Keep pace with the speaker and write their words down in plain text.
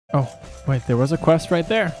Oh, wait, there was a quest right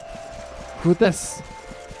there. Who's this?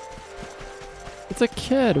 It's a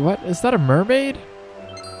kid. What? Is that a mermaid?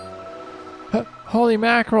 Holy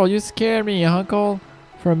mackerel, you scared me, uncle.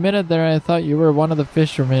 For a minute there, I thought you were one of the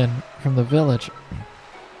fishermen from the village.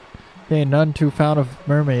 They ain't none too fond of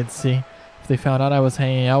mermaids, see. If they found out I was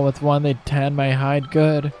hanging out with one, they'd tan my hide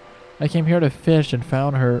good. I came here to fish and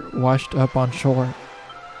found her washed up on shore.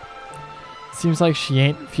 Seems like she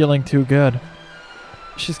ain't feeling too good.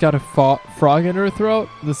 She's got a frog in her throat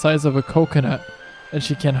the size of a coconut, and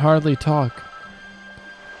she can hardly talk.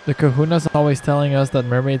 The kahuna's always telling us that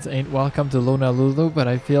mermaids ain't welcome to Lunalulu, but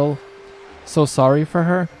I feel so sorry for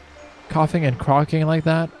her. Coughing and croaking like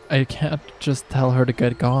that, I can't just tell her to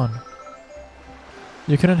get gone.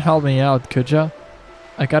 You couldn't help me out, could ya?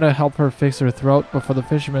 I gotta help her fix her throat before the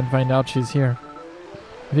fishermen find out she's here.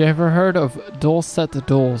 Have you ever heard of dulcet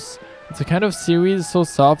dulce? It's a kind of seaweed so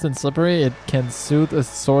soft and slippery it can soothe a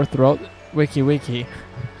sore throat. Wiki wiki.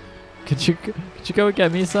 Could you go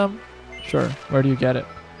get me some? Sure. Where do you get it?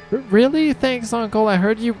 Really? Thanks, uncle. I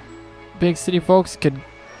heard you big city folks could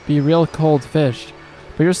be real cold fish.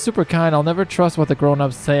 But you're super kind. I'll never trust what the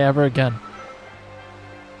grown-ups say ever again.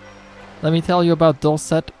 Let me tell you about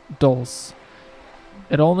dulcet dulce.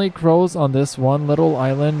 It only grows on this one little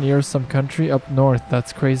island near some country up north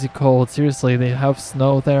that's crazy cold. Seriously, they have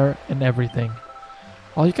snow there and everything.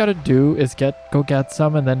 All you gotta do is go get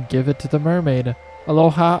some and then give it to the mermaid.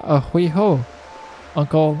 Aloha, ahui ho.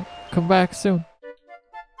 Uncle, come back soon.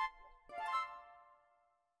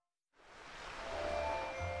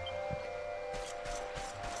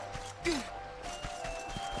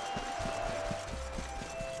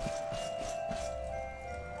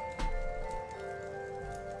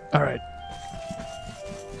 Alright.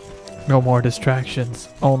 No more distractions,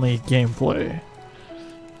 only gameplay.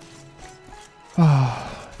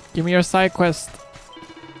 Give me your side quest.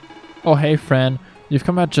 Oh hey friend, you've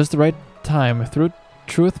come at just the right time.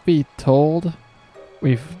 Truth be told,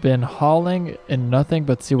 we've been hauling in nothing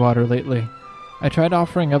but seawater lately. I tried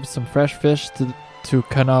offering up some fresh fish to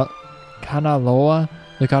Kanaloa,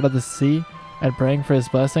 the god of the sea, and praying for his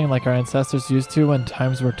blessing like our ancestors used to when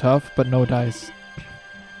times were tough, but no dice.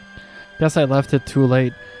 Guess I left it too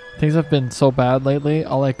late. Things have been so bad lately,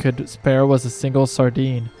 all I could spare was a single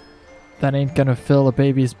sardine. That ain't gonna fill a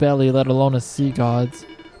baby's belly, let alone a sea god's.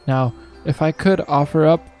 Now, if I could offer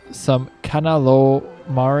up some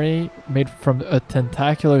kanalomari made from a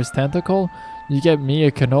tentacular's tentacle, you get me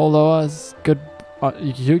a Kanaloa's good.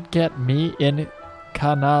 You'd get me in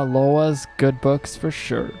Kanaloa's good books for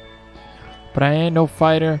sure. But I ain't no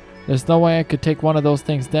fighter. There's no way I could take one of those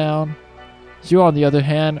things down. You, on the other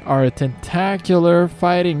hand, are a tentacular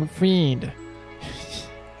fighting fiend.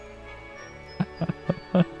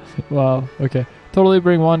 Wow, okay. Totally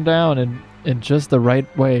bring one down in just the right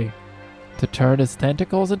way. To turn its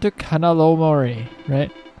tentacles into kanalomori,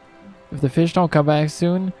 right? If the fish don't come back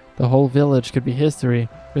soon, the whole village could be history.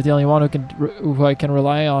 You're the only one who I can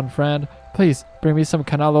rely on, friend. Please, bring me some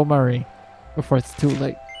kanalomori before it's too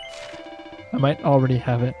late. I might already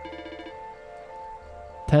have it.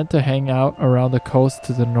 Tend to hang out around the coast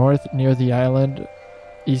to the north near the island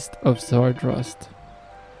east of Zordrust.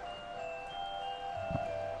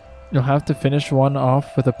 You'll have to finish one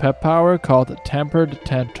off with a pep power called Tempered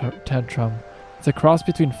Tantrum. It's a cross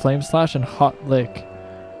between Flame Slash and Hot Lick.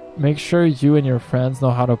 Make sure you and your friends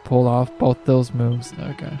know how to pull off both those moves.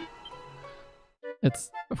 Okay.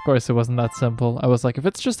 Of course it wasn't that simple. I was like, if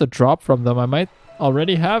it's just a drop from them, I might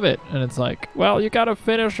already have it. And it's like, well, you gotta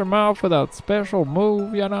finish them off with a special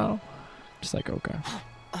move, you know? Just like, okay.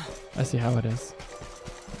 I see how it is.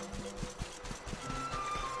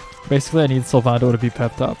 Basically, I need Sylvando to be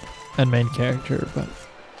pepped up and main character, but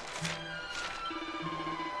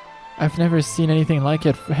I've never seen anything like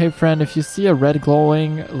it. Hey friend, if you see a red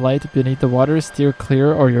glowing light beneath the water, steer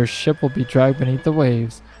clear or your ship will be dragged beneath the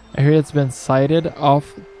waves. I hear it's been sighted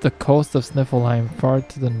off the coast of Sniffelheim, far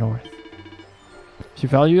to the north. If you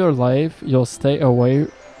value your life, you'll stay away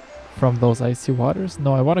from those icy waters.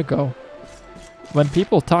 No, I want to go. When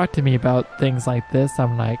people talk to me about things like this,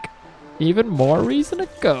 I'm like, even more reason to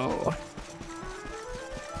go.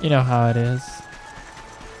 You know how it is.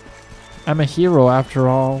 I'm a hero after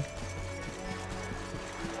all.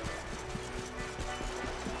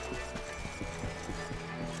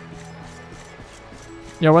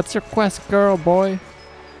 Yo, what's your quest, girl, boy?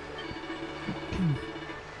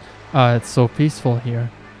 It's so peaceful here.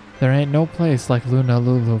 There ain't no place like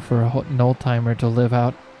Lunalulu for an old-timer to live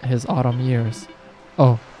out his autumn years.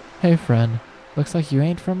 Oh, hey friend. Looks like you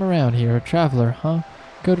ain't from around here, a traveler, huh?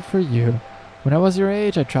 Good for you. When I was your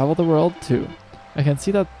age, I traveled the world too. I can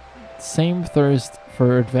see that same thirst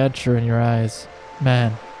for adventure in your eyes.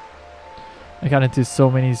 Man, I got into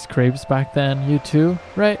so many scrapes back then. You too,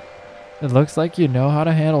 right? It looks like you know how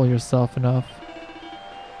to handle yourself enough.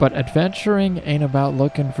 But adventuring ain't about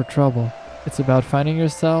looking for trouble. It's about finding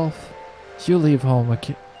yourself. You leave home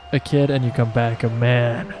a kid and you come back a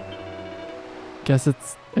man. Guess it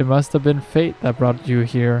must have been fate that brought you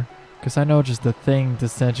here. Cause I know just the thing to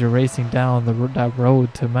send you racing down that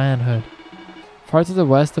road to manhood. Far to the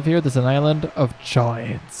west of here, there's an island of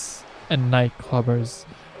giants. And nightclubbers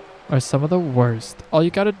are some of the worst. All you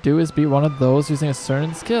gotta do is beat one of those using a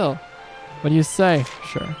certain skill. What do you say?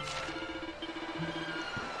 Sure.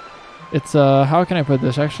 It's, how can I put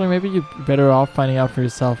this? Actually, maybe you're better off finding out for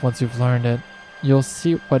yourself once you've learned it. You'll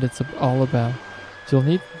see what it's all about. You'll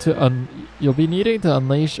be needing to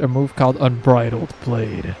unleash a move called Unbridled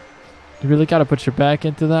Blade. You really gotta put your back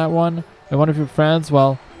into that one. And one of your friends,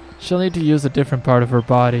 well, she'll need to use a different part of her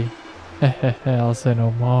body. Hehehe, I'll say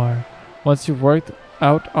no more. Once you've worked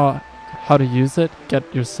out how to use it,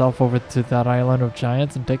 get yourself over to that island of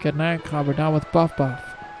giants and take a nightclubber down with Buff Buff.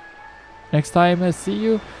 Next time I see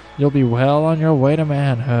you, you'll be well on your way to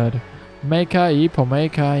manhood. Meikai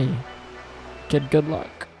Pomeikai. Get good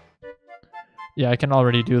luck. Yeah, I can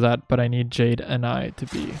already do that, but I need Jade and I to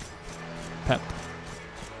be pep.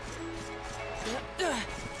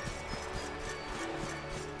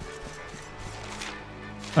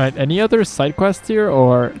 Alright, any other side quests here,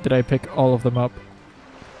 or did I pick all of them up?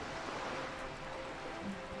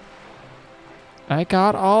 I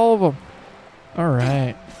got all of them.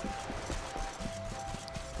 Alright.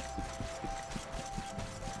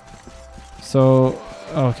 So,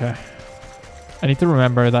 okay. I need to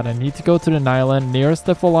remember that I need to go to the island near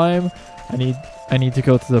Sniffleheim. I need to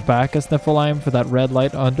go to the back of Sniffleheim for that red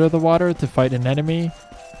light under the water to fight an enemy.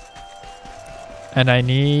 And I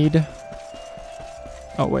need...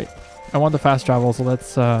 Oh wait, I want the fast travel, so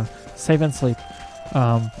let's save and sleep.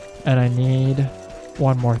 And I need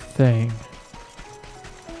one more thing.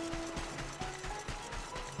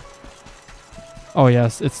 Oh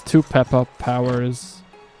yes, it's 2 pep up powers.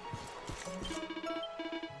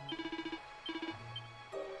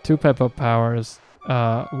 2 pep up powers.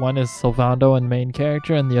 One is Sylvando and main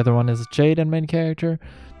character, and the other one is Jade and main character.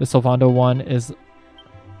 The Sylvando one is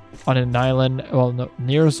on an island, well, no,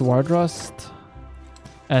 near Zwardrust.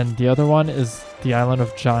 And the other one is the Island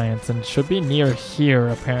of Giants, and should be near here,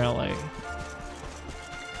 apparently.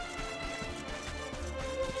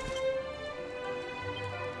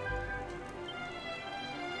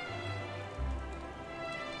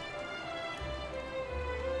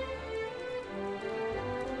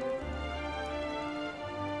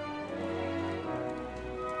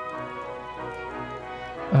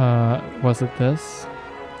 Was it this?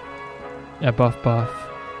 Yeah, Buff Buff.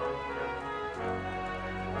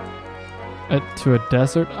 To a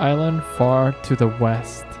desert island far to the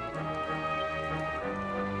west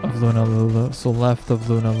of Lunalulu, so left of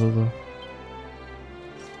Lunalulu.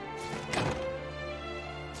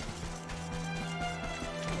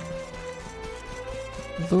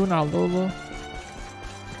 Lunalulu.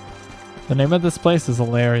 The name of this place is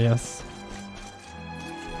hilarious.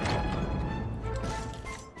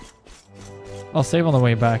 I'll save on the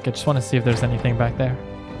way back. I just want to see if there's anything back there.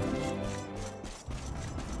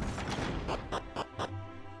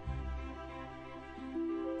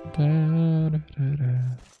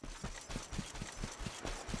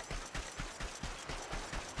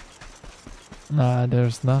 Nah,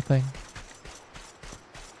 there's nothing.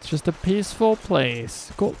 It's just a peaceful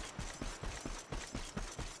place. Cool.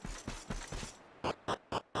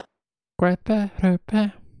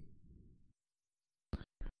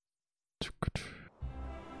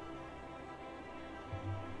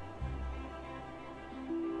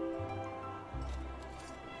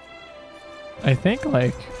 I think,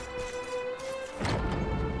 like,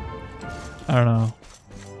 I don't know.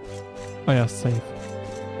 Oh yeah, save.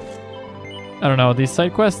 I don't know, these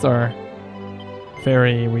side quests are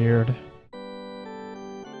very weird.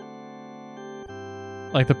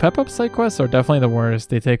 Like, the pep-up side quests are definitely the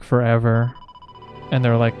worst. They take forever. And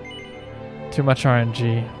they're like too much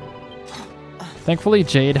RNG. Thankfully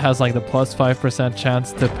Jade has like the plus 5%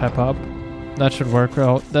 chance to pep up. That should work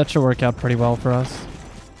out. That should work out pretty well for us.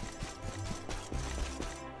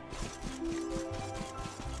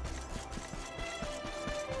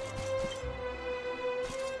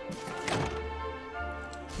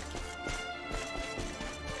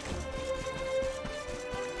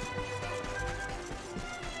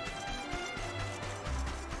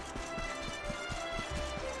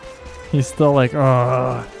 He's still like,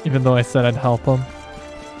 ugh, even though I said I'd help him.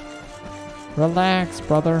 Relax,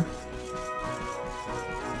 brother.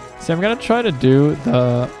 See, I'm gonna try to do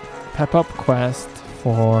the pep up quest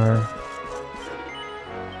for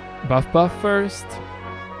Buff first.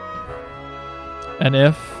 And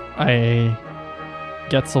if I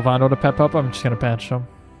get Sylvando to pep up, I'm just gonna patch him.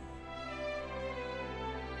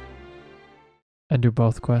 And do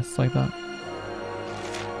both quests like that.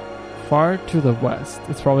 Far to the west.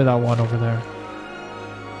 It's probably that one over there.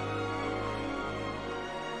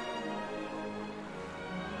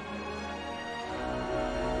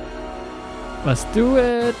 Let's do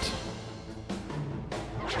it!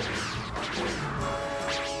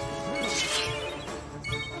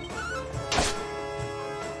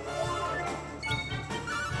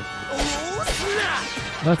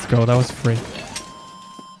 Let's go, that was free.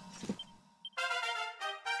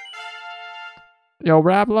 Yo,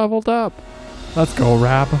 Rab leveled up. Let's go,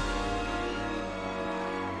 Rab.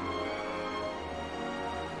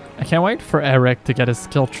 I can't wait for Eric to get his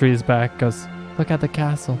skill trees back, because look at the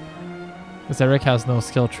castle. Because Eric has no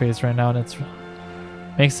skill trees right now, and it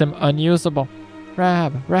makes him unusable.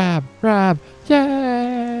 Rab, Rab, Rab.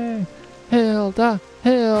 Yay! Hilda,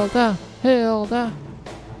 Hilda, Hilda.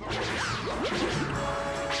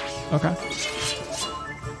 Okay.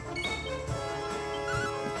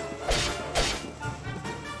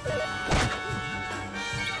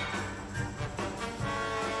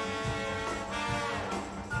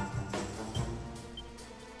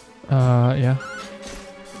 Yeah.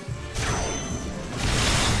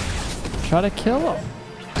 Try to kill him.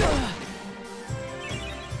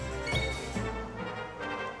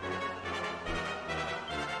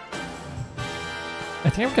 I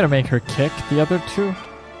think I'm gonna make her kick the other two.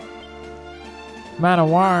 Man of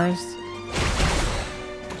Wars.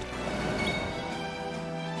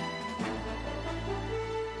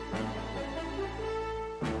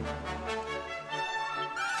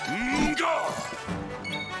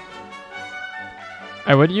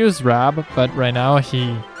 I would use Rab, but right now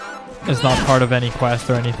he is not part of any quest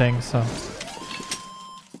or anything, so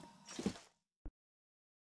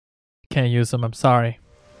can't use him, I'm sorry.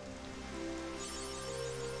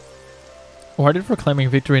 Awarded for claiming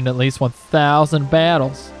victory in at least 1,000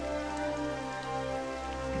 battles.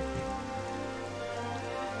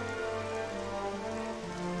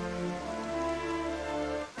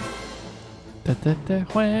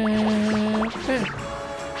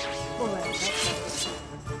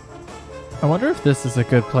 I wonder if this is a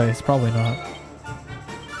good place. Probably not.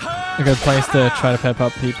 A good place to try to pep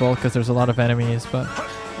up people because there's a lot of enemies, but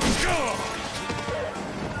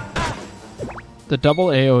the double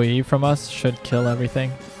AoE from us should kill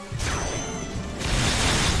everything.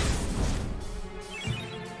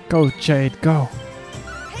 Go, Jade, go.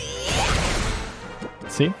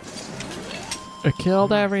 See? It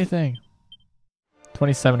killed everything.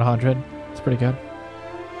 2,700. It's pretty good.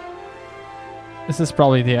 This is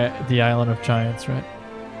probably the Island of Giants, right?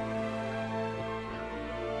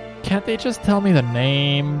 Can't they just tell me the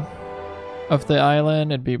name of the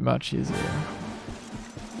island? It'd be much easier.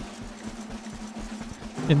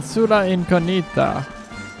 Insula Incognita.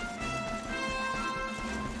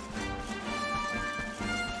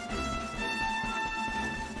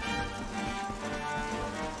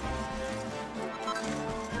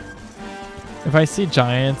 If I see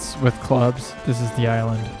giants with clubs, this is the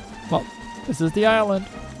island. Well, this is the island.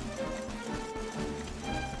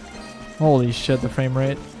 Holy shit, the frame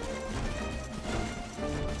rate.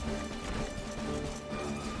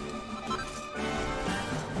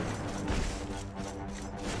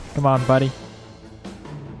 Come on, buddy.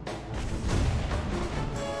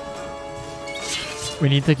 We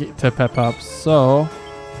need to get to pep up, so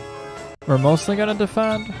we're mostly gonna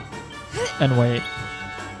defend and wait.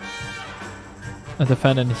 And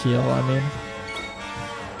defend and heal, I mean.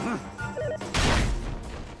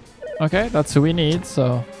 Okay, that's who we need,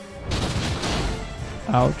 so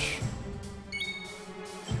ouch.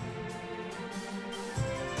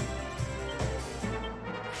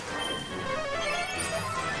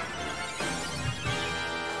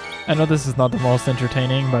 I know this is not the most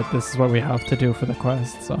entertaining, but this is what we have to do for the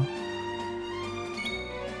quest, so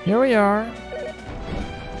here we are.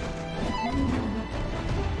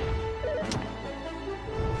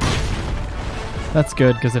 That's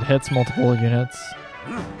good because it hits multiple units,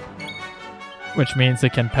 which means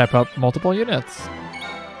it can pep up multiple units.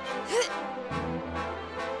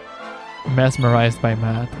 Mesmerized by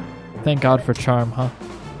Matt. Thank God for charm, huh?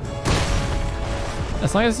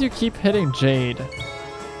 As long as you keep hitting Jade.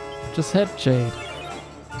 Just hit Jade.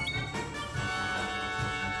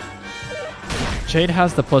 Jade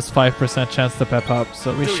has the plus 5% chance to pep up,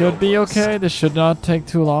 so we should be okay. This should not take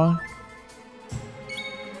too long.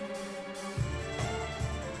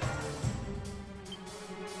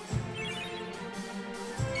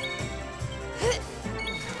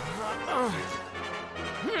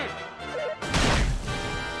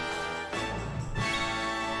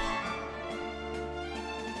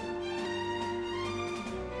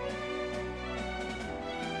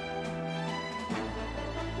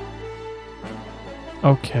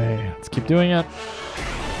 Okay, let's keep doing it.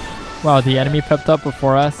 Wow, the enemy pepped up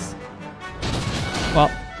before us. Well,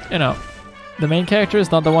 you know, the main character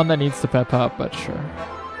is not the one that needs to pep up, but sure.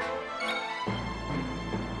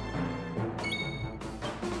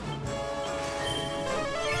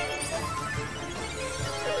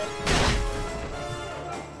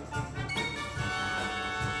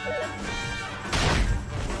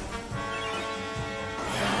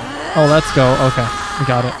 Oh, let's go. Okay, we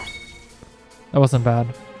got it. That wasn't bad.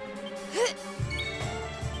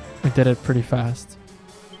 We did it pretty fast.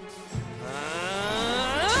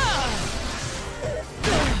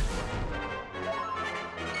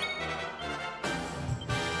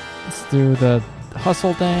 Let's do the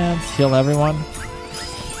hustle dance, heal everyone.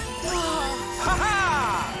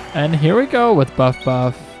 And here we go with Buff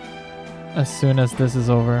Buff as soon as this is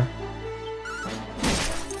over.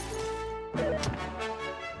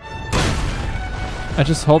 I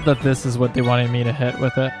just hope that this is what they wanted me to hit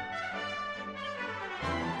with it.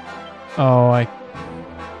 Oh, I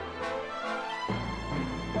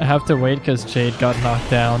have to wait because Jade got knocked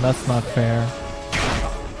down. That's not fair.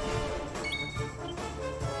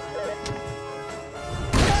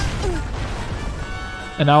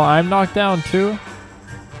 And now I'm knocked down too.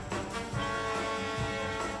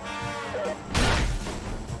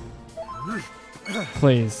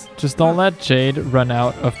 Please, just don't let Jade run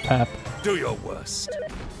out of pep. Do your worst.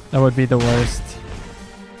 That would be the worst.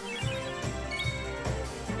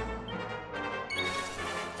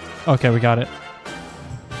 Okay, we got it.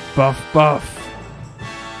 Buff, buff.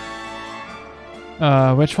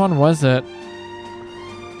 Which one was it?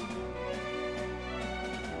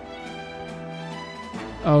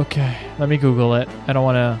 Okay, let me Google it. I don't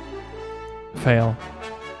want to fail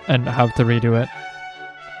and have to redo it.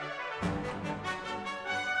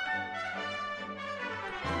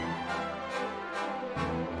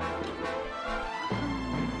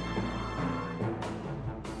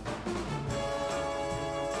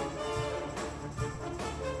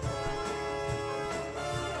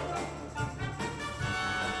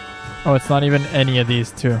 Oh, it's not even any of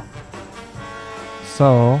these two.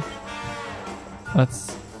 So,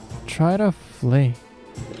 let's try to flee.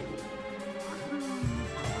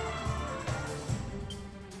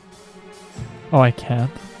 Oh, I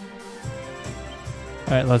can't.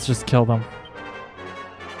 Alright, let's just kill them.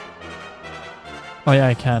 Oh yeah,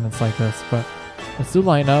 I can. It's like this, but let's do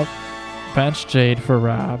line up, bench Jade for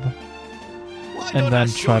Rab, and then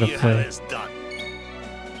try to flee.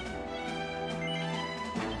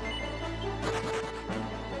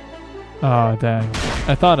 Oh, dang.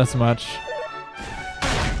 I thought as much.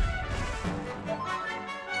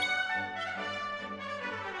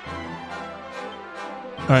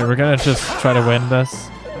 Alright, we're gonna just try to win this.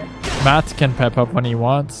 Matt can pep up when he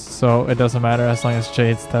wants, so it doesn't matter as long as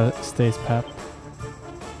Jade stays pep.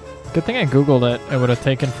 Good thing I googled it. It would have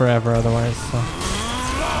taken forever otherwise, so.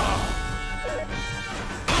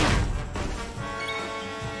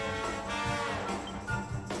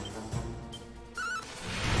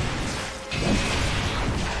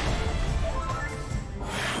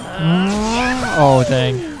 Oh,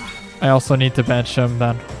 dang. I also need to bench him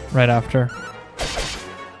then, right after.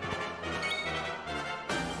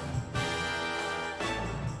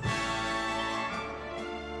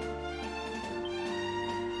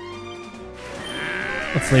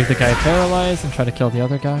 Let's leave the guy paralyzed and try to kill the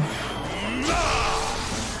other guy.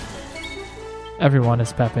 Everyone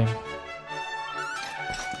is pepping.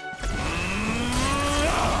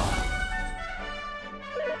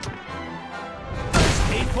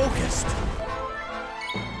 Stay focused.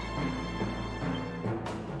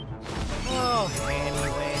 Oh,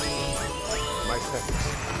 my seconds.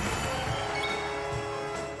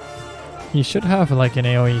 He should have like an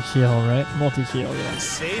AoE heal, right? Multi-heal, yeah.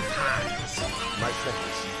 Safe hands. My seconds.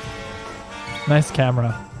 Nice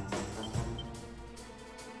camera.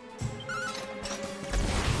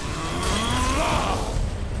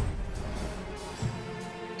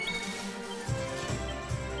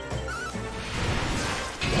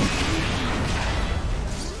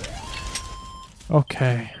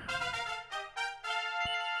 Okay.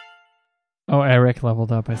 Oh, Eric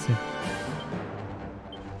leveled up, I see.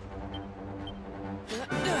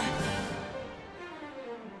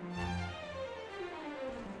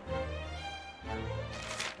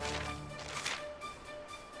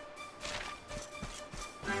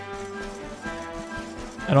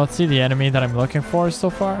 I don't see the enemy that I'm looking for so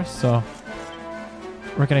far, so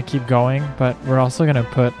we're gonna keep going, but we're also gonna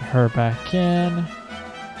put her back in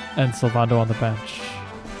and Sylvando on the bench.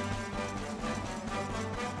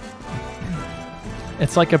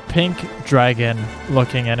 It's like a pink dragon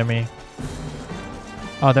looking enemy.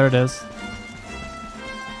 Oh, there it is.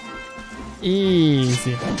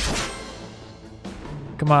 Easy.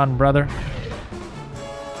 Come on, brother.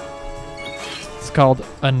 It's called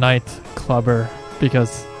a night clubber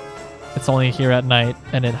because it's only here at night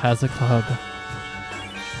and it has a club.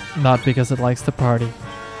 Not because it likes to party.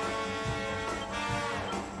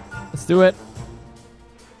 Let's do it.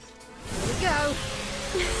 Here we go.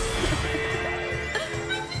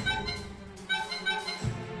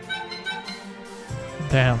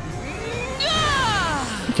 Damn.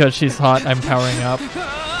 Because she's hot, I'm powering up.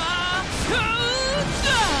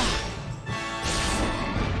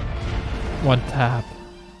 One tap.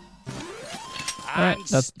 Alright,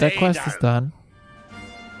 that quest is done.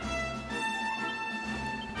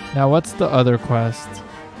 Now what's the other quest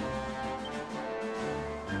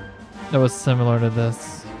that was similar to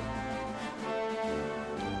this?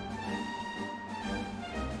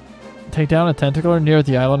 Take down a tentacle near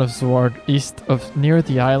the island of east of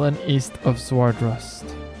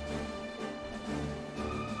Swordrust.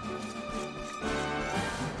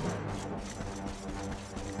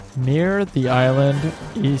 Near the island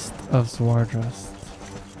east of Swordrust.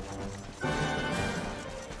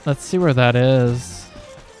 Let's see where that is.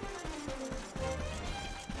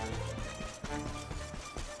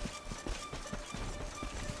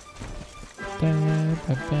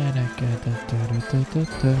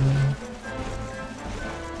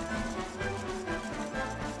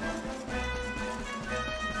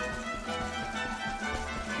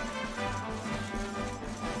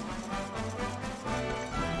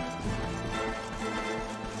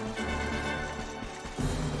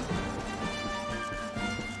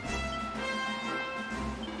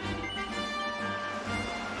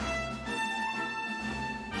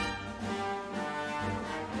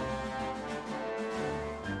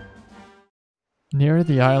 Near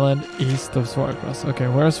the island east of Swordrust. Okay,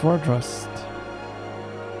 where's Swordrust?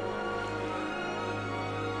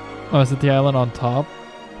 Oh, is it the island on top?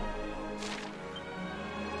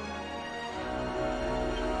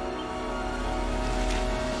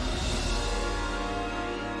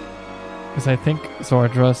 Because I think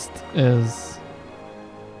Swordrust is...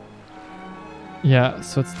 Yeah,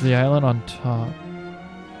 so it's the island on top.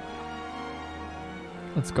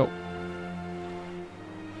 Let's go.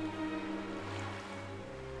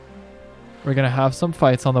 We're gonna have some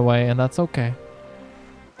fights on the way, and that's okay.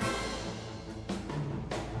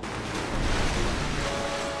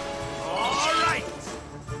 All right.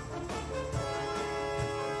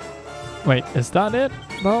 Wait, is that it,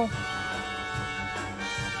 though?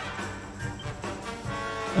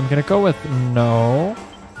 I'm gonna go with no.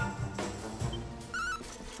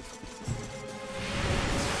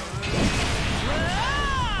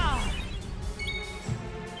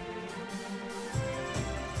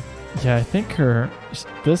 Yeah, I think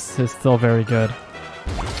this is still very good.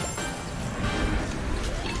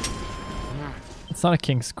 It's not a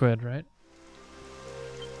king squid, right?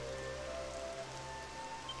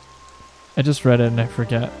 I just read it and I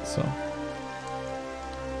forget, so.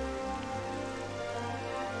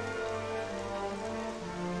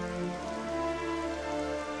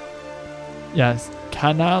 Yes,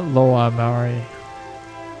 Kana Loa Maori.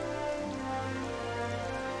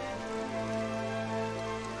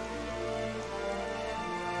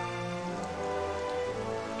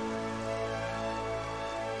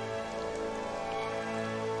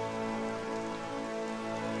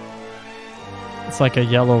 It's like a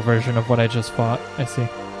yellow version of what I just fought. I see.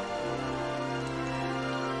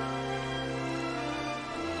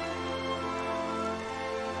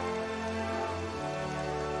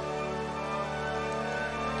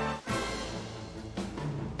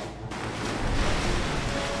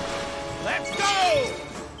 Let's go.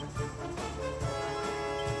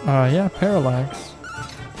 Yeah, parallax.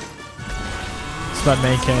 So that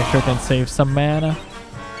main character can save some mana.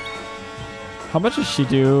 How much does she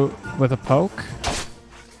do with a poke?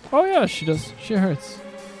 Oh yeah, she does. She hurts.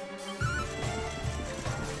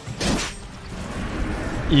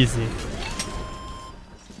 Easy.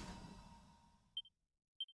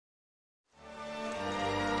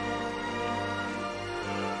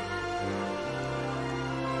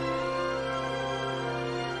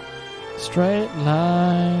 Straight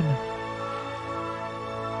line.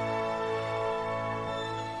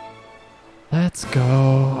 Let's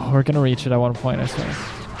go. We're gonna reach it at one point, I swear.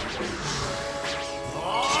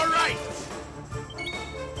 All right.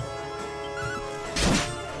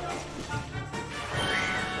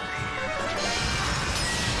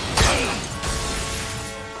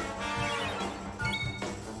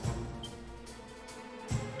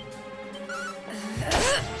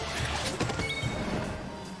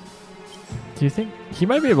 Do you think he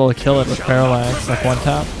might be able to kill it with parallax, like one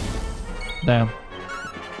tap? Damn.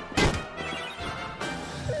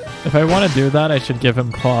 If I want to do that, I should give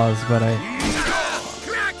him claws, but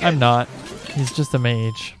I'm not. He's just a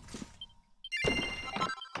mage.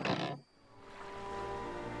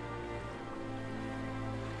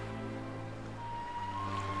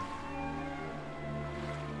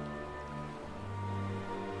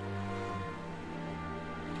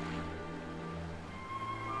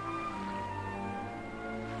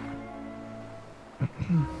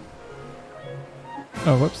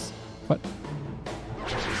 Oh, whoops. What?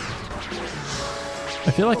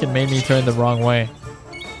 I feel like it made me turn the wrong way.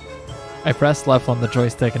 I pressed left on the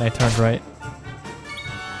joystick and I turned right.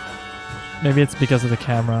 Maybe it's because of the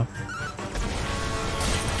camera.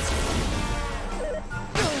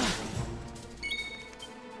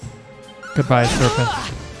 Goodbye, serpent.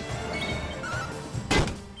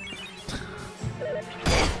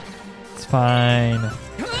 It's fine.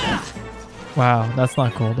 Wow, that's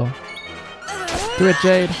not cool though. Do it,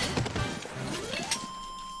 Jade.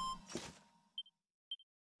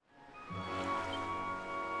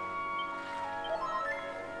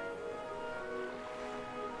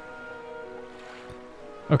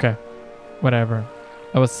 Okay, whatever.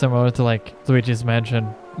 That was similar to like Luigi's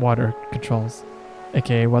Mansion water controls.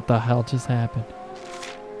 AKA, what the hell just happened?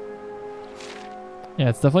 Yeah,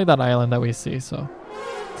 it's definitely that island that we see, so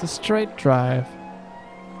it's a straight drive.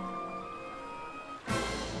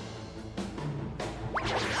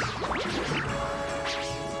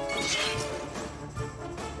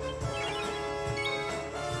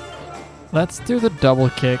 Let's do the double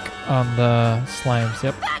kick on the slimes,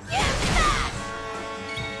 yep.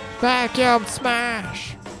 Vacuum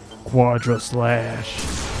smash! Quadra slash.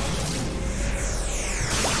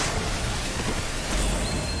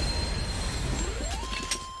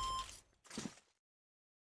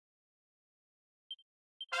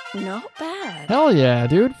 Not bad. Hell yeah,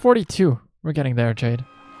 dude. 42. We're getting there, Jade.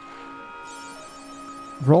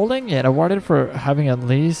 Rolling it awarded for having at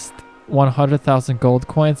least 100,000 gold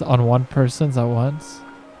coins on one person's at once.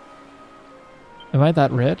 Am I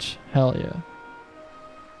that rich? Hell yeah.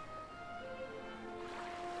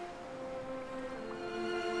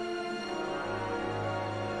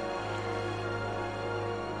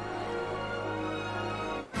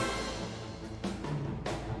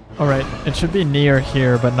 Alright, it should be near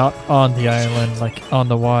here, but not on the island, like on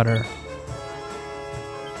the water.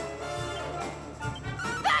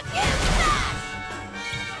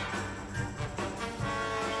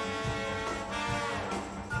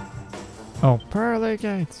 Oh, pearly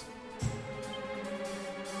gates.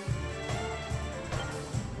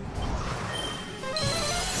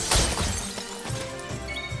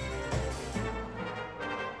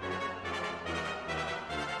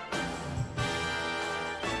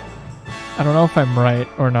 I don't know if I'm right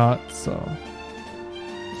or not, so...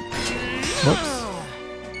 Whoops.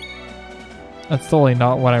 That's totally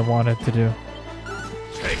not what I wanted to do.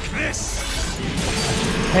 Take this.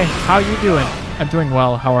 Hey, how you doing? I'm doing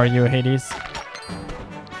well. How are you, Hades?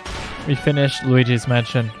 We finished Luigi's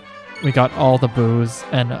Mansion. We got all the booze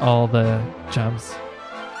and all the gems.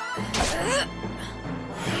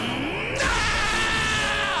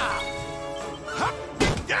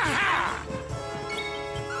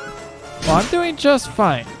 Well, I'm doing just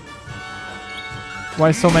fine.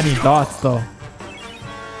 Why so many dots, though?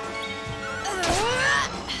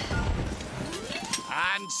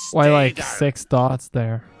 Why like 6 dots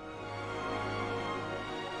there?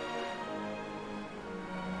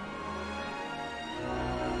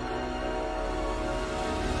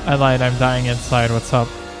 I lied, I'm dying inside. What's up?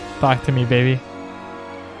 Talk to me, baby.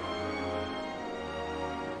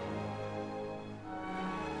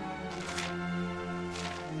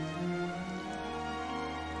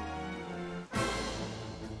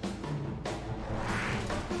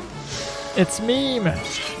 It's meme!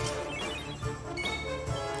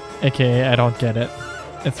 AKA, I don't get it.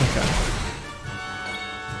 It's okay.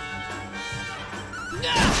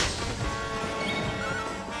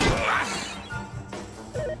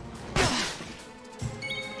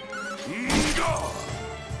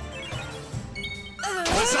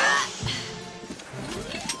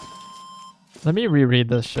 Let me reread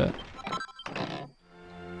this shit.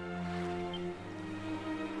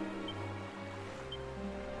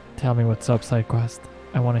 Tell me what's up, side quest.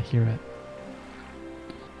 I want to hear it.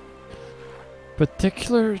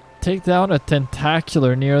 Particular, take down a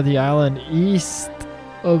tentacular near the island east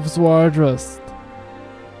of Zwardrust.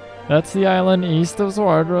 That's the island east of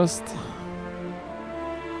Zwardrust.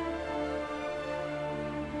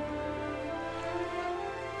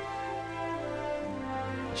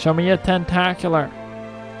 Show me a tentacular.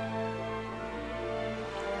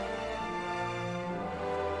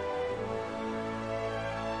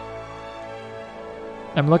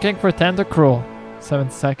 I'm looking for Tentacruel.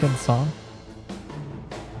 7-second song.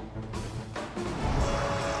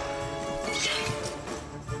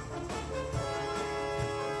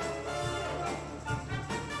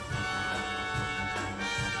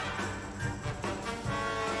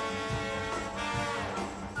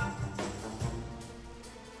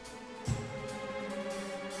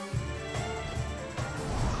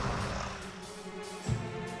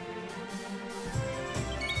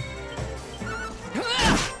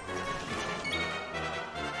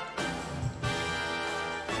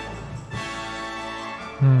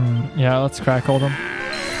 Yeah, let's crackle them.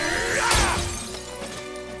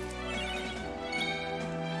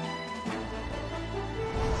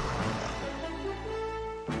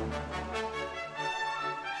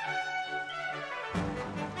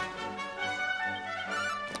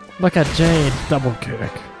 Look at Jade, double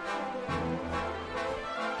kick.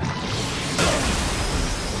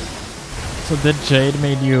 So did Jade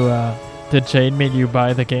made you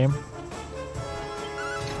buy the game?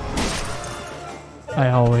 I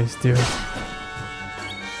always do.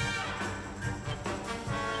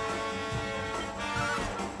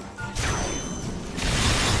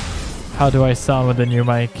 How do I sound with the new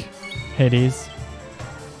mic, Hades?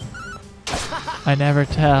 I never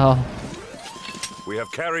tell. We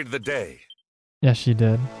have carried the day. Yes, she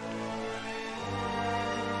did.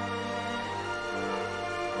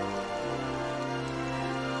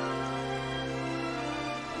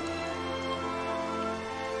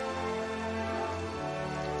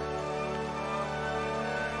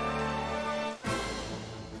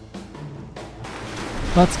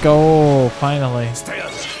 Let's go, finally. Stay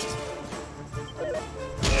alert.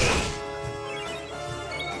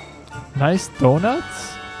 Nice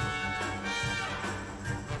donuts?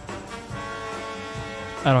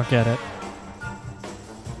 I don't get it.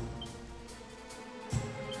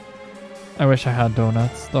 I wish I had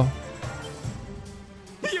donuts, though.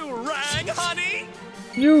 You rang, honey?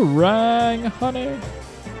 You rang, honey.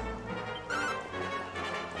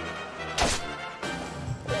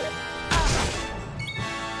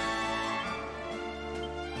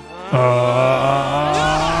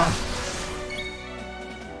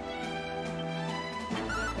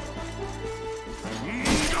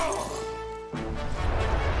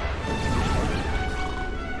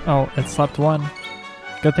 Oh, it slept one.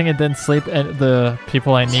 Good thing it didn't sleep at the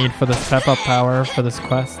people I need for this pep up power for this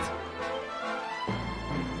quest.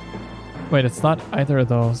 Wait, it's not either of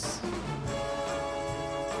those.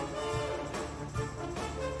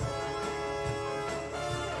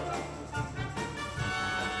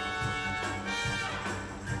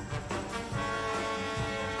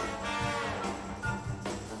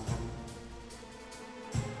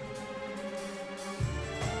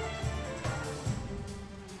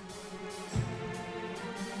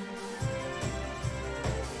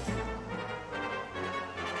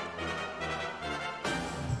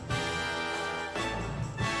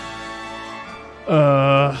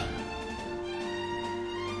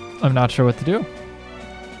 I'm not sure what to do.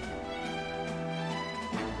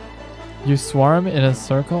 You swarm in a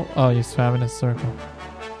circle? Oh, you swam in a circle.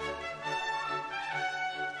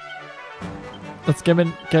 Let's get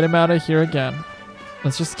him out of here again.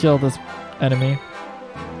 Let's just kill this enemy.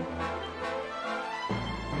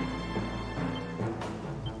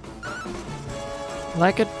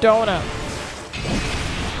 Like a donut.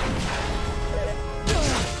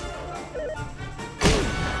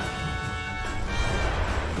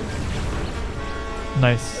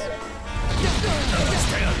 Nice.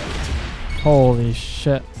 Holy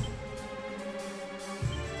shit.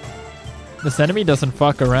 This enemy doesn't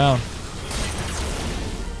fuck around.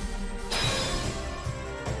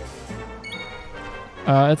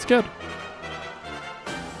 It's good.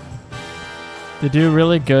 They do a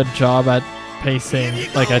really good job at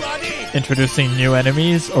pacing, like at introducing new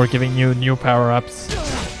enemies or giving you new power-ups.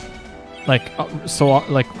 Like,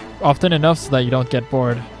 like often enough so that you don't get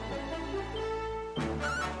bored.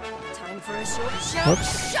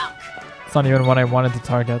 Whoops. It's not even what I wanted to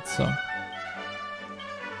target, so.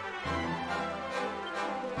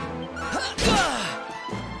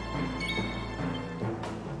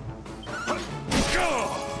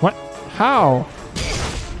 What? How?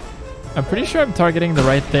 I'm pretty sure I'm targeting the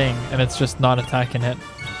right thing, and it's just not attacking it.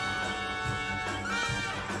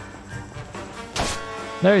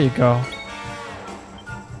 There you go.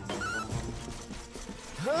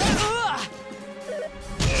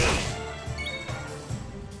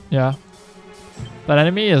 Yeah. That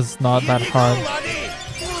enemy is not that hard.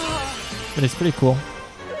 But he's pretty cool.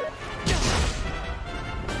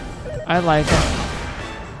 I like it.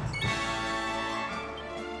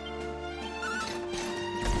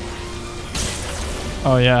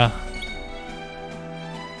 Oh yeah.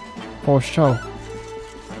 For sure.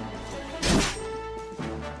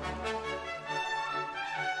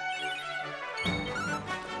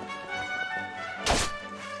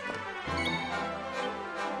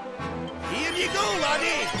 Here you go,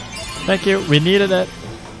 laddie. Thank you. We needed it.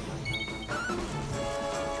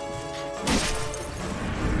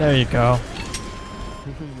 There you go.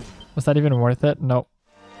 Was that even worth it? No.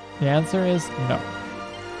 The answer is no.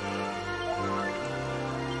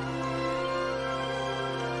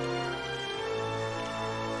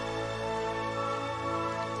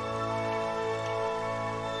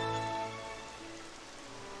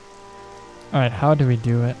 Alright, how do we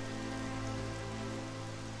do it?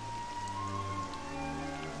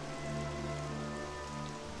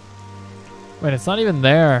 Wait, it's not even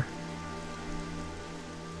there.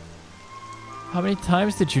 How many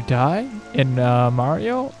times did you die in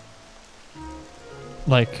Mario?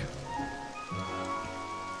 Like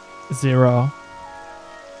 0.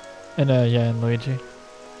 And yeah, in Luigi.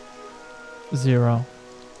 0.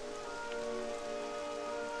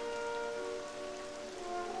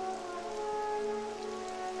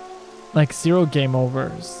 Like 0 game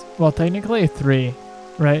overs. Well, technically 3,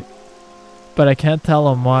 right? But I can't tell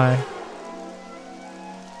them why.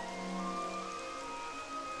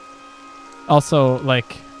 Also,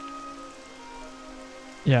 like,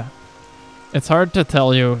 yeah. It's hard to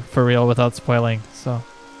tell you for real without spoiling, so.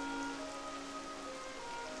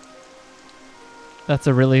 That's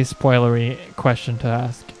a really spoilery question to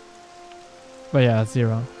ask. But yeah,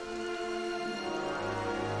 0.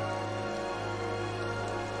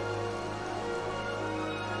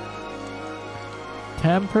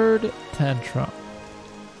 Tempered tantrum.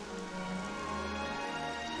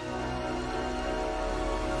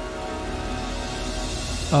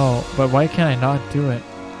 Oh, but why can I not do it?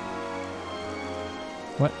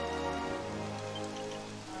 What?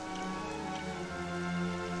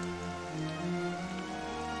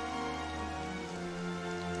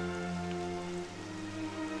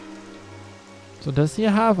 So does he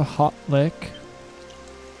have a hot lick?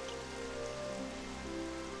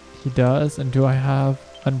 He does, and do I have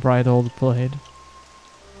unbridled blade?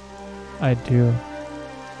 I do.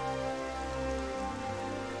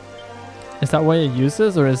 Is that what it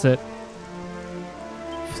uses, or is it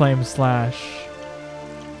flame slash?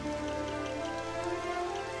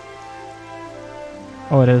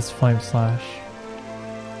 Oh, it is flame slash.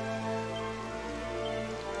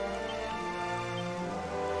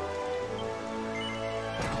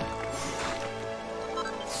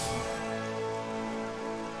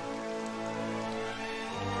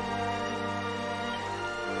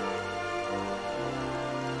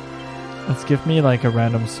 Let's give me like a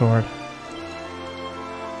random sword.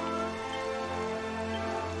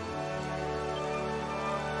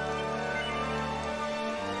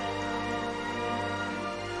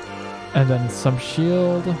 And then some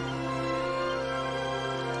shield.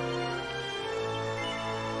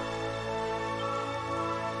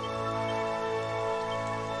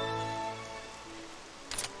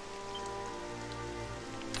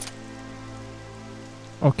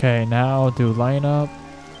 Okay, now do lineup.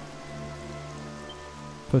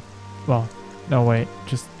 But, well, no wait,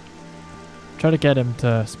 just try to get him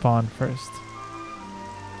to spawn first.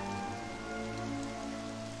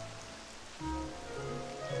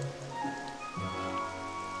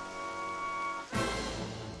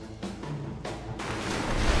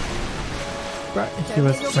 He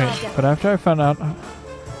was, wait, but after I found out, I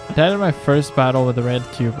died in my first battle with the red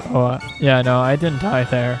cube. Oh, yeah, no, I didn't die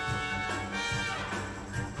there.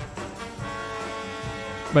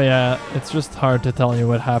 But yeah, it's just hard to tell you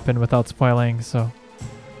what happened without spoiling, so.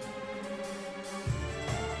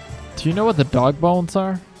 Do you know what the dog bones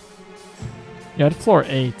are? You're at floor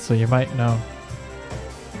 8, so you might know.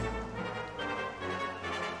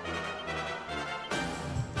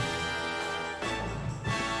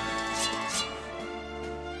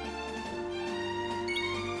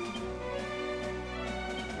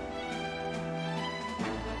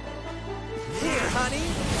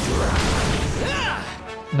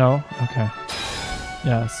 No? Okay.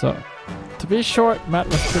 Yeah, so to be short, Matt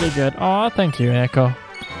was pretty good. Aw, thank you, Echo.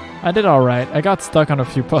 I did alright. I got stuck on a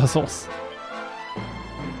few puzzles.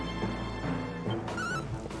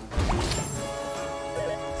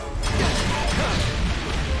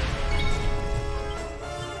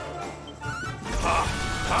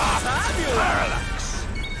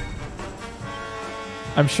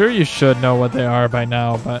 I'm sure you should know what they are by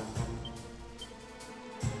now, but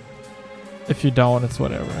if you don't, it's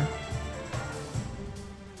whatever.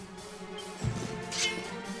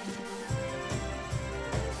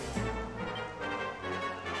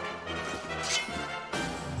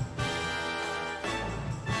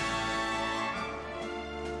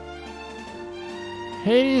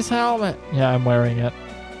 Hades helmet. Yeah, I'm wearing it.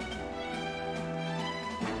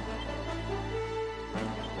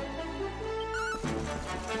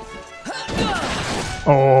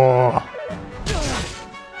 Oh.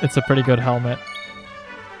 It's a pretty good helmet.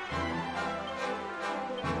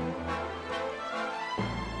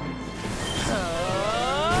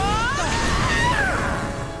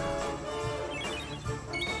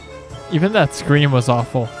 Even that scream was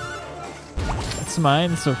awful. It's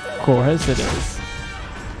mine, so of course it is.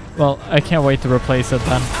 Well, I can't wait to replace it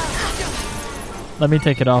then. Let me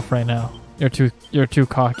take it off right now. You're too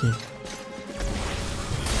cocky.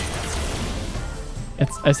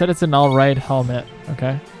 I said it's an alright helmet,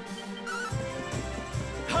 okay?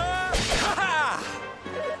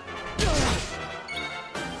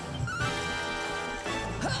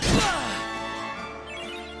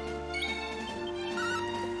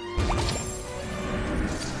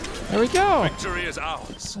 There we go. Victory is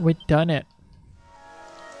ours. We done it.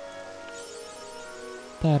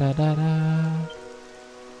 Da da da da.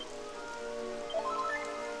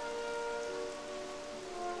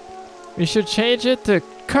 We should change it to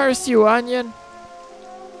curse you, onion.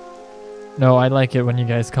 No, I like it when you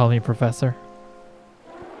guys call me professor.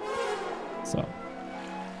 So,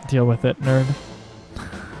 deal with it, nerd.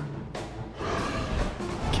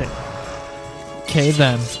 Okay. Okay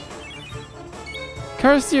then.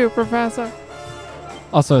 Curse you, professor.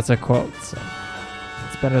 Also, it's a quote, so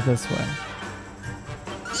it's better this way.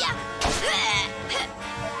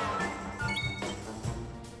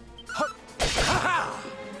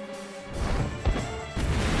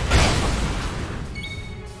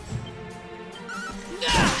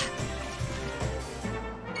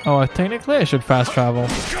 Oh, technically I should fast travel.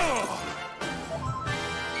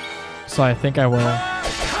 So I think I will.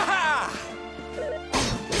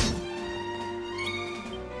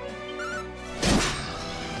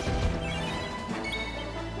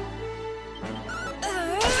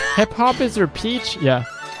 Hip hop is her peach? Yeah.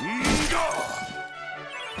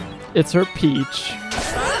 It's her peach.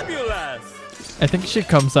 Fabulous. I think she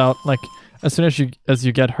comes out like as soon as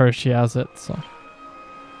you get her, she has it, so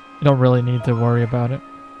you don't really need to worry about it.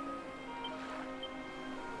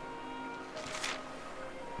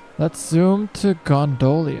 Let's zoom to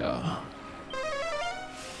Gondolia.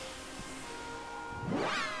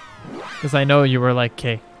 Because I know you were like,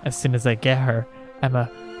 okay, as soon as I get her, I'm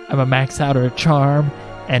a max out her charm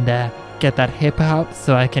and get that hip hop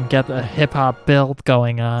so I can get a hip hop build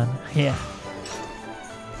going on. Yeah.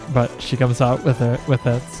 But she comes out with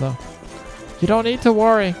it, so you don't need to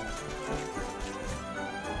worry.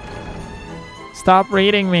 Stop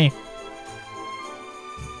reading me.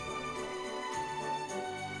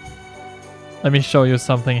 Let me show you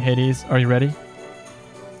something, Hades. Are you ready?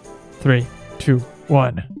 3, 2,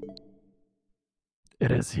 1.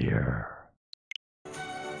 It is here.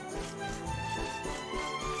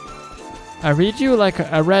 I read you like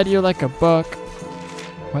I read you like a book.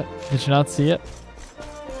 What? Did you not see it?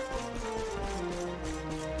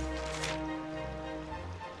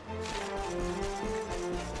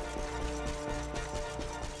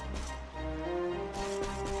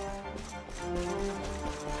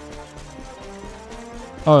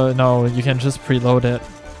 Oh no, you can just preload it.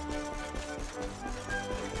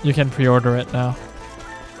 You can pre-order it now.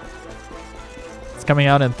 It's coming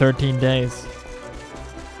out in 13 days.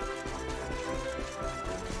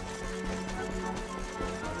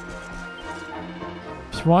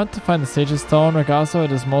 If you want to find the Sage's Stone, Ragazo,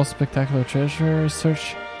 it is most spectacular treasure.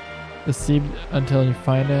 Search the sea until you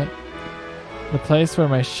find it. The place where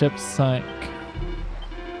my ship sank.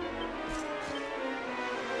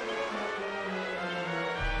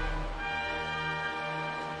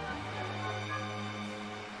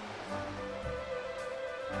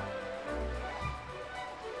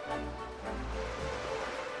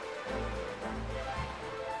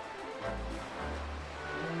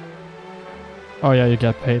 Oh yeah, you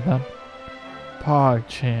get paid then. Pog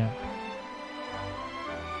champ.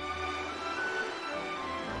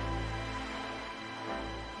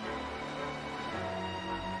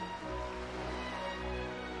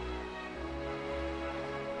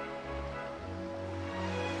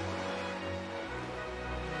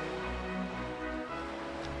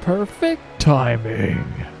 Perfect timing.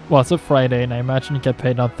 Well, it's a Friday and I imagine you get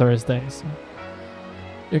paid on Thursday, so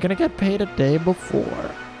you're gonna get paid a day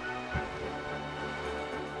before.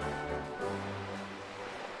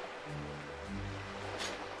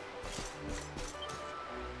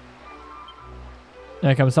 Yeah,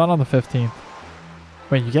 it comes out on the 15th.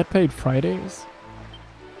 Wait, you get paid Fridays?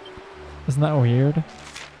 Isn't that weird?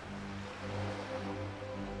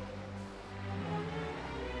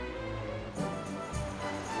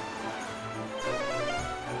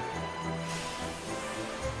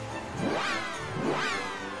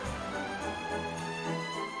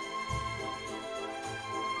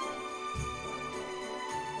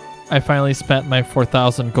 I finally spent my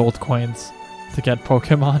 4,000 gold coins to get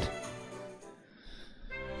Pokemon.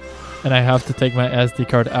 And I have to take my SD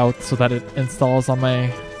card out so that it installs on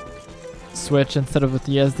my Switch instead of with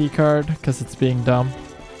the SD card because it's being dumb.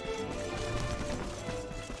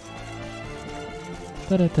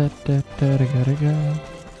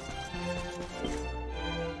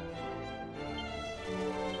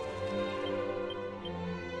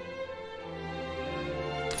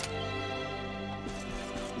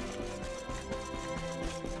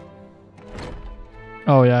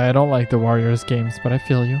 Oh yeah, I don't like the Warriors games, but I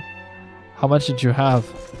feel you. How much did you have?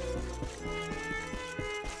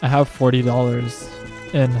 I have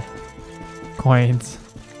 $40 in coins.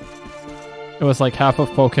 It was like half of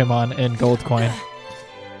Pokemon in gold coin.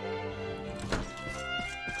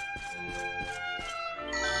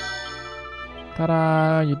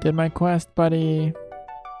 Ta-da! You did my quest, buddy.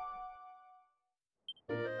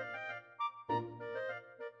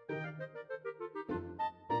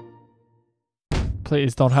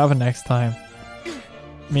 Please don't have it next time.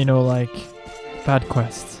 Me no like bad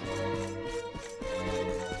quests.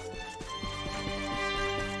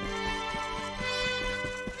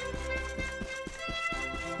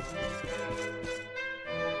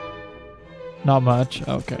 Not much.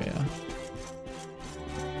 Okay, yeah.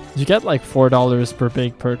 You get like $4 per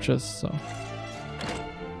big purchase, so.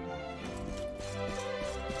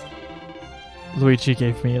 Luigi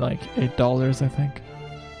gave me like $8, I think.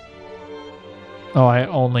 Oh, I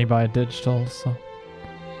only buy digital, so.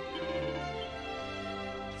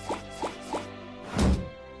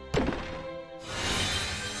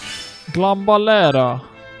 Glambalera.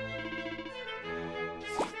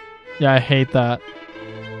 Yeah, I hate that.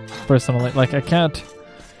 Personally, like I can't.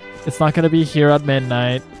 It's not gonna be here at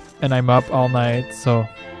midnight, and I'm up all night, so.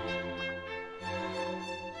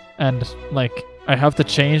 And like, I have to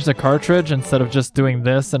change the cartridge instead of just doing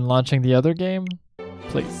this and launching the other game.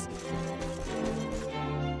 Please.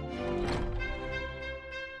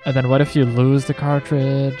 And then what if you lose the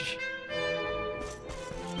cartridge?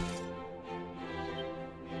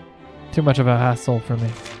 Too much of a hassle for me.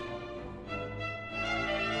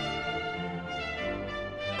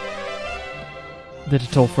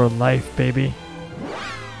 Digital for life, baby.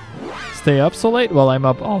 Stay up so late? Well, I'm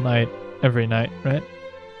up all night, every night, right?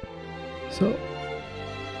 So...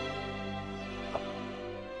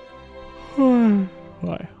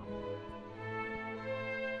 Why?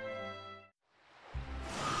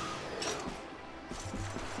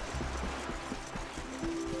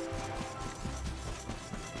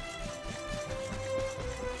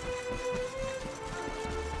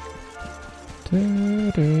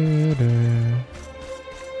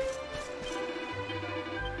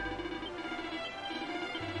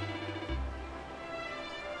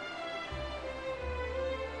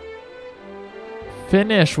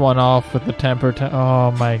 Finish one off with the temper.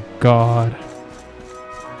 Oh my god.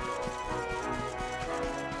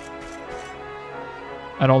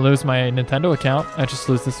 I don't lose my Nintendo account, I just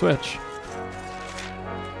lose the Switch.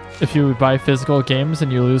 If you buy physical games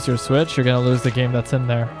and you lose your Switch, you're gonna lose the game that's in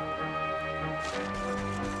there.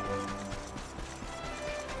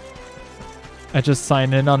 I just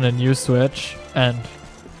sign in on a new Switch and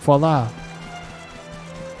voila.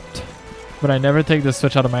 But I never take the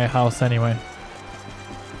Switch out of my house anyway.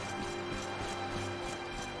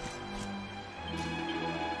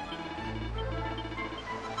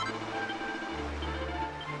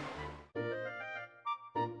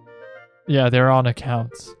 Yeah, they're on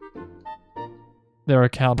accounts. They're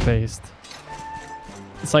account based.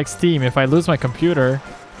 It's like Steam. If I lose my computer,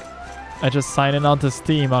 I just sign in onto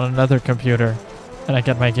Steam on another computer and I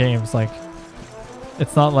get my games. Like,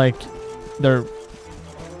 it's not like they're,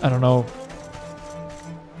 I don't know,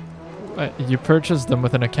 you purchase them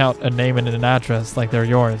with an account, a name, and an address like they're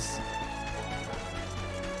yours.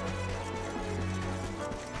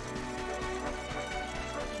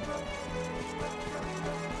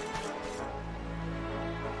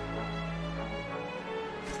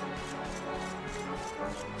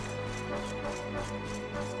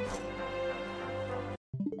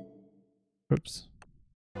 Oops.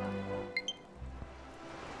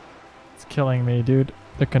 It's killing me, dude.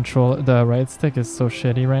 The right stick is so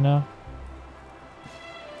shitty right now.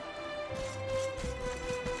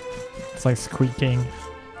 It's like squeaking.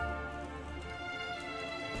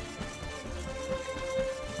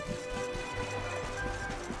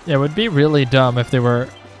 Yeah, it would be really dumb if they were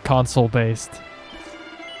console based.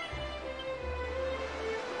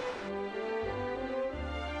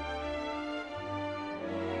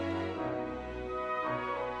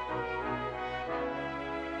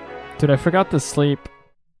 Dude, I forgot to sleep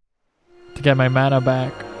to get my mana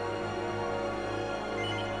back.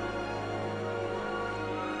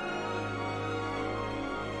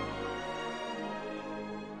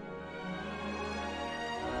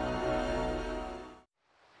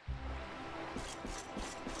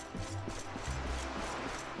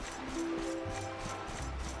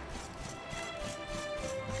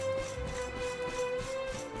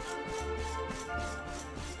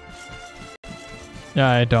 Yeah,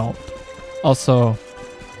 I don't. Also,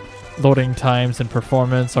 loading times and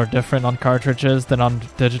performance are different on cartridges than on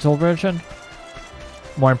digital version.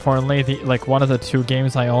 More importantly, one of the 2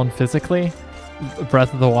 games I own physically,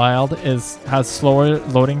 Breath of the Wild, has slower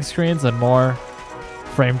loading screens and more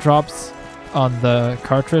frame drops on the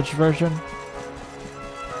cartridge version.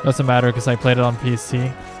 Doesn't matter because I played it on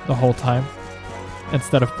PC the whole time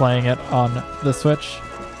instead of playing it on the Switch.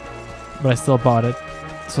 But I still bought it,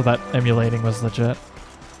 so that emulating was legit.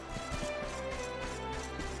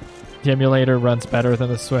 The emulator runs better than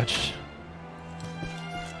the Switch.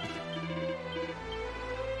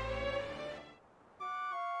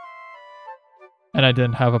 And I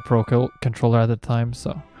didn't have a Pro controller at the time,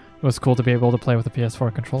 so it was cool to be able to play with a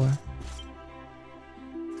PS4 controller.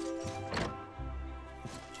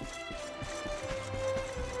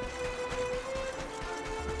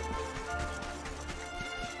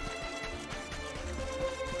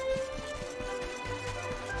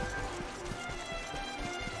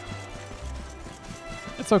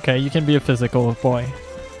 It's okay, you can be a physical boy.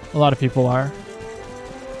 A lot of people are.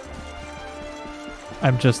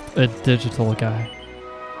 I'm just a digital guy.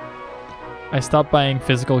 I stopped buying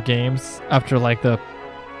physical games after like the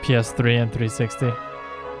PS3 and 360.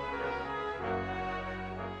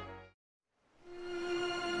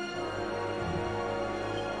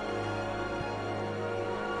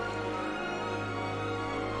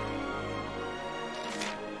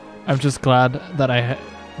 I'm just glad that I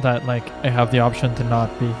have the option to not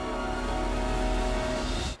be.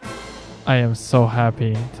 I am so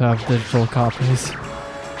happy to have digital copies.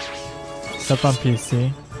 Except on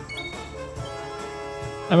PC.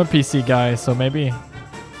 I'm a PC guy, so maybe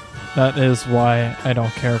that is why I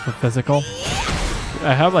don't care for physical.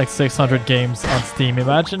 I have like 600 games on Steam.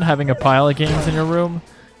 Imagine having a pile of games in your room.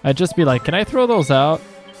 I'd just be like, can I throw those out?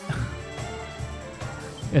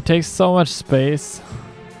 It takes so much space.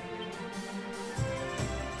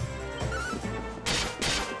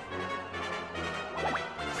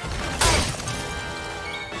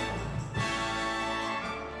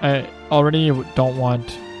 I already don't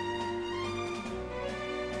want...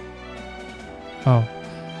 Oh.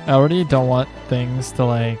 I already don't want things to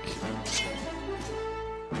like...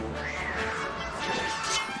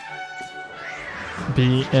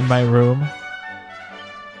 be in my room.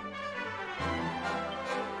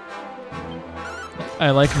 I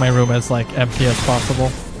like my room as like empty as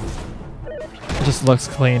possible. It just looks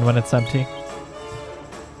clean when it's empty.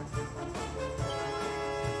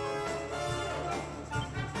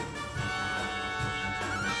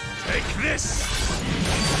 This!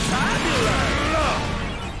 Fabulous!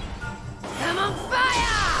 I'm on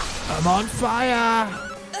fire! I'm on fire!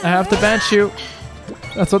 I have to bench you.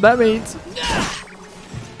 That's what that means.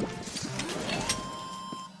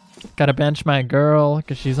 Gotta bench my girl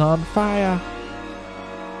because she's on fire.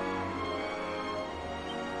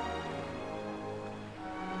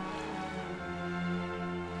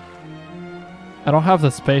 I don't have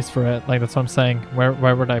the space for it. Like, that's what I'm saying.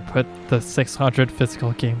 Where would I put the 600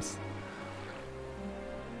 physical games?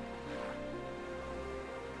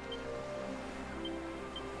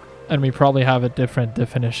 And we probably have a different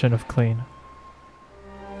definition of clean.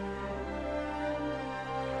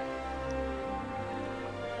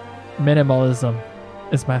 Minimalism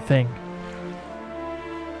is my thing.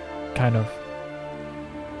 Kind of.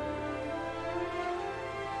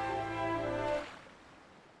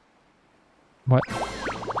 What?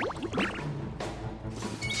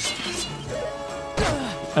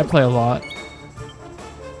 I play a lot.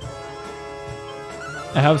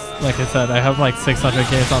 I have, like I said, I have like 600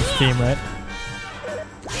 games on Steam, right?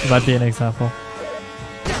 That'd be an example.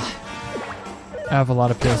 I have a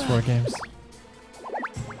lot of PS4 games.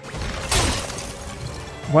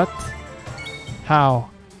 What? How?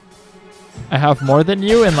 I have more than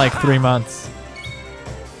you in like 3 months.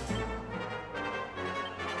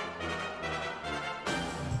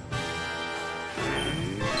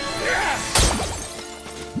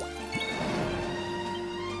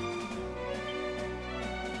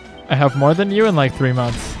 I have more than you in like 3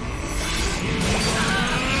 months.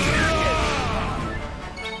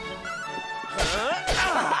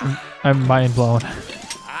 I'm mind blown.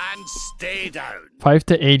 And stay down. 5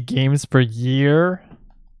 to 8 games per year?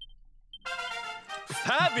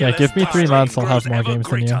 Yeah, give me 3 months, I'll have more games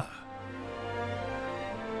than you.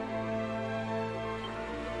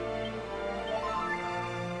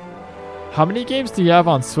 How many games do you have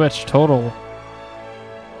on Switch total?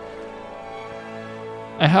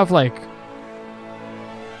 I have like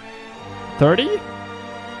 30?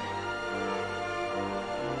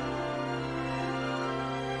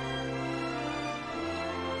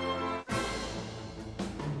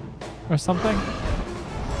 Or something?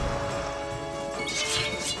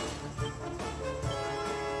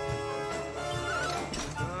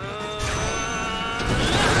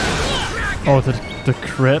 Oh, the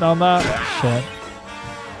crit on that? Shit.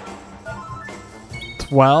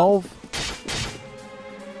 12?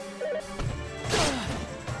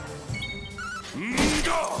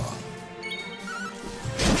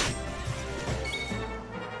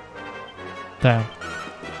 Damn.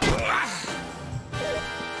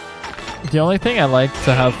 The only thing I like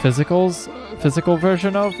to have physical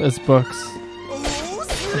version of is books.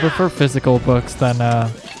 I prefer physical books than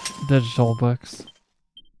digital books.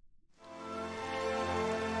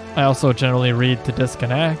 I also generally read to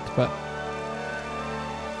disconnect, but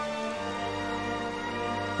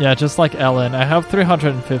yeah, just like Ellen. I have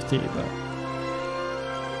 350, but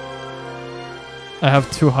I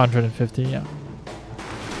have 250, yeah.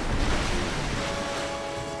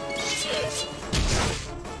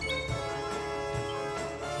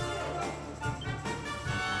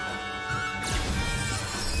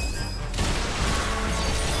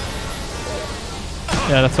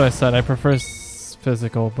 Yeah, that's what I said. I prefer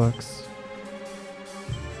physical books.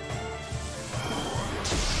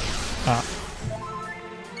 Ah.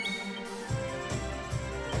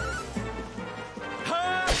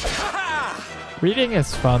 Reading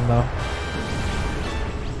is fun, though.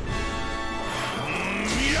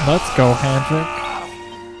 Let's go, Hendrik.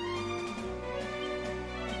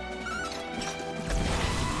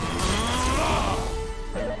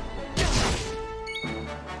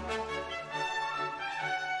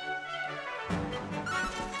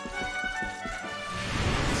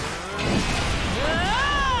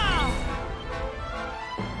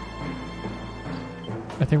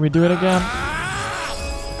 I think we do it again.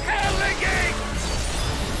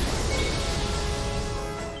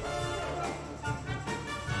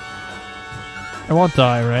 It won't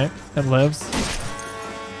die, right? It lives.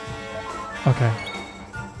 Okay.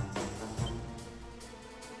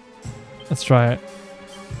 Let's try it.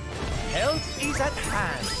 Help is at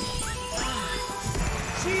hand.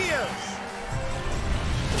 Cheers!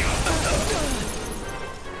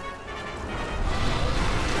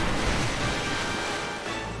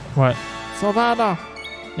 What? Sylvana!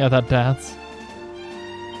 Yeah, that dance.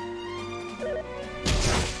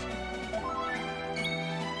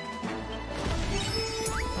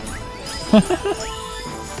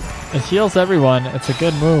 It heals everyone. It's a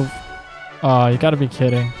good move. Oh, you gotta be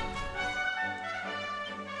kidding.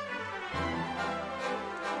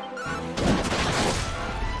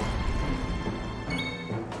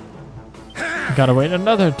 You gotta wait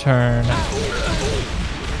another turn.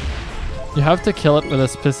 You have to kill it with a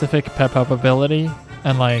specific pep up ability,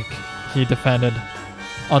 and like, he defended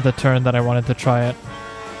on the turn that I wanted to try it.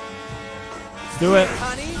 Let's do it.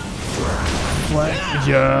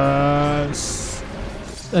 Yes!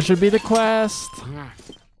 That should be the quest.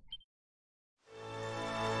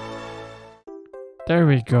 There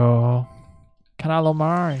we go.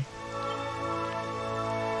 Canalomari.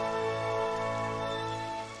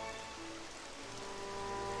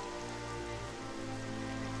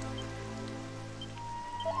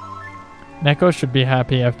 Neko should be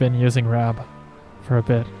happy I've been using Rab for a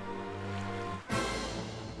bit.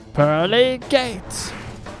 Pearly Gate!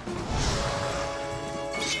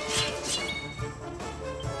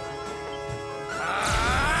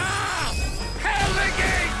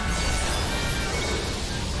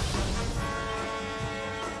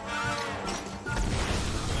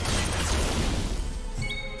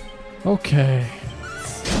 Okay.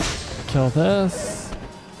 Let's kill this.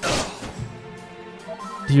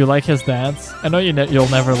 Do you like his dance? I know you'll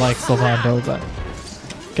never like Sylvando, but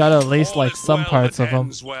gotta at least like some parts of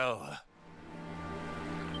him. Well.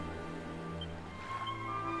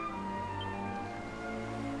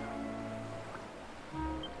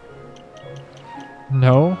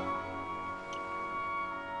 No?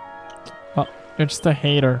 Oh, you're just a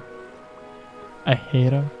hater. A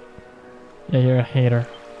hater? Yeah, you're a hater.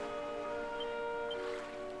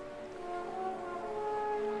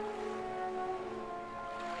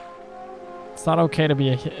 It's not okay to be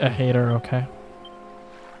a hater, okay?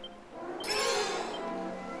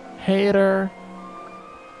 Hater!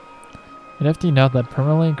 An FD nut that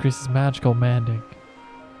permanently increases magical manding.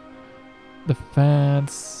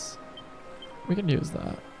 Defense. We can use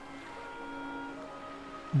that.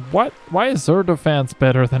 What? Why is her defense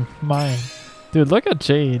better than mine? Dude, look at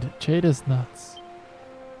Jade. Jade is nuts.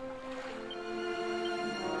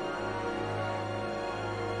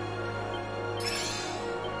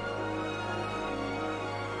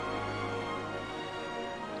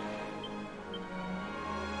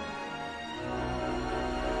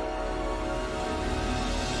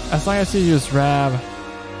 As long as you use Rab.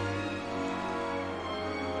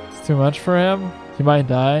 It's too much for him? He might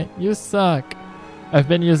die. You suck. I've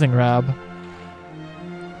been using Rab.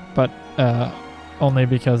 But Only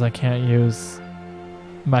because I can't use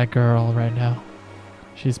my girl right now.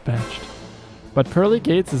 She's benched. But Pearly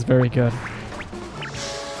Gates is very good.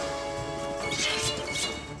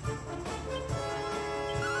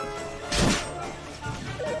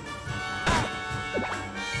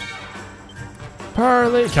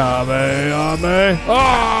 Pearly Kamehameha!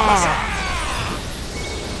 Ah!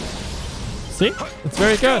 See? It's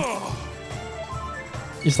very good.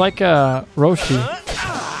 He's like Roshi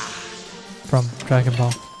from Dragon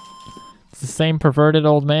Ball. It's the same perverted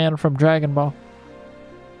old man from Dragon Ball.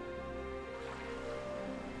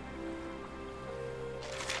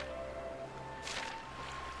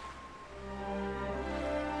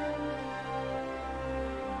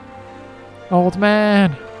 Old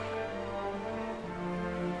man!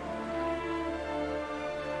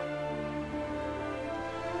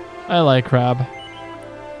 I like Crab.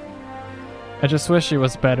 I just wish he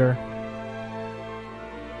was better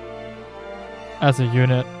as a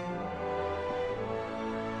unit.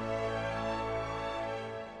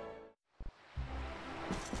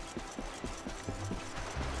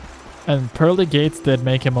 And Pearly Gates did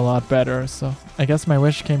make him a lot better, so I guess my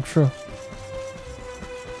wish came true.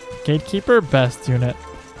 Gatekeeper, best unit.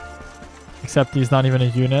 Except he's not even a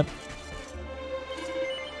unit.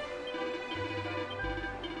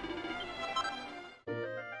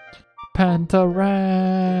 Pantarang.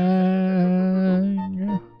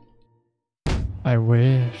 I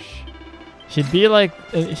wish. He'd be like,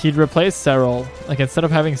 he'd replace Serral. Like instead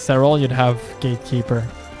of having Serral, you'd have Gatekeeper.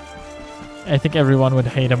 I think everyone would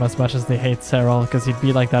hate him as much as they hate Serral because he'd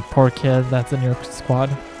be like that poor kid that's in your squad.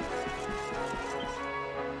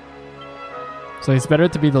 So he's better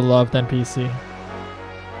to be the loved NPC.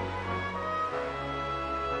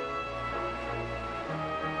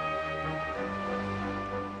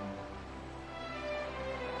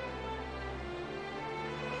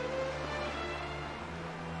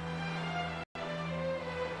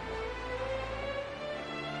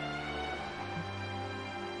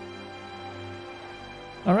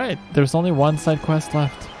 Alright, there's only one side quest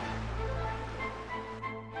left.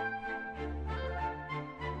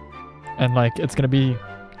 And like, it's gonna be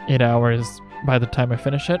 8 hours by the time I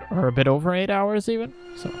finish it, or a bit over 8 hours even,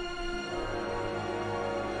 so.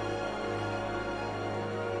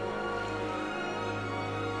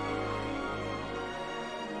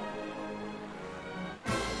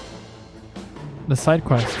 The side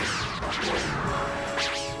quest.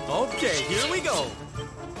 Okay, here we go.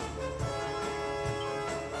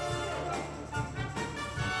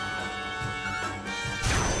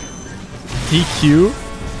 DQ?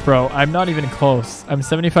 Bro, I'm not even close. I'm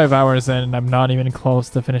 75 hours in and I'm not even close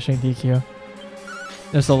to finishing DQ.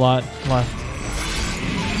 There's a lot left.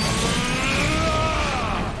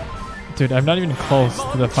 Dude, I'm not even close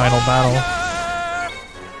to the final battle.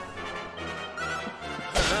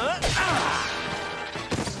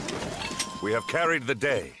 We have carried the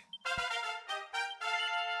day.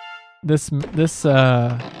 This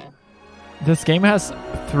game has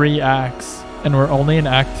 3 acts and we're only in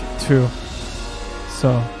Act 2.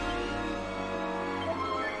 So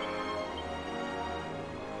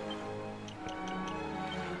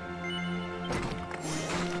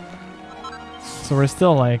we're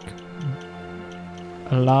still like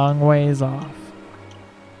a long ways off.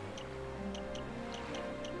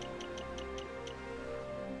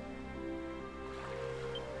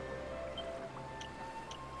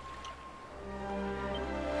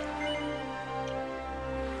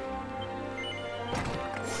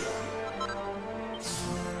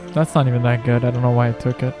 That's not even that good. I don't know why I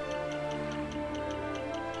took it.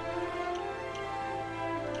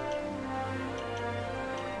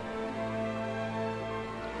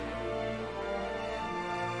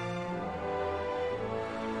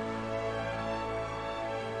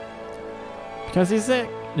 Because he's sick.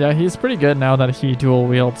 Yeah, he's pretty good now that he dual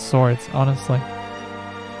wields swords, honestly.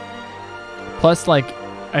 Plus, like,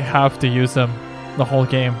 I have to use him the whole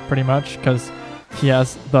game, pretty much, because he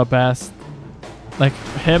has the best. Like,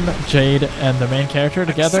 him, Jade, and the main character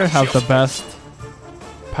together have the best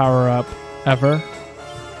power-up ever.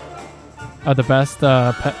 The best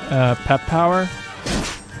pep power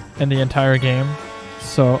in the entire game.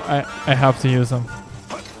 So I have to use him.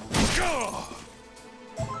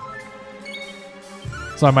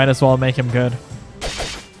 So I might as well make him good.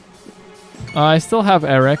 I still have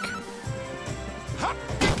Eric.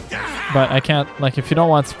 But I can't, like, if you don't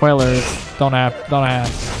want spoilers, don't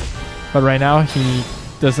ask. But right now, he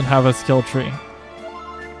doesn't have a skill tree.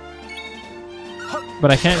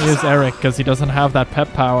 But I can't use Eric because he doesn't have that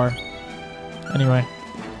pep power. Anyway.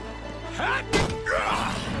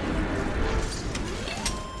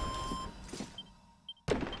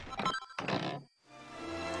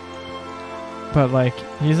 But like,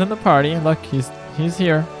 he's in the party. Look, he's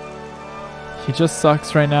here. He just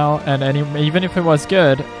sucks right now, and even if it was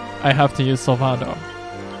good, I have to use Sylvando.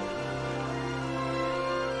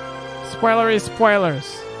 Spoilers.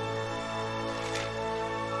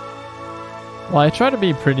 Well, I try to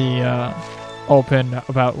be pretty open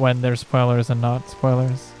about when there's spoilers and not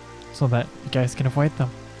spoilers, so that you guys can avoid them.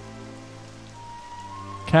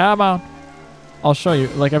 Come on. I'll show you.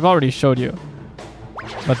 Like, I've already showed you.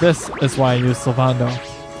 But this is why I use Sylvando.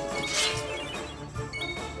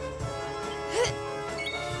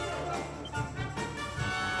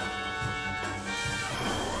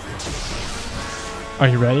 Are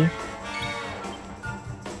you ready?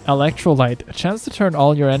 Electrolyte. A chance to turn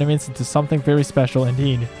all your enemies into something very special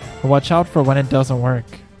indeed. But watch out for when it doesn't work.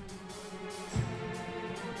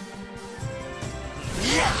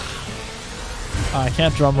 I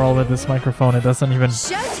can't drum roll with this microphone. It doesn't even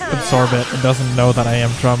absorb it. It doesn't know that I am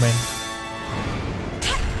drumming.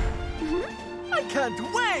 I can't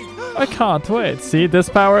wait! I can't wait. See, this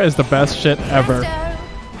power is the best shit ever.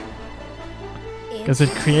 Because it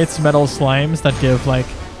creates metal slimes that give like...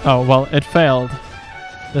 Oh, well, it failed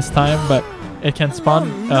this time, but it can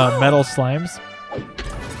spawn metal slimes.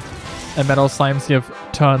 And metal slimes give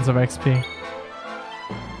tons of XP.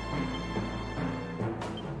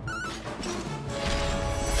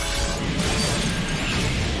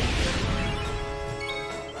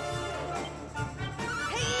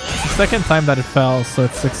 Second time that it fails, so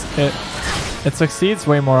it succeeds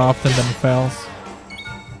way more often than it fails.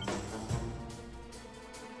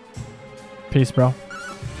 Peace, bro.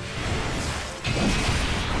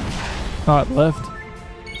 Oh, it lived.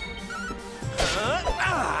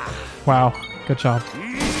 Wow, good job.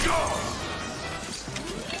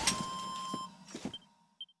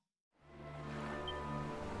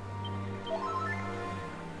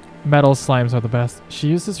 Metal slimes are the best. She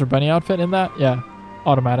uses her bunny outfit in that? Yeah.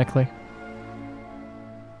 Automatically.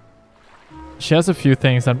 She has a few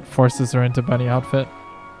things that forces her into bunny outfit.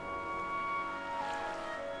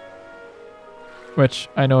 Which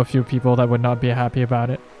I know a few people that would not be happy about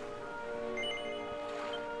it.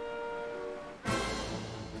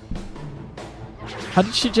 How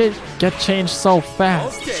did she get changed so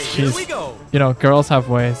fast? Okay, She's, here we go. you know, girls have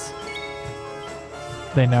ways.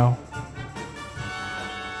 They know.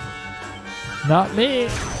 Not me.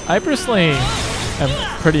 I personally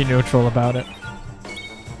am pretty neutral about it.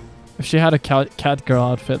 If she had a cat girl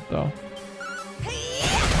outfit though.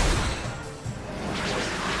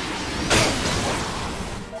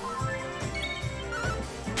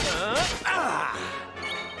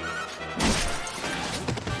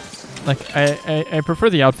 Like, I prefer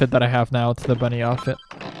the outfit that I have now to the bunny outfit.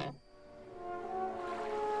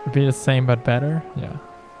 It'd be the same but better? Yeah.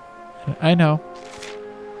 I know.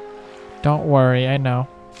 Don't worry, I know.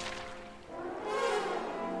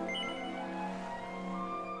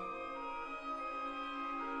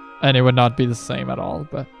 And it would not be the same at all,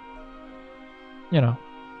 but... You know.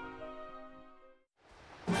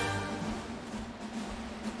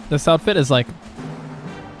 This outfit is like...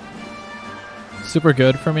 super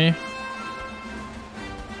good for me.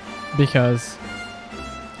 Because...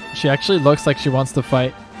 she actually looks like she wants to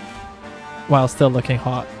fight while still looking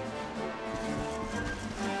hot.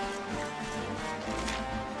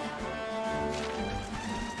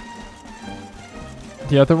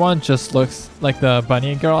 The other one just looks like the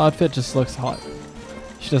bunny girl outfit just looks hot.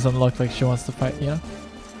 She doesn't look like she wants to fight, you know?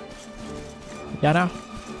 Yeah, no.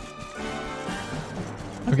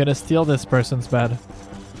 I'm gonna steal this person's bed.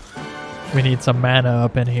 We need some mana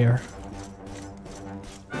up in here.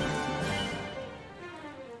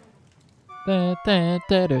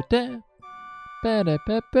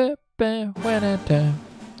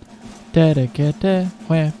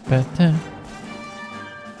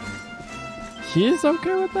 He's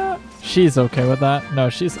okay with that? She's okay with that? No,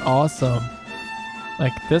 she's awesome.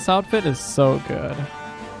 Like, this outfit is so good.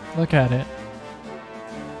 Look at it.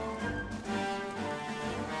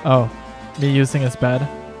 Oh, me using his bed?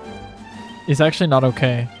 He's actually not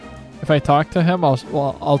okay. If I talk to him,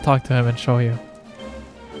 I'll talk to him and show you.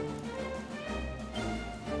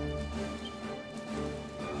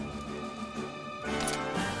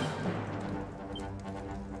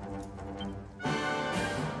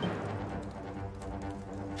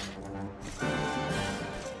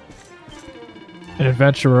 An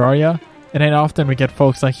adventurer, are ya? It ain't often we get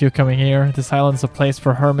folks like you coming here. This island's a place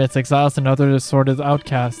for hermits, exiles, and other assorted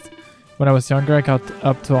outcasts. When I was younger, I got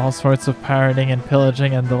up to all sorts of pirating and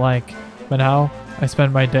pillaging and the like. But now, I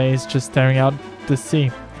spend my days just staring out to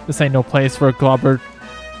sea. This ain't no place for a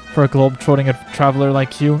globe-trotting traveler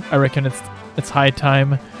like you. I reckon it's high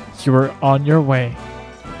time you were on your way.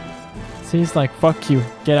 So he's like, fuck you.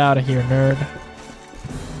 Get out of here, nerd.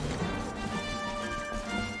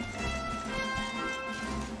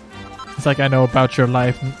 It's like, I know about your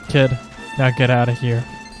life, kid. Now get out of here.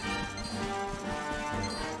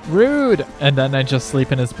 Rude! And then I just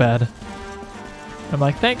sleep in his bed. I'm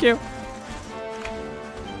like, thank you.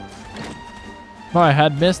 Oh, I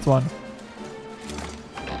had missed one.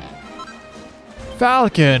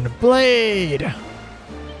 Falcon blade!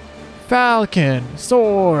 Falcon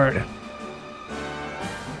sword!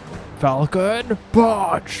 Falcon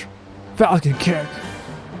punch! Falcon kick!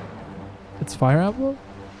 It's Fire Emblem?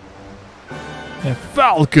 And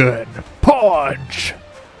Falcon punch!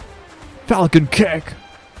 Falcon kick!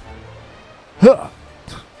 Huh.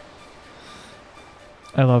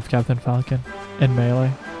 I love Captain Falcon in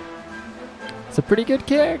Melee. It's a pretty good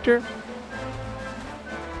character.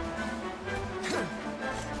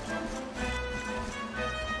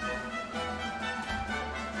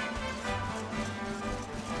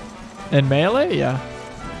 In Melee, yeah.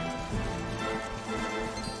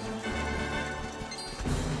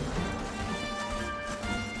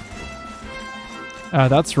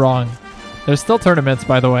 That's wrong. There's still tournaments,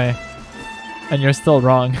 by the way. And you're still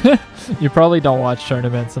wrong. You probably don't watch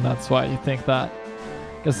tournaments, and that's why you think that.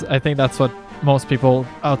 Because I think that's what most people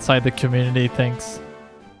outside the community thinks.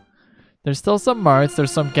 There's still some Marts,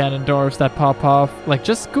 there's some Ganondorfs that pop off. Like,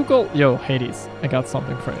 just Google, yo, Hades, I got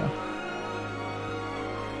something for you.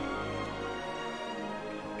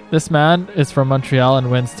 This man is from Montreal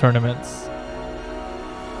and wins tournaments.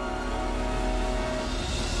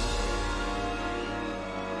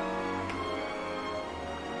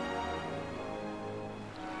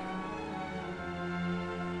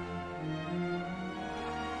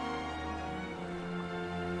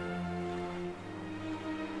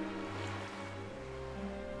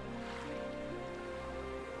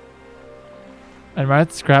 And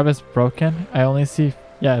Mart's grab is broken. I only see...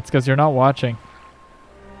 Yeah, it's because you're not watching.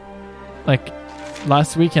 Like,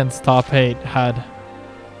 last weekend's top 8 had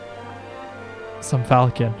some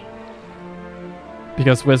Falcon.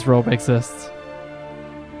 Because Wizrobe exists.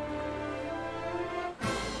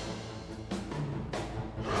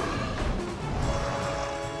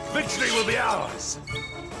 Victory will be ours.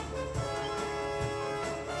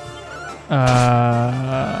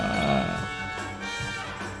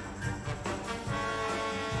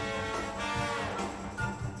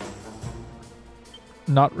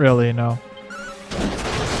 Not really, no.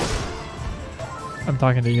 I'm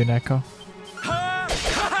talking to you, Neko.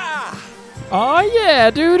 Oh yeah,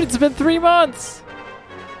 dude, it's been 3 months!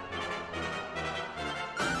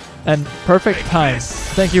 And perfect time.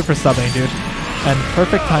 Thank you for subbing, dude. And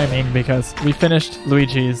perfect timing because we finished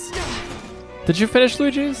Luigi's. Did you finish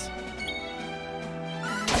Luigi's?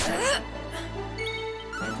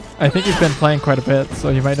 I think you've been playing quite a bit, so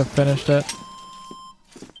you might have finished it.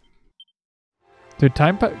 Dude,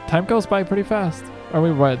 time goes by pretty fast. Are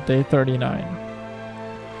we what, day 39?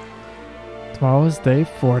 Tomorrow is day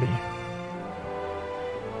 40.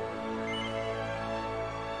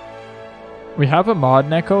 We have a mod,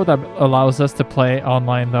 Neko, that allows us to play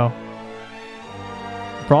online though.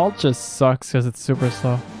 Brawl just sucks because it's super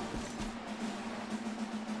slow.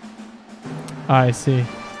 I see.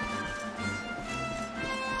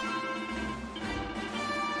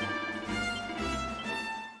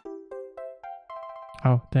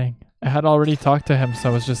 Oh, dang. I had already talked to him, so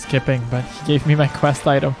I was just skipping, but he gave me my quest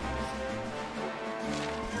item.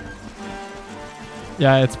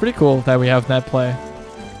 Yeah, it's pretty cool that we have net play.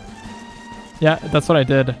 Yeah, that's what I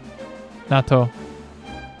did. Nato.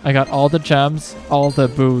 I got all the gems, all the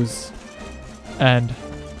booze, and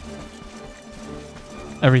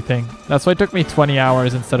everything. That's why it took me 20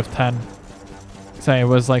 hours instead of 10. So I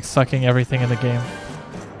was like sucking everything in the game.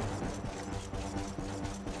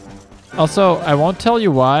 Also, I won't tell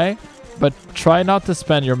you why, but try not to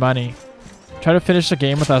spend your money. Try to finish the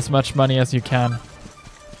game with as much money as you can.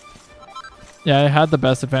 Yeah, I had the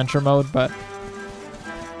best adventure mode, but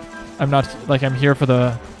I'm not, like, I'm here for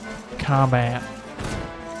the combat.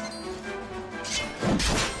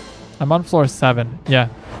 I'm on floor 7, yeah.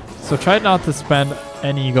 So try not to spend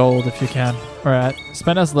any gold if you can, or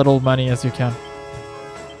spend as little money as you can.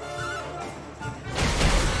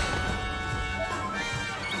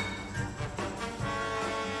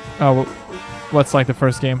 Oh, what's like the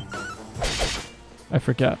first game? I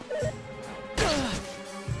forget.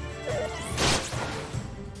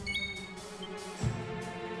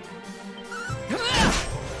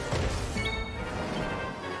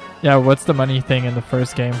 Yeah, what's the money thing in the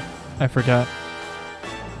first game? I forgot.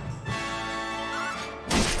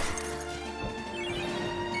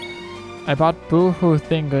 I bought Boohoo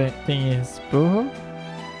thingies. Boohoo?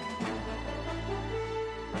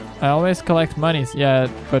 I always collect monies. Yeah,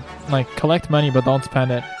 but like collect money but don't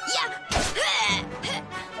spend it.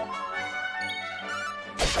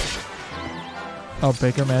 Oh,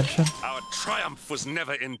 bigger mansion? Our triumph was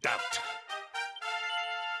never in doubt.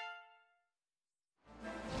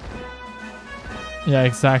 Yeah,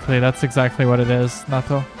 exactly. That's exactly what it is,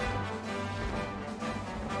 Nato.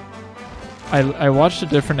 I watched the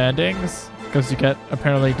different endings because you get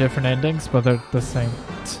apparently different endings, but they're the same.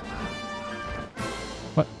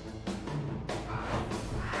 What?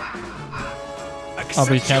 Oh,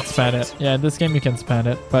 but you can't spam it. Yeah, in this game you can spam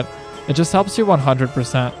it, but it just helps you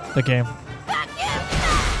 100% the game.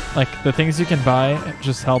 Like, the things you can buy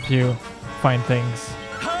just help you find things.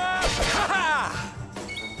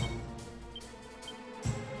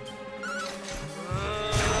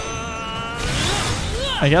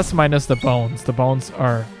 I guess minus the bones. The bones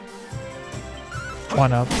are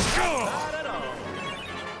 1-up.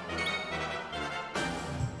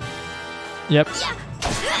 Yep.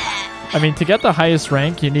 I mean, to get the highest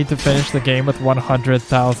rank, you need to finish the game with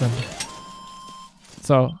 100,000.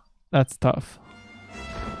 So, that's tough.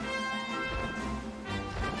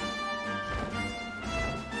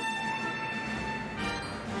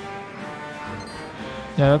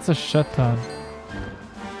 Yeah, that's a shit ton.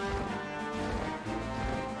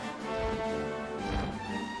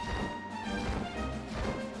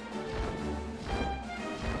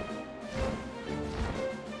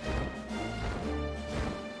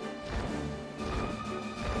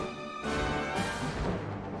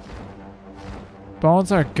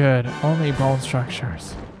 Bones are good, only bone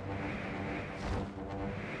structures.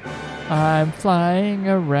 I'm flying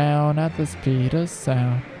around at the speed of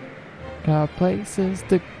sound. Got places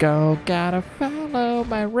to go, gotta follow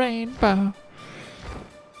my rainbow.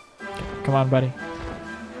 Come on, buddy.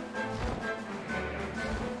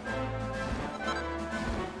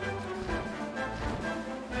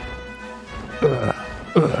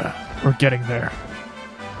 We're getting there.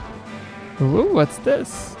 Ooh, what's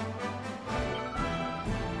this?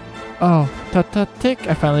 Oh, tut-tut-tick,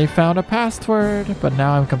 I finally found a password, but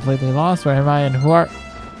now I'm completely lost. Where am I and who are...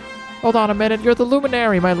 Hold on a minute, you're the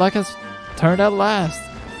luminary. My luck has turned at last.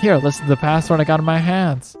 Here, listen to the password I got in my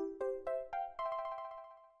hands.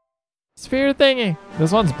 Sphere thingy.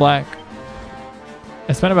 This one's black.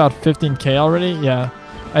 I spent about 15k already. Yeah.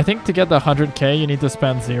 I think to get the 100k, you need to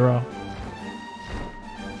spend 0.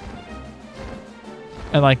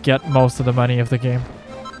 And like get most of the money of the game.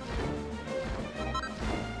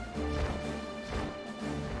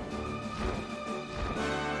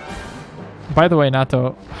 By the way,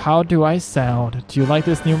 Nato, how do I sound? Do you like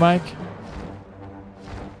this new mic?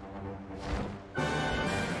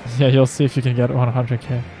 Yeah, you'll see if you can get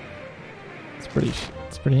 100k. It's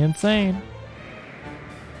pretty insane.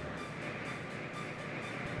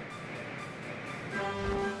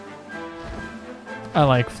 I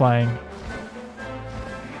like flying.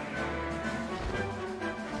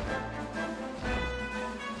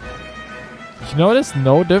 You notice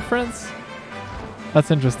no difference?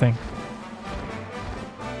 That's interesting.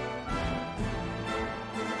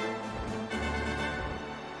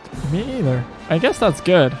 Me either. I guess that's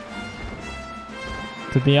good.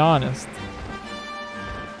 To be honest.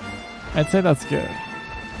 I'd say that's good.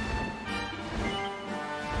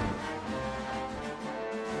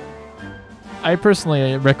 I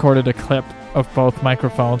personally recorded a clip of both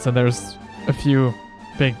microphones and there's a few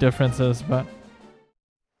big differences, but...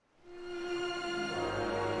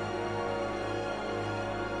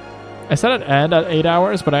 I said it'd end at 8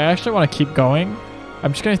 hours, but I actually want to keep going.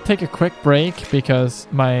 I'm just going to take a quick break because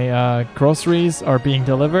my groceries are being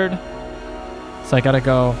delivered. So I gotta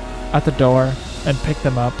go at the door and pick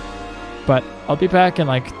them up. But I'll be back in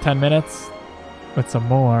like 10 minutes with some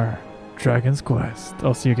more Dragon's Quest.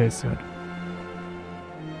 I'll see you guys soon.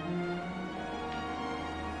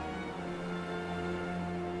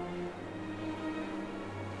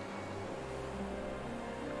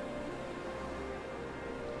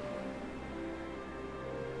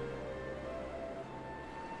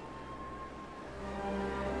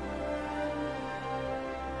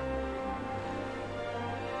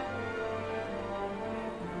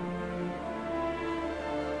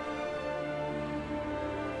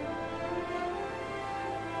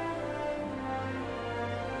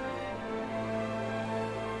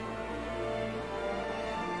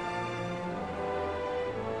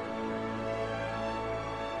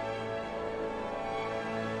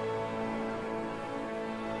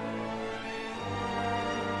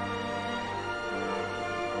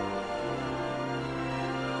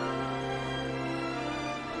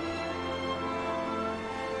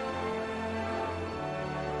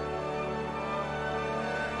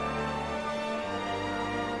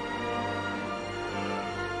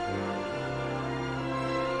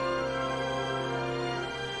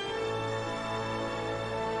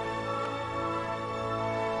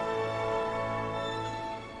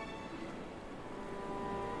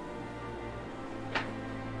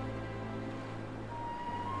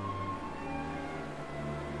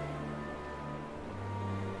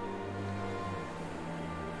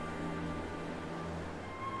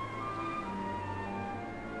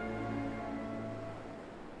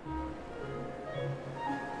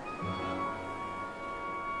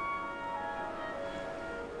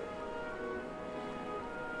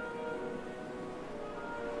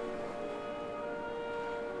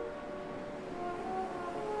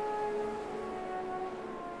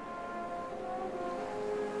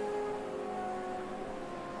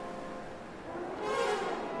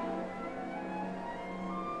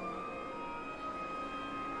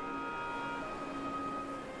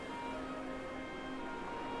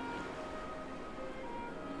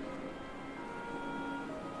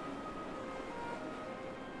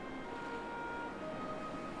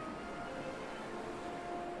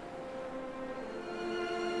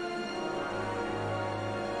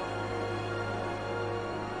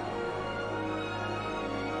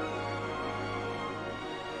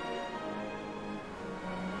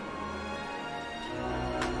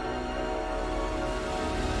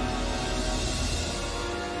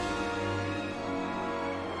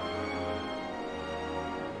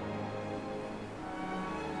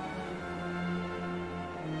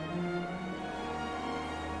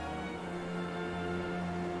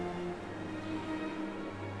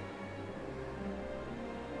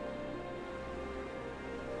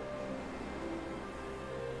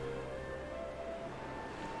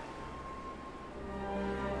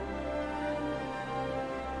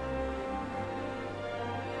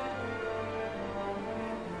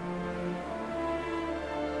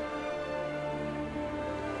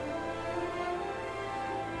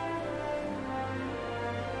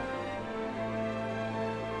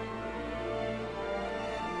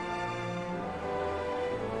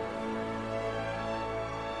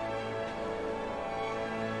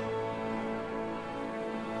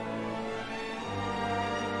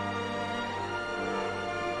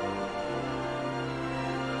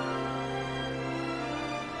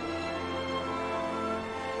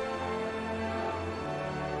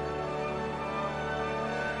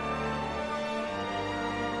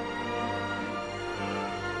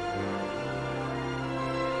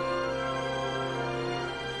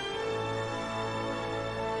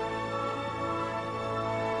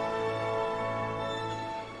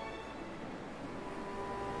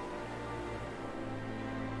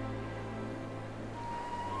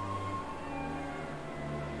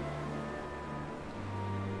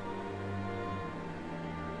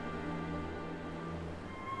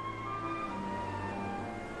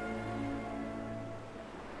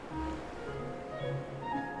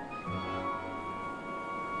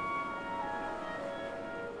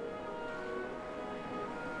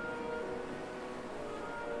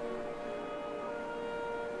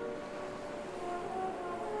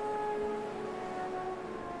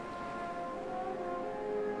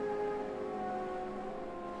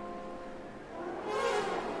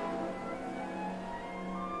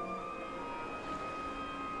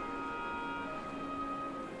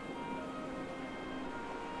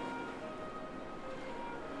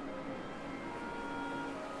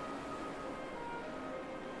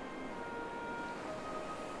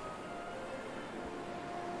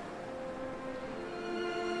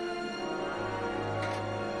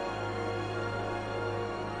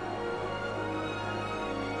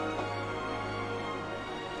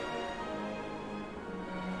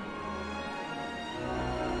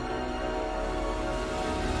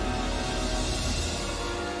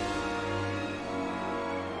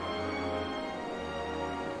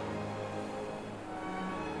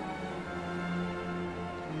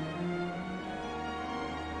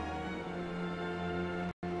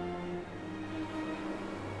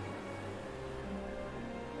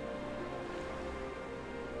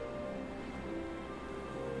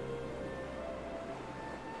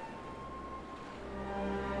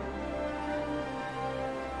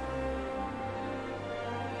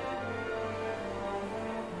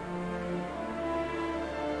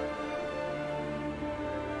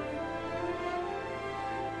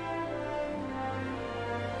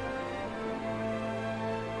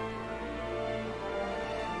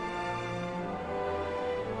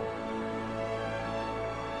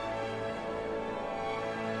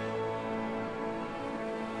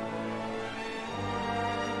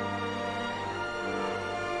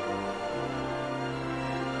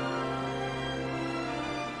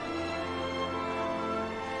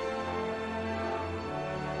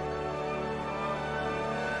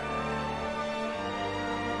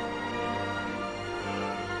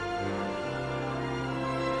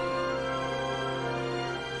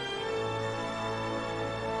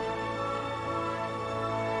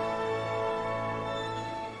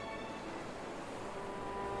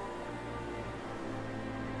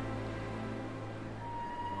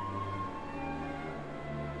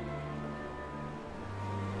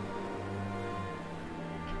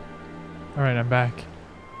 Alright, I'm back.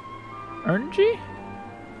 Energy?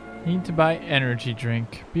 Need to buy energy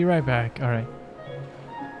drink. Be right back. Alright.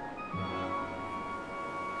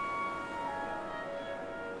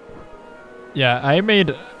 Yeah, I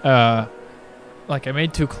made I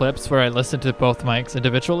made 2 clips where I listened to both mics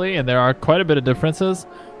individually, and there are quite a bit of differences.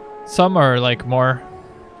 Some are like more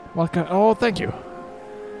oh, thank you.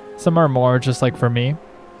 Some are more just like for me.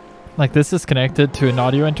 Like this is connected to an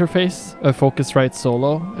audio interface, a Focusrite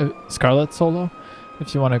Solo, Scarlett Solo,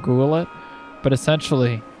 if you want to Google it. But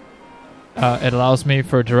essentially, it allows me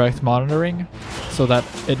for direct monitoring, so that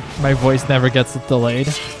my voice never gets delayed.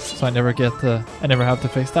 So I never have to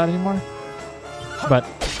fix that anymore. But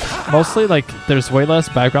mostly, like, there's way less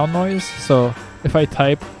background noise, so if I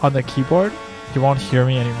type on the keyboard, you won't hear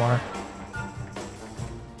me anymore.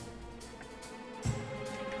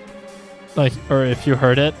 Like, or if you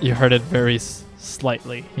heard it very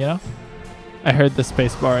slightly, you know? I heard the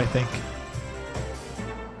space bar, I think.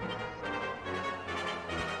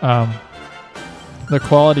 The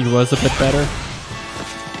quality was a bit better.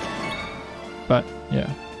 But, yeah.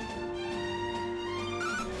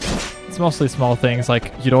 It's mostly small things,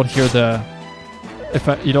 like you don't hear the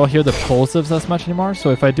plosives as much anymore.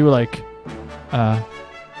 So if I do like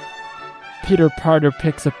Peter Parker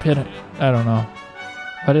picks a pin, I don't know.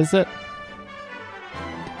 What is it?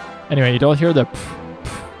 Anyway, you don't hear the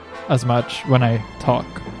as much when I talk.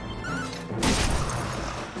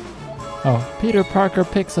 Oh, Peter Parker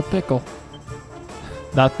picks a pickle.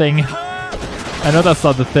 That thing. I know that's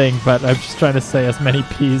not the thing, but I'm just trying to say as many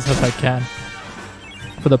P's as I can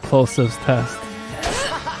for the plosives test.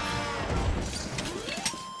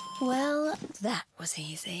 Well, that was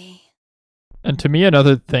easy. And to me,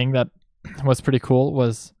 another thing that was pretty cool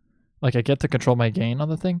was, like, I get to control my gain on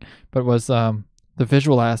the thing, but was the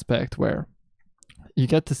visual aspect where you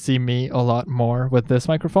get to see me a lot more with this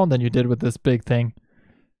microphone than you did with this big thing.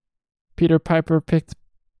 Peter Piper picked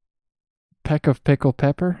peck of pickled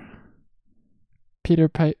pepper. Peter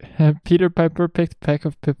Piper picked peck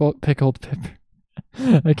of pickled pepper.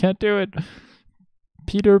 I can't do it.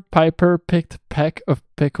 Peter Piper picked peck of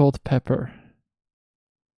pickled pepper.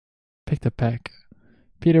 Picked a peck.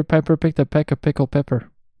 Peter Piper picked a peck of pickled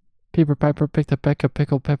pepper. Peter Piper picked a peck of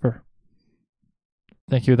pickled pepper.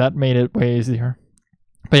 Thank you. That made it way easier.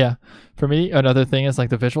 But yeah, for me, another thing is like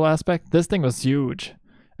the visual aspect. This thing was huge,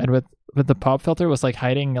 and with the pop filter, it was like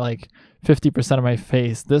hiding like 50% of my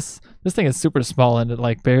face. This thing is super small, and it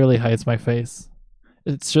like barely hides my face.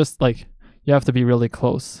 It's just like you have to be really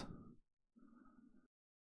close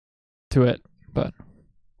to it, but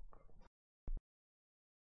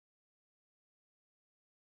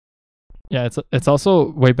yeah, it's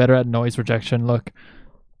also way better at noise rejection. Look,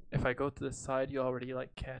 if I go to the side, you already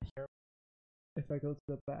like can't hear. If I go to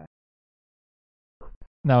the back,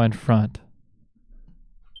 now in front,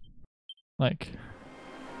 like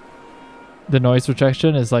the noise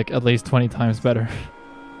rejection is like at least 20 times better,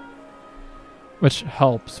 which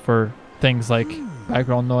helps for things like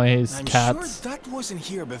background noise, I'm cats, sure that wasn't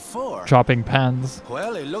here before. dropping pens.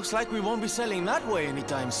 Well, it looks like we won't be selling that way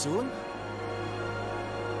anytime soon.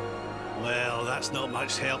 Well, that's not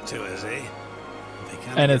much help to us, eh?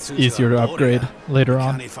 And it's easier to upgrade later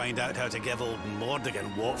on. Can he find out how to give old Mordigan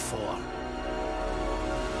what for?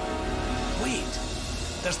 Wait,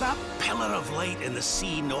 there's that pillar of light in the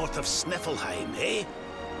sea north of Sniffelheim, eh?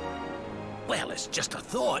 Well, it's just a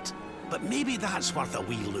thought, but maybe that's worth a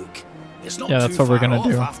wee look. It's not that's too what we're far gonna off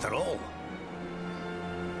do. after all.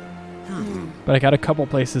 But I got a couple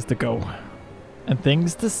places to go and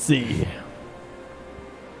things to see.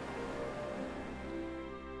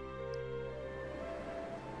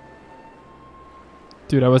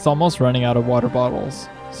 Dude, I was almost running out of water bottles,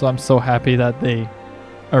 so I'm so happy that they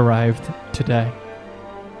arrived today.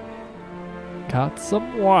 Got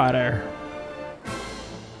some water.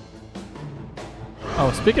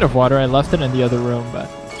 Oh, speaking of water, I left it in the other room, but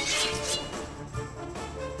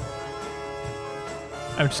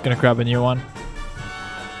I'm just gonna grab a new one.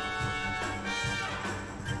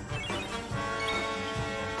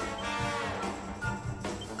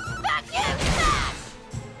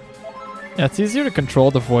 Yeah, it's easier to control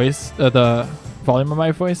the voice, the volume of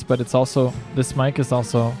my voice, but it's also, this mic is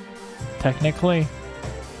also technically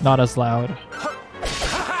not as loud.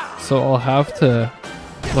 So I'll have to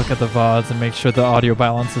look at the VODs and make sure the audio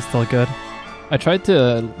balance is still good. I tried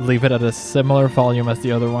to leave it at a similar volume as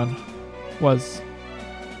the other one was.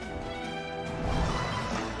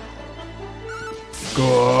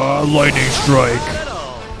 Lightning strike.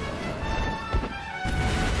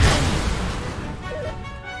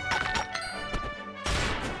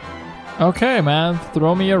 Okay, man,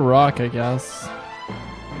 throw me a rock, I guess.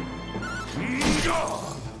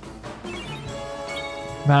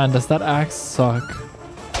 Man, does that axe suck?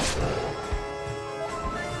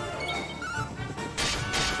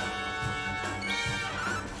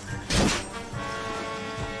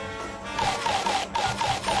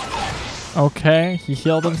 Okay, he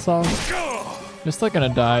healed himself. You're still gonna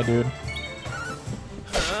die, dude.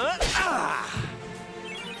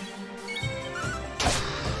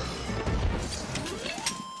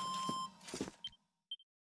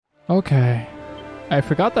 Okay. I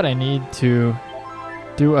forgot that I need to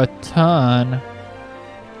do a ton.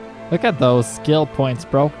 Look at those skill points,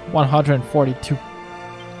 bro. 142.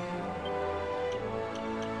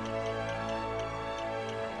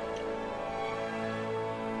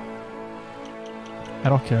 I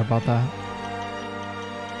don't care about that.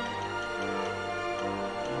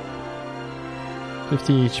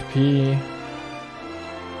 50 HP.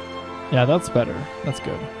 Yeah, that's better. That's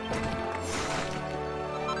good.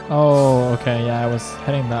 Oh, okay. Yeah, I was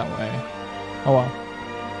heading that way. Oh well.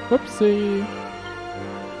 Whoopsie.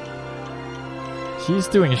 She's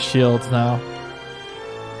doing shields now.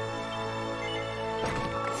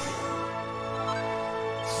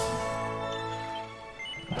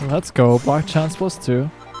 Let's go. Block chance +2.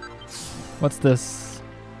 What's this?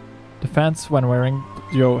 Defense when wearing...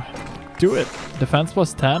 Yo, do it. Defense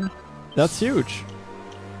 +10? That's huge.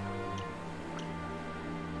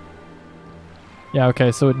 Yeah,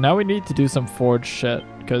 okay, so now we need to do some forge shit,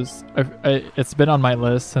 because it's been on my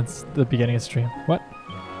list since the beginning of stream. What?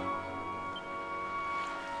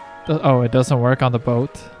 Oh, it doesn't work on the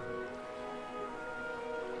boat.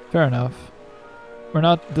 Fair enough. We're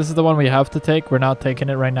not... This is the one we have to take. We're not taking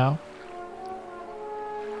it right now.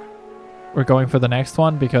 We're going for the next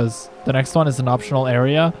one, because the next one is an optional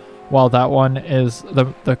area, while that one is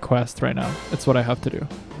the quest right now. It's what I have to do.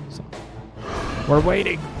 So we're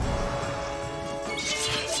waiting.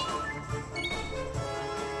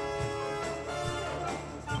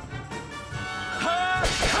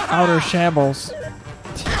 Outer Shambles.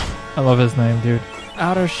 I love his name, dude.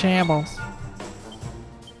 Outer Shambles.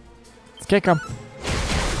 Let's kick him.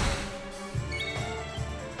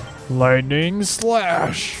 Lightning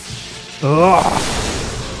Slash. Ugh.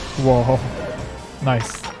 Whoa.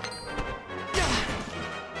 Nice.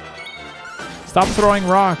 Stop throwing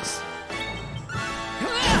rocks.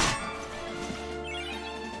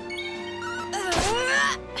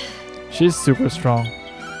 She's super strong.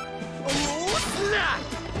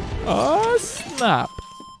 Oh, snap.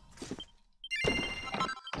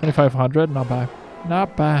 2,500, not bad.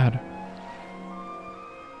 Not bad.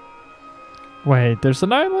 Wait, there's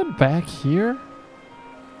an island back here?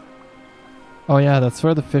 Oh yeah, that's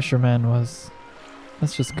where the fisherman was.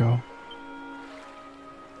 Let's just go.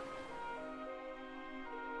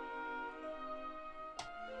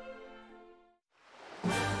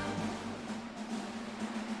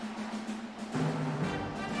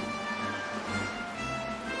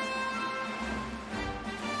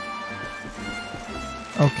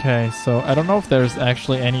 Okay, so I don't know if there's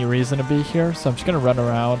actually any reason to be here, so I'm just gonna run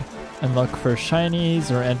around and look for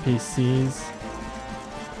shinies or NPCs.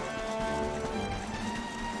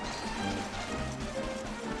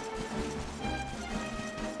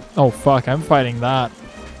 Oh fuck, I'm fighting that.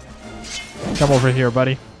 Come over here,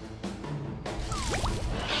 buddy.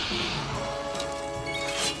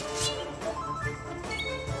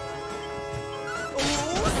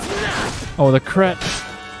 Oh, the crit.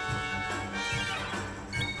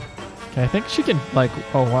 Okay, I think she can, like,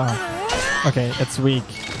 oh wow. Okay, it's weak.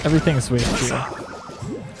 Everything's weak here.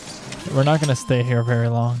 We're not gonna stay here very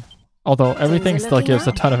long. Although everything still gives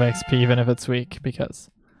a ton of XP even if it's weak, because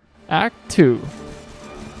Act 2.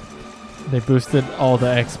 They boosted all the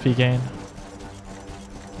XP gain.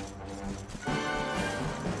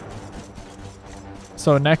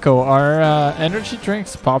 So Neko, are energy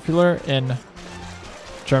drinks popular in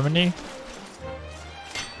Germany?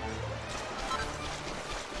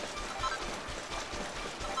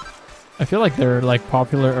 I feel like they're like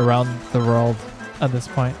popular around the world at this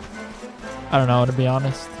point. I don't know, to be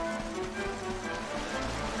honest.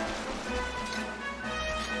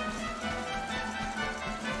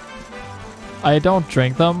 I don't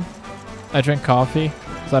drink them. I drink coffee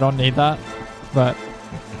because I don't need that. But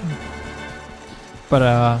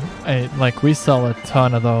we sell a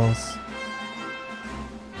ton of those.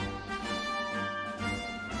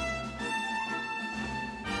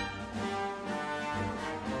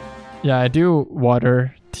 Yeah, I do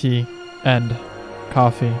water, tea, and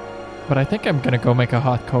coffee. But I think I'm gonna go make a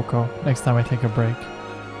hot cocoa next time I take a break.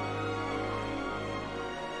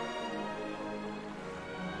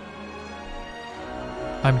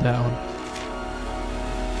 I'm down.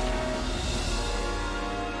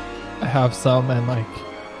 have some and like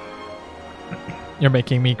you're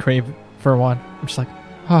making me crave for one. I'm just like,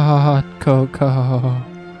 hot cocoa.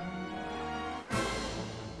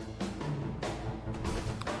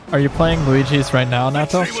 Are you playing Luigi's right now,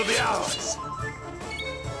 Nato? Victory will be ours.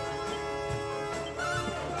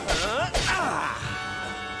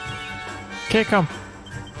 Kick him.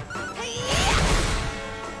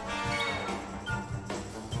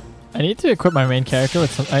 I need to equip my main character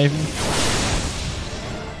with some.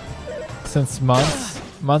 Since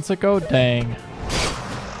months ago. Dang.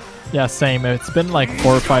 Yeah, same. It's been like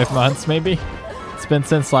 4 or 5 months, maybe. It's been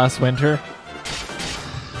since last winter.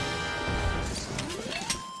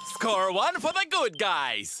 Score one for the good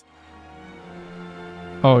guys.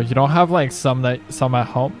 Oh, you don't have like some at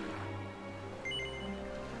home?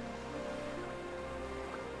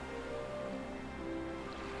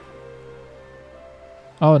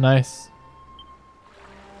 Oh, nice.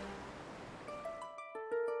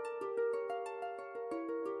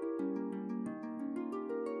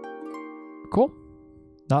 Cool.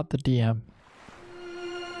 Not the DM.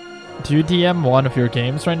 Do you DM one of your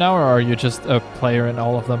games right now, or are you just a player in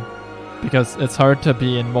all of them? Because it's hard to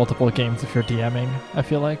be in multiple games if you're DMing, I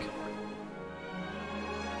feel like.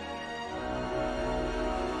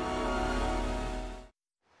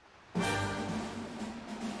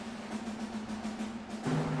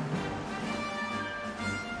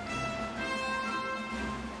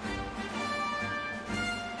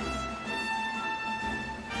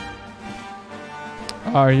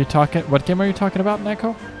 Are you talking? What game are you talking about,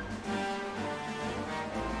 Neko?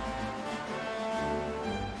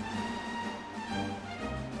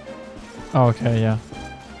 Oh, okay, yeah.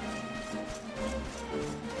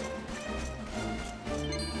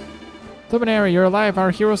 Luminary, you're alive.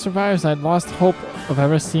 Our hero survives. I'd lost hope of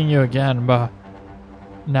ever seeing you again, but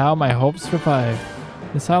now my hopes revive.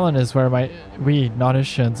 This island is where we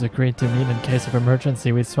Nautians agreed to meet in case of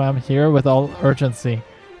emergency. We swam here with all urgency,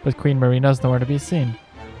 but Queen Marina's nowhere to be seen.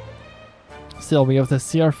 Still, we of the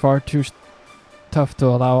sea are far too tough to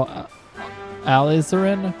allow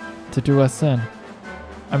Alizarin to do us in.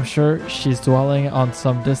 I'm sure she's dwelling on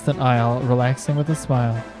some distant isle, relaxing with a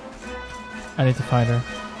smile. I need to find her.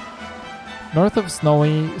 North of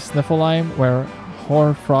snowy Sniffelheim, where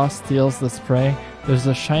hoarfrost steals the spray, there's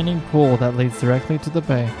a shining pool that leads directly to the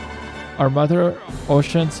bay. Our mother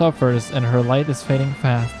ocean suffers, and her light is fading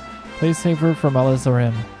fast. Please save her from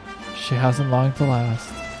Alizarin. She hasn't long to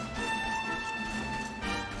last.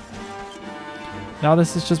 Now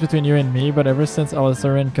this is just between you and me, but ever since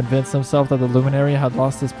Alizarin convinced himself that the Luminary had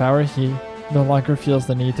lost his power, he no longer feels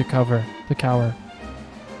the need to cower.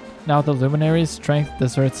 Now the Luminary's strength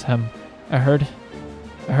deserts him. I heard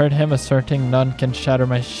him asserting none can shatter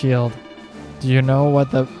my shield. Do you know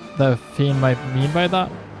what the fiend might mean by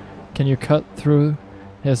that? Can you cut through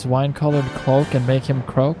his wine-colored cloak and make him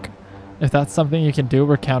croak? If that's something you can do,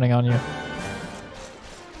 we're counting on you.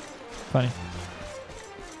 Funny.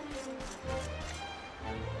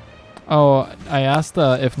 Oh, I asked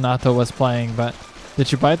if Nato was playing, but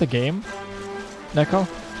did you buy the game, Neko?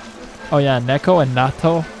 Oh yeah, Neko and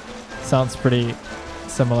Nato sounds pretty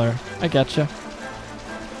similar. I getcha.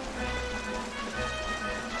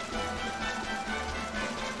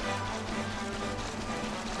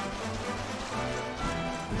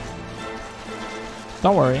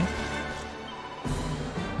 Don't worry.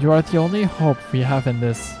 You are the only hope we have in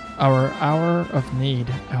this, our hour of need.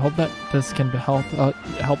 I hope that this can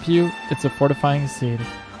help you. It's a fortifying seed.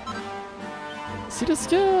 Seed of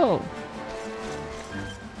skill!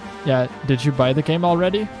 Yeah, did you buy the game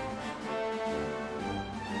already?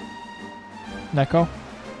 Neko?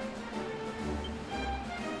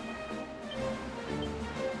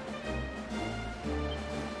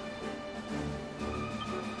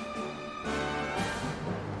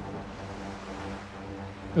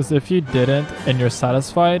 Because if you didn't and you're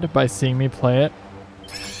satisfied by seeing me play it,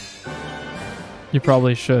 you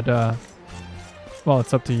probably should, well,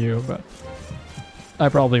 it's up to you, but I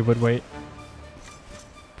probably would wait.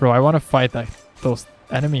 Bro, I want to fight those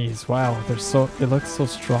enemies. Wow, they look so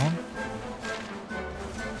strong.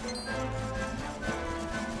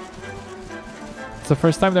 It's the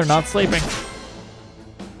first time they're not sleeping.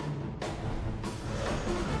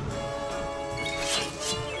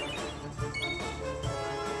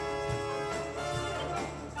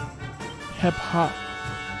 Hip hop.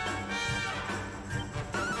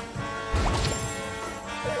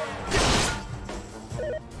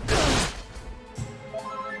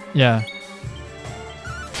 Yeah.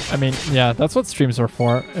 I mean, yeah, that's what streams are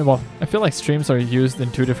for. Well, I feel like streams are used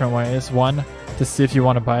in two different ways. One, to see if you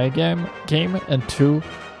want to buy a game, and two,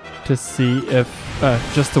 to see if,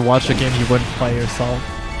 just to watch a game you wouldn't play yourself.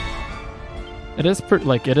 It is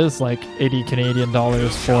it is like 80 Canadian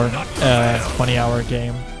dollars for a 20-hour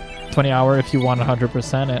game. 20-hour if you want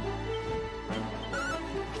 100% it.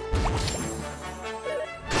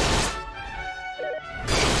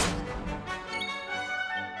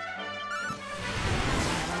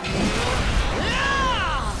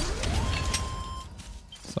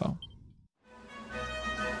 So.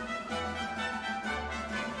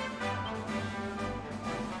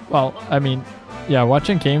 Well, I mean, yeah,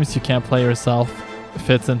 watching games you can't play yourself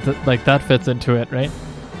fits into that fits into it, right?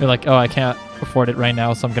 You're like, oh, I can't afford it right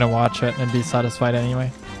now, so I'm gonna watch it and be satisfied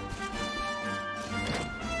anyway.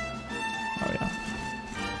 Oh yeah.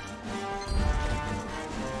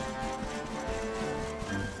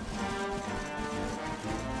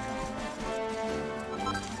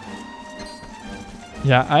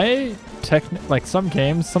 Yeah, like some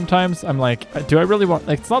games sometimes I'm like, do I really want,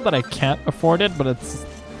 like, it's not that I can't afford it, but it's,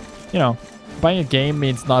 you know, buying a game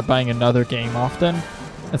means not buying another game often.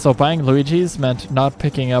 And so buying Luigi's meant not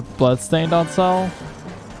picking up Bloodstained on sale.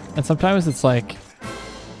 And sometimes it's like,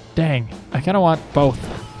 dang, I kind of want both.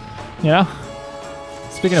 You know?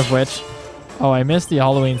 Speaking of which, oh, I missed the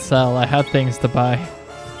Halloween sale. I had things to buy.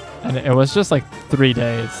 And it was just like 3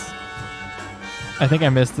 days. I think I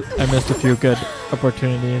missed a few good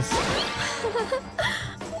opportunities.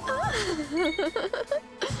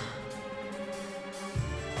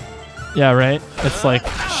 Yeah, right? It's like,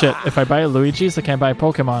 shit, if I buy Luigi's, I can't buy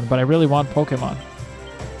Pokemon, but I really want Pokemon.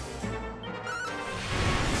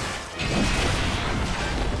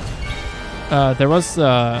 There was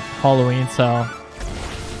a Halloween sale.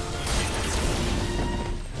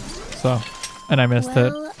 So, and I missed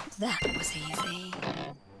it. That was easy.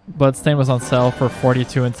 Bloodstain was on sale for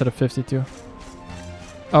 42 instead of 52.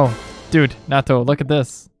 Oh, dude, Nato, look at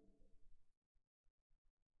this.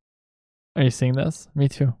 Are you seeing this? Me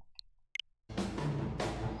too.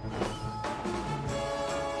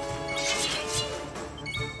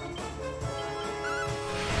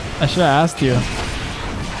 I should have asked you.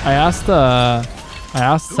 I asked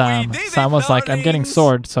Sam. Sam was like, "I'm getting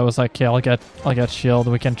sword," so I was like, "Yeah, I'll get shield.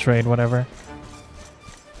 We can trade whatever."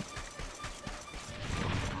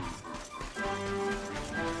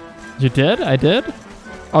 You did? I did?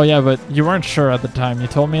 Oh yeah, but you weren't sure at the time. You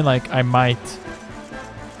told me like I might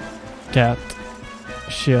get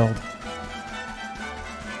shield.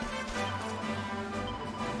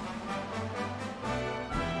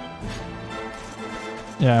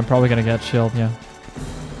 Yeah, I'm probably gonna get shield, yeah.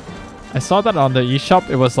 I saw that on the eShop,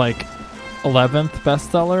 it was like 11th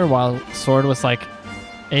bestseller, while sword was like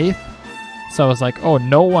 8th. So I was like, oh,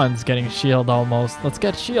 no one's getting shield almost. Let's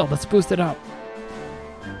get shield, let's boost it up.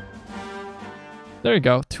 There you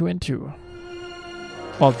go, 2 and 2.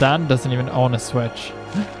 Well, Dan doesn't even own a Switch.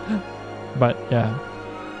 But yeah.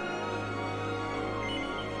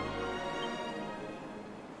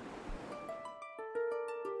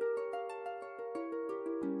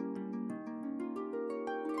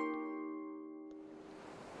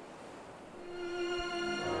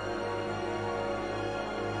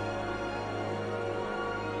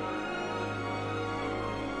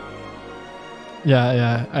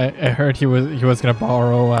 Yeah, I heard he was gonna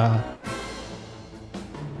borrow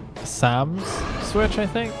Sam's Switch, I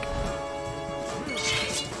think.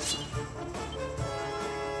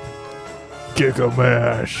 Giga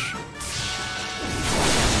Mash.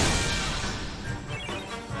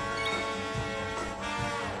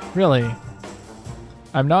 Really,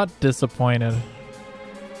 I'm not disappointed.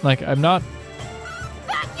 Like, I'm not.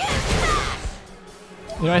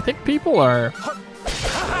 You know, I think people are.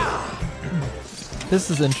 This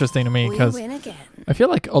is interesting to me because I feel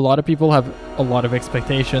like a lot of people have a lot of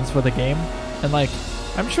expectations for the game, and like,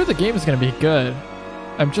 I'm sure the game is gonna be good.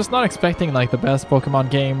 I'm just not expecting like the best Pokemon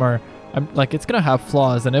game, or I'm like, it's gonna have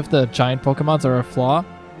flaws, and if the giant Pokemons are a flaw,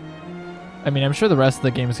 I mean, I'm sure the rest of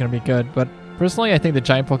the game is gonna be good. But personally, I think the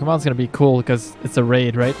giant Pokemon is gonna be cool because it's a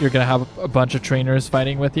raid, right? You're gonna have a bunch of trainers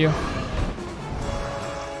fighting with you.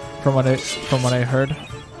 From what I heard,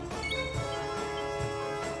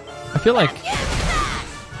 I feel like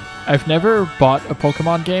I've never bought a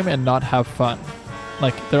Pokemon game and not have fun.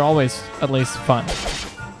 Like, they're always at least fun.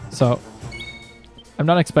 So, I'm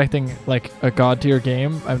not expecting like a god tier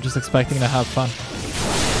game. I'm just expecting to have fun.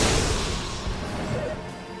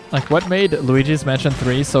 Like, what made Luigi's Mansion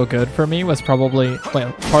 3 so good for me was probably,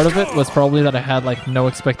 well, part of it was probably that I had like no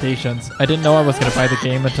expectations. I didn't know I was gonna buy the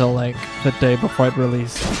game until like the day before it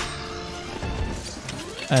released.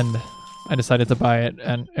 And I decided to buy it,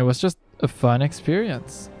 and it was just a fun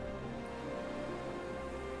experience.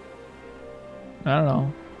 I don't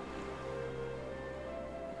know.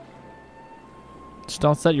 Just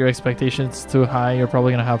don't set your expectations too high. You're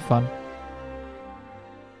probably gonna have fun.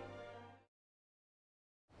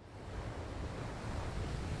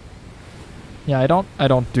 Yeah, I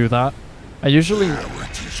don't do that. I usually... There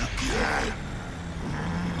it is again.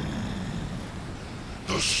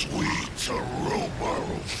 The sweet aroma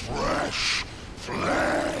of fresh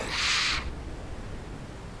flesh.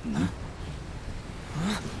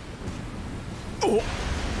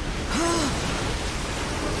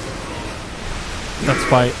 Let's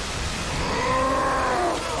fight.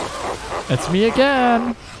 It's me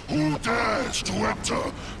again. Who dares to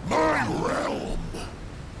enter my realm?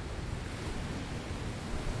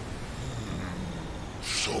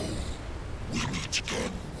 So, we meet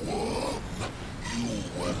again, worm. You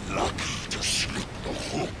were lucky to slip the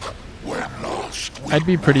hook when last we I'd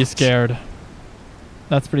be pretty met. scared.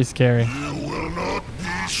 That's pretty scary. You will not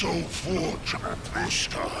be so fortunate this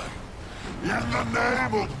time. In the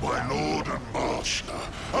name of my lord and master,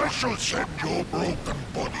 I shall send your broken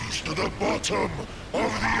bodies to the bottom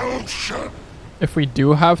of the ocean. If we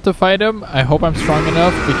do have to fight him, I hope I'm strong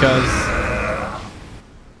enough because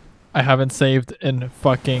I haven't saved in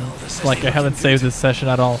fucking... Like, I haven't saved this session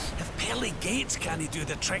at all. If pearly gates can't do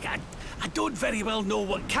the trick, I don't very well know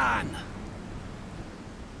what can.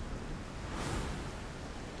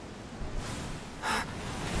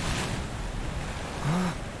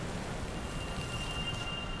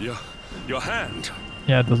 Your hand.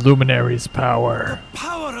 Yeah, the Luminary's power.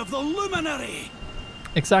 Power of the luminary.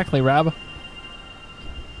 Exactly, Rab.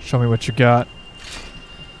 Show me what you got.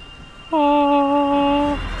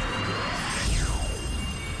 Oh.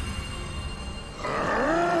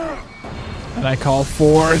 And I call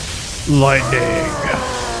forth lightning.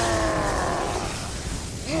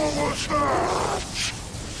 What was that?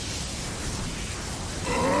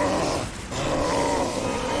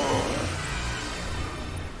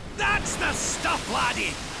 That's the stuff,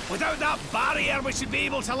 laddie. Without that barrier, we should be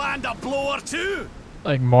able to land a blow or two.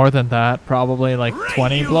 Like more than that, probably like Right,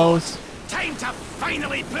 20 you blows. Time to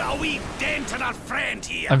finally put a wee dent in our friend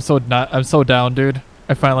here. I'm so down, dude.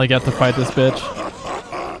 I finally get to fight this bitch.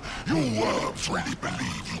 You worms really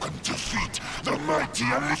believe you can defeat the mighty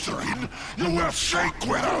Alitherin? You will shake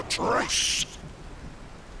without trace.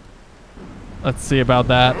 Let's see about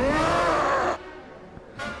that.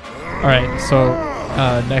 Alright, so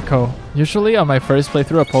Neko. Usually on my first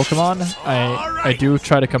playthrough of Pokemon, I do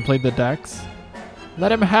try to complete the dex.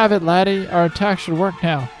 Let him have it, laddie. Our attack should work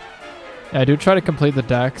now. Yeah, I do try to complete the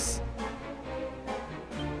dex.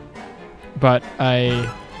 But I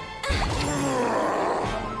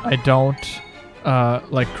don't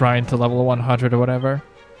like grind to level 100 or whatever.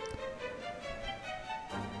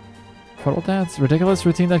 Portal dance, ridiculous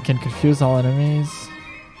routine that can confuse all enemies.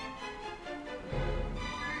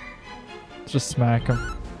 Just smack him.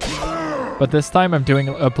 But this time I'm doing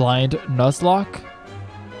a blind Nuzlocke.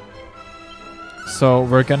 So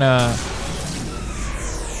we're gonna...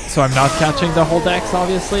 So I'm not catching the whole dex,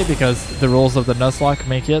 obviously, because the rules of the Nuzlocke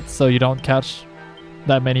make it so you don't catch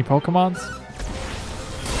that many Pokemons.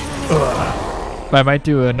 Ugh. But I might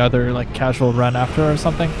do another like casual run after or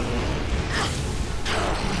something.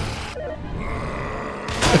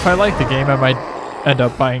 If I like the game, I might end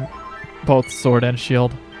up buying both Sword and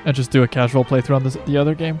Shield and just do a casual playthrough on the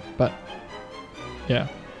other game, but yeah.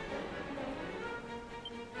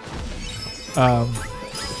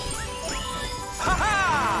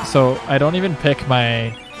 So I don't even pick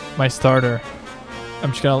my starter.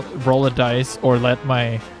 I'm just gonna roll a dice or let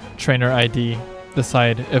my trainer ID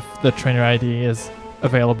decide if the trainer ID is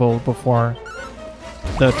available before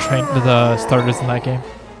the starters in that game.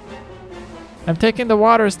 I'm taking the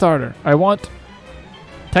water starter.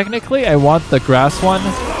 Technically I want the grass one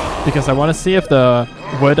because I want to see if the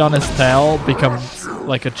wood on his tail becomes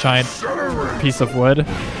like a giant piece of wood.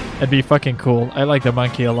 It'd be fucking cool. I like the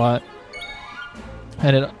monkey a lot.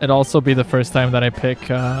 And it'd also be the first time that I pick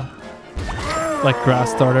like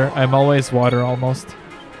grass starter. I'm always water almost.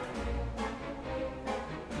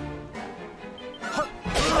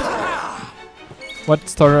 What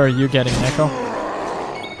starter are you getting, Neko?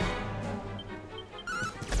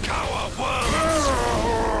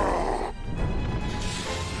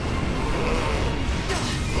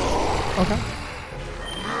 Okay.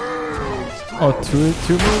 Oh, two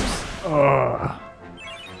moves? Ugh.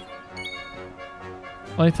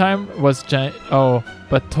 Only time was Gen... Oh,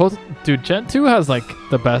 but dude, Gen 2 has like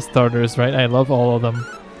the best starters, right? I love all of them.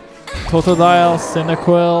 Totodile,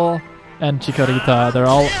 Cyndaquil, and Chikorita. They're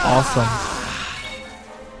all awesome.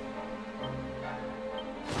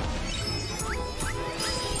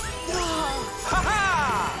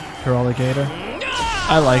 Alligator.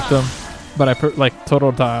 I like them, but like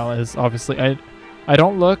Totodile is obviously... I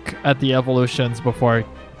don't look at the evolutions before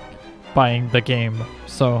buying the game,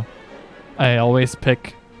 so I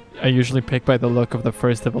usually pick by the look of the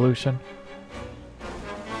first evolution.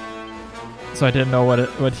 so I didn't know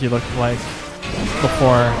what he looked like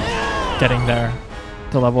before getting there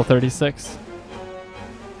to level 36.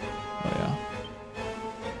 Oh yeah.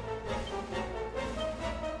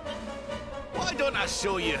 Why don't I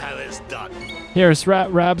show you how it's done? Here's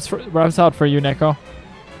Rabs out for you, Neko.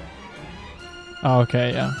 Oh,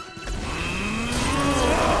 okay, yeah.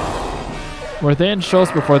 Were they in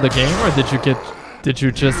shows before the game, or did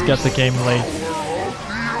you just get the game late?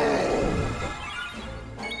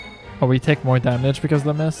 Oh, we take more damage because of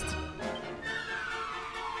the mist.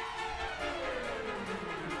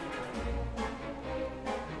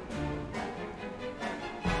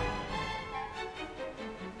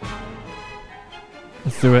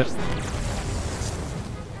 Let's do it.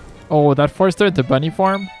 Oh, that forced her into bunny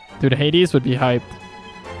form? Dude, Hades would be hyped.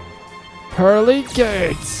 Pearly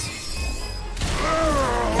Gates!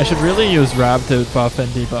 I should really use Rab to buff and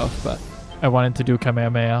debuff, but I wanted to do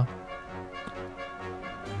Kamehameha.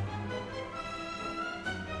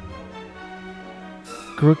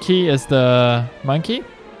 Grookey is the monkey?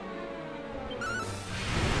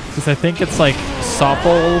 Because I think it's like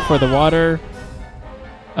Sopple for the water,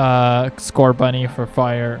 Score Bunny for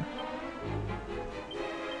fire,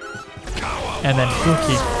 and then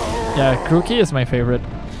Grookey. Yeah, Grookey is my favorite,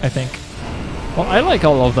 I think. Well, I like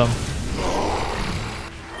all of them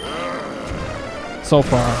so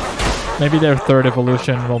far. Maybe their third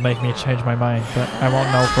evolution will make me change my mind, but I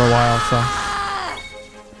won't know for a while, so.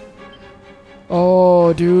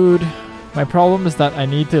 Oh, dude. My problem is that I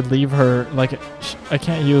need to leave her, like, I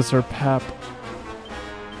can't use her pep.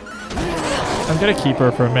 I'm gonna keep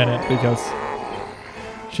her for a minute because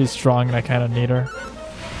she's strong and I kind of need her.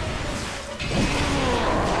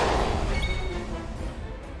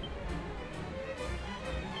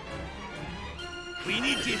 We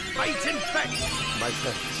need to fight and fight, my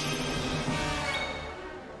friends.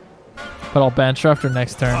 But I'll bench her after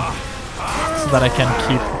next turn so that I can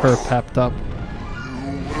keep her pepped up.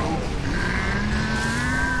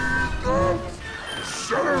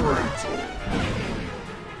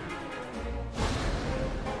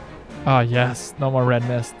 Ah, yes, no more red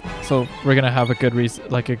mist. So we're gonna have a good it's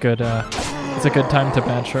a good time to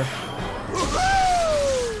bench her.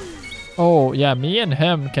 Oh yeah, me and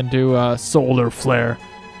him can do solar flare.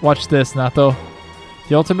 Watch this, Nato.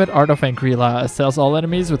 The ultimate art of Angrila assails all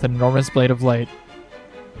enemies with an enormous blade of light.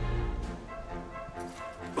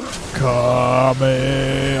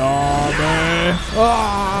 Kamehameha.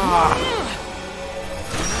 Ah!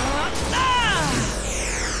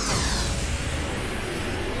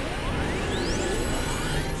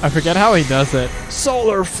 I forget how he does it.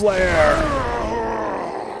 Solar flare!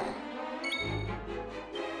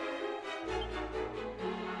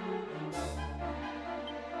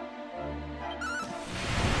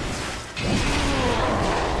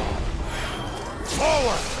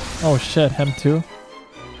 Forward! Oh shit, him too?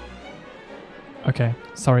 Okay,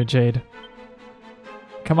 sorry Jade.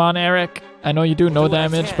 Come on Eric, I know you do no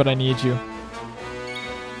damage, but I need you.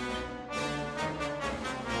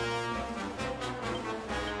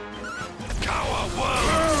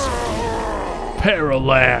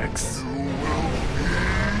 Parallax.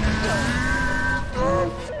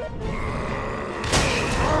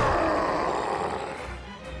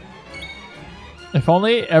 If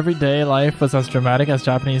only everyday life was as dramatic as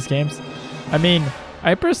Japanese games. I mean,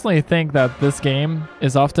 I personally think that this game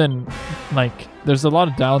is often, like, there's a lot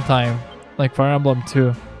of downtime, like Fire Emblem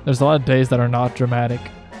 2. There's a lot of days that are not dramatic.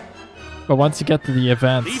 But once you get to the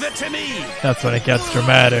events, leave it to me. That's when it gets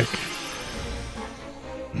dramatic.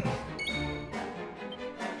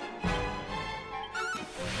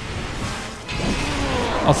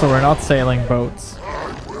 Also, we're not sailing boats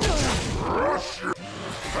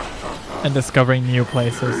and discovering new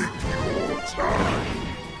places.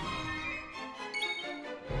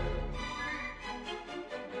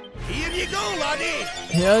 Here you go, laddie.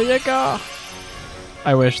 Here you go.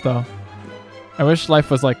 I wish, though. I wish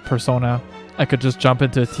life was like Persona. I could just jump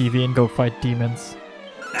into a TV and go fight demons.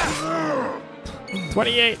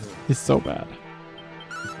 28. He's so bad.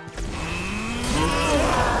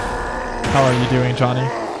 How are you doing, Johnny?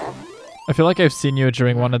 I feel like I've seen you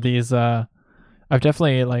during one of these. You've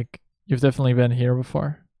definitely been here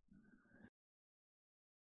before.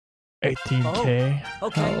 18K. Oh,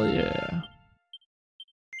 okay. Hell yeah.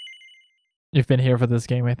 You've been here for this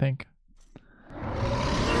game, I think.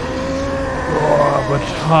 Oh, but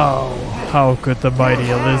how could the mighty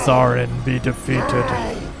Elizarin be defeated?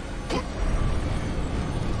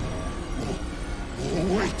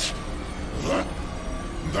 Wait.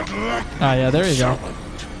 That Ah, yeah, there you go.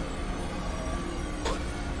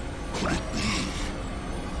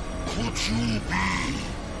 Could you be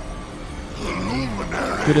The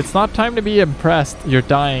luminary. Dude, it's not time to be impressed. You're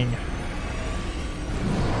dying.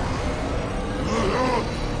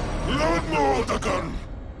 Lord Mordegon,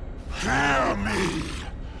 hear me.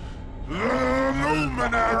 The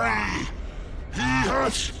luminary. He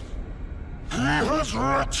has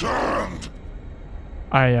returned.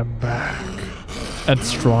 I am back. And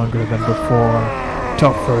stronger than before.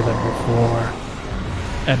 Tougher than before.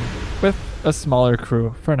 And with a smaller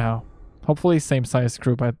crew for now. Hopefully same size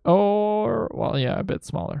crew, but well, yeah, a bit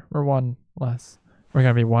smaller. We're one less. We're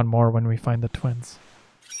gonna be one more when we find the twins.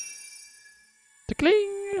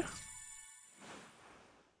 Tickling!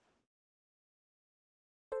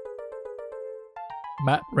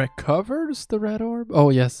 Matt recovers the red orb? Oh,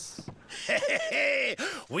 yes.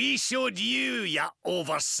 We showed you, ya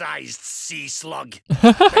oversized sea slug.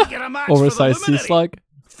 Think you're a match for the Oversized sea luminary? slug?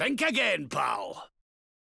 Think again, pal.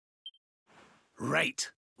 Right,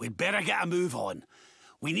 we'd better get a move on.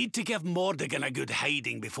 We need to give Mordegon a good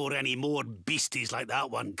hiding before any more beasties like that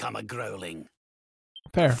one come a-growling.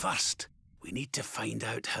 Fair. First, we need to find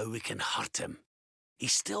out how we can hurt him. He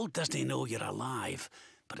still doesn't know you're alive,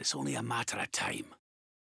 but it's only a matter of time.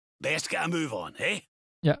 Best get a move on, eh?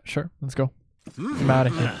 Yeah, sure. Let's go. I'm out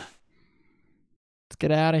of here. Let's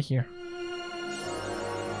get out of here.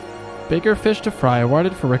 Bigger fish to fry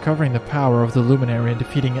awarded for recovering the power of the luminary and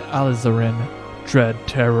defeating Alizarin, dread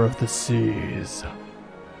terror of the seas.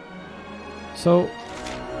 So,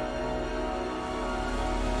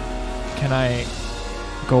 can I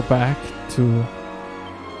go back to...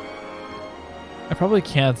 I probably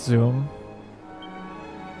can't zoom.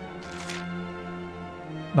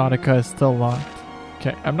 Nautica is still locked.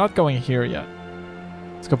 Okay, I'm not going here yet.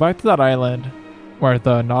 Let's go back to that island where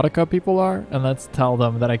the Nautica people are, and let's tell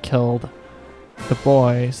them that I killed the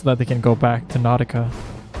boy so that they can go back to Nautica.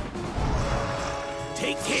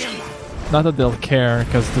 Take him! Not that they'll care,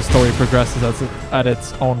 because the story progresses at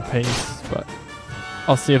its own pace, but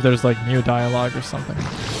I'll see if there's like new dialogue or something.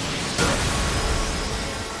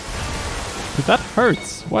 Dude, that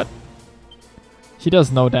hurts. What? He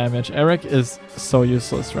does no damage. Eric is so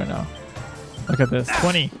useless right now. Look at this.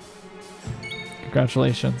 20.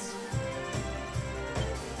 Congratulations.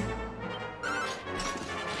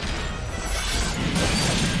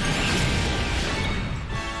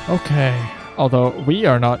 Okay. Although we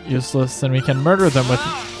are not useless and we can murder them with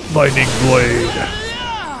lightning blade.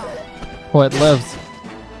 Oh, it lives.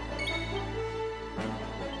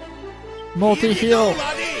 Multi-heal.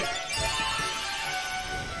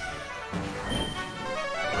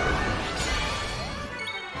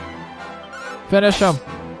 Finish him.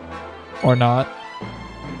 Or not.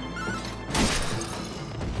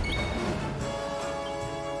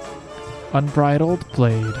 Unbridled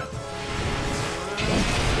blade.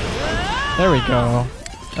 There we go.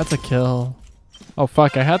 That's a kill. Oh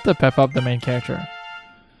fuck, I had to pep up the main character.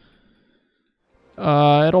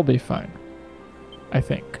 It'll be fine. I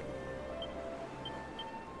think.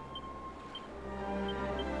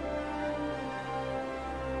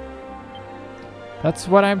 That's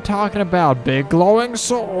what I'm talking about. Big glowing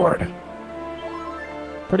sword.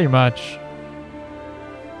 Pretty much.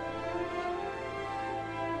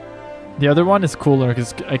 The other one is cooler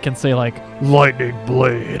because I can say like lightning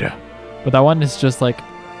blade. But that one is just like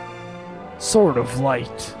sword of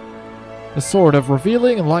light. The sword of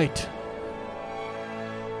revealing light.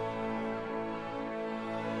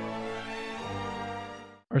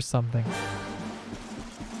 Or something.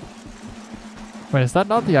 Wait, is that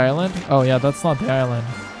not the island? Oh yeah, that's not the island.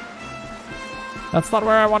 That's not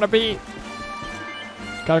where I want to be.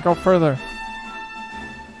 Gotta go further.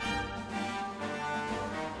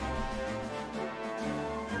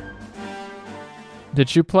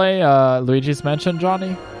 Did you play Luigi's Mansion,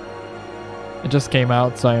 Johnny? It just came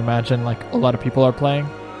out, so I imagine like a lot of people are playing.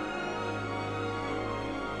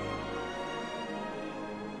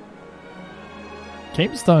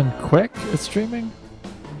 Game's done quick. It's streaming.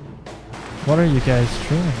 What are you guys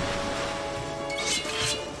streaming?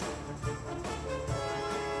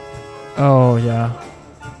 Oh yeah.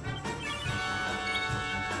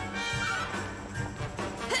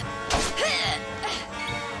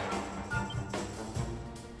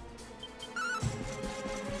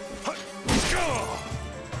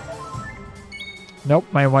 Nope,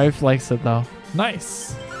 my wife likes it though.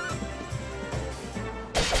 Nice.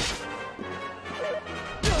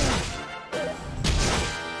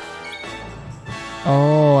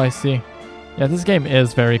 Oh, I see. Yeah, this game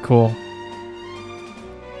is very cool.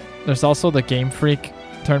 There's also the Game Freak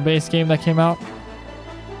turn-based game that came out.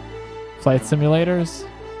 Flight simulators.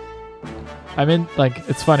 I mean, like,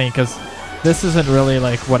 it's funny because this isn't really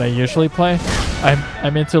like what I usually play.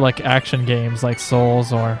 I'm into like action games like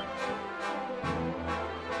Souls or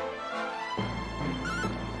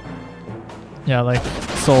Yeah, like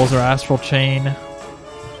Souls or Astral Chain.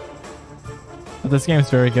 But this game's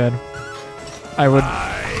very good. I would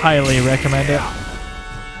highly recommend it.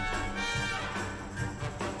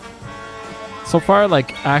 So far,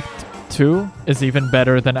 like, Act 2 is even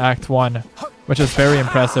better than Act 1, which is very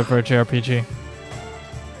impressive for a JRPG.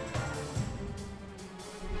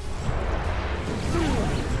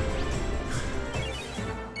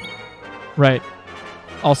 Right.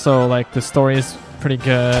 Also, like, the story is pretty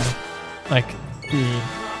good. Like,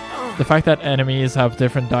 the fact that enemies have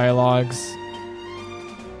different dialogues.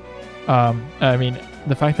 I mean,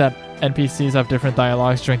 the fact that NPCs have different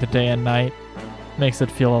dialogues during the day and night makes it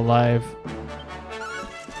feel alive.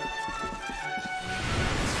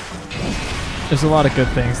 There's a lot of good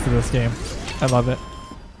things to this game. I love it.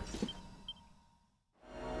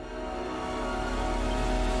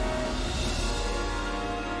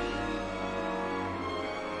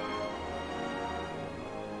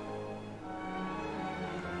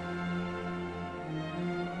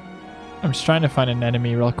 I'm just trying to find an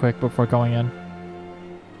enemy real quick before going in.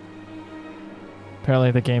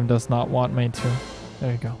 Apparently the game does not want me to.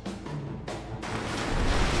 There you go.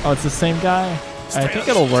 Oh, it's the same guy? I think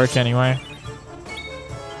it'll work anyway.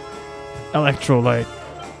 Electrolyte.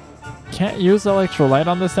 Can't use electrolyte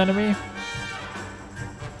on this enemy?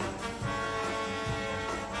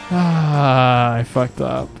 Ah, I fucked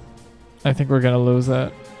up. I think we're gonna lose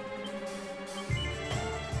it.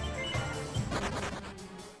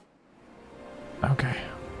 Okay.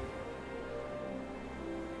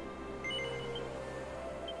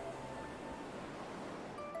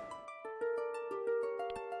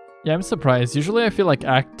 Yeah, I'm surprised. Usually I feel like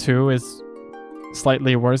Act 2 is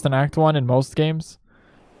slightly worse than Act 1 in most games.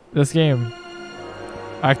 This game,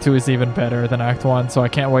 Act 2 is even better than Act 1, so I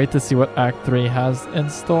can't wait to see what Act 3 has in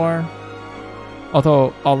store.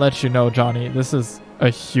 Although, I'll let you know, Johnny, this is a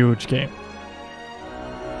huge game.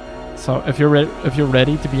 So if you're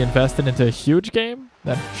ready to be invested into a huge game,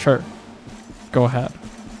 then sure, go ahead.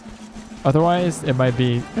 Otherwise, it might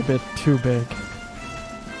be a bit too big.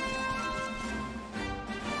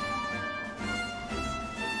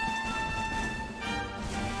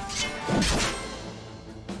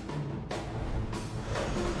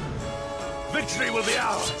 Victory will be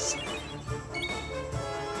ours.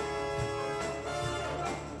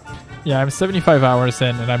 Yeah, I'm 75 hours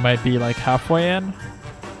in, and I might be like halfway in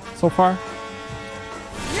so far.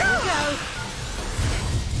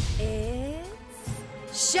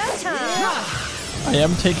 It's showtime! I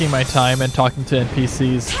am taking my time and talking to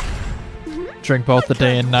NPCs during both the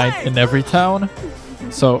day and night in every town.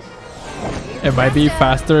 So it might be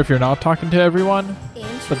faster if you're not talking to everyone,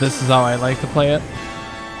 but this is how I like to play it.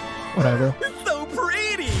 Whatever. It's so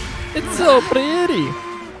pretty! It's so pretty!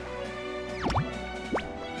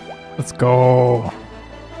 Let's go.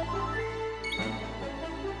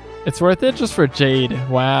 It's worth it just for Jade.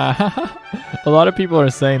 Wow. A lot of people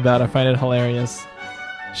are saying that. I find it hilarious.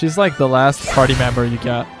 She's like the last party member you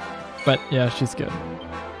get. But yeah, she's good.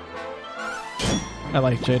 I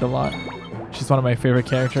like Jade a lot. She's one of my favorite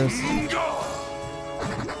characters.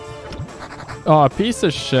 Oh, piece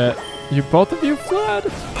of shit. Both of you fled?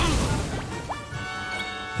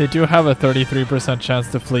 They do have a 33%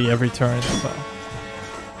 chance to flee every turn, so...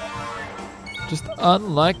 Just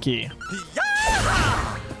unlucky.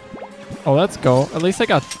 Oh, let's go. At least I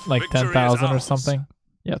got like 10,000 or something.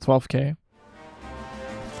 Yeah, 12k.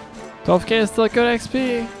 12k is still good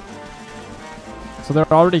XP. So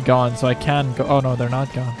they're already gone, so I can go. Oh no, they're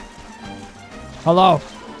not gone. Hello.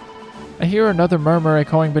 I hear another murmur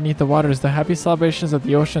echoing beneath the waters, the happy celebrations of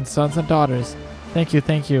the ocean's sons and daughters. Thank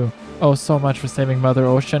you, oh so much for saving Mother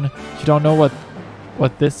Ocean. You don't know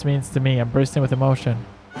what this means to me. I'm bursting with emotion.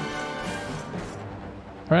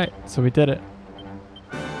 Alright, so we did it.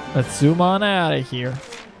 Let's zoom on out of here.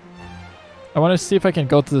 I want to see if I can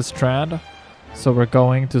go to the strand. So we're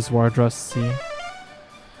going to Zwardrust Sea.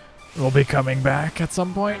 We'll be coming back at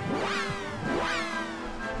some point.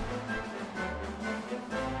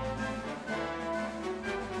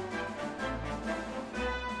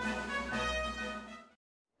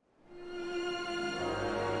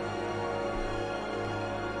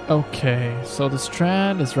 Okay, so the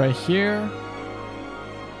strand is right here.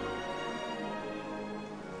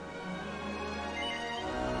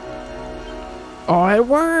 Oh, it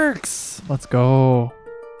works! Let's go.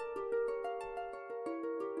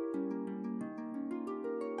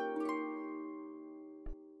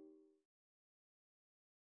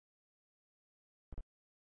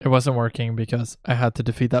 It wasn't working because I had to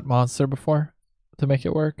defeat that monster before to make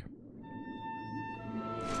it work.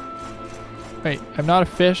 Wait, I'm not a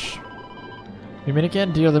fish. We meet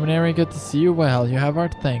again, dear Luminary. Good to see you. Well, you have our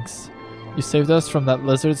thanks. You saved us from that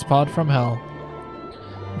lizard spawned from hell.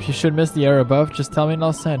 If you should miss the air above, just tell me and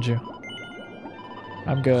I'll send you.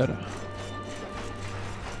 I'm good.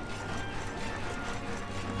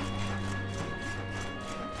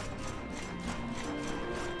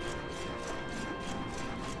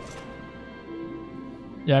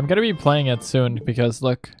 Yeah, I'm gonna be playing it soon because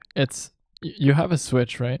look, you have a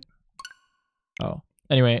Switch, right? Oh.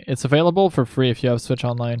 Anyway, it's available for free if you have Switch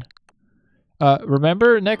Online.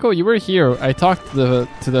 Remember, Neko, you were here. I talked to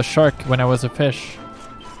the shark when I was a fish.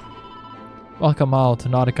 Welcome all to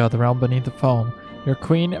Nautica, the realm beneath the foam. Your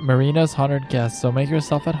Queen Marina's honored guest, so make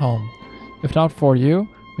yourself at home. If not for you,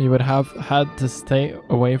 we would have had to stay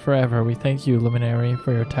away forever. We thank you, Luminary,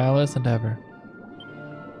 for your tireless endeavor.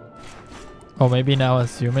 Oh, maybe now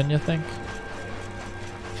as human, you think?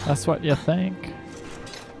 That's what you think?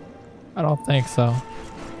 I don't think so.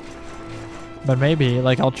 But maybe,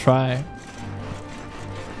 like, I'll try.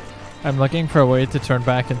 I'm looking for a way to turn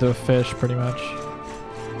back into a fish, pretty much.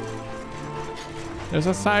 There's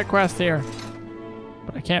a side quest here.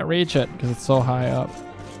 But I can't reach it because it's so high up.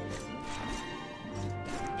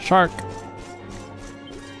 Shark!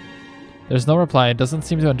 There's no reply. It doesn't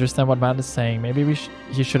seem to understand what Matt is saying. Maybe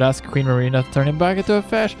he should ask Queen Marina to turn him back into a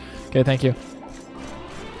fish. Okay, thank you.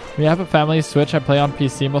 We have a family Switch. I play on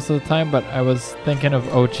PC most of the time, but I was thinking of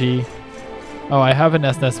OG. Oh, I have an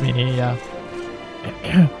SNES Mini, yeah.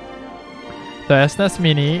 The SNES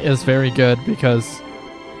Mini is very good because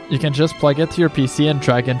you can just plug it to your PC and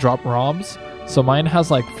drag and drop ROMs. So mine has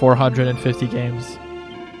like 450 games.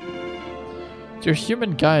 Your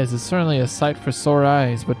human guise is certainly a sight for sore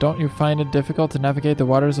eyes, but don't you find it difficult to navigate the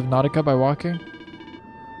waters of Nautica by walking?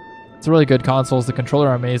 It's a really good consoles. The controller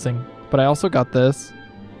are amazing. But I also got this.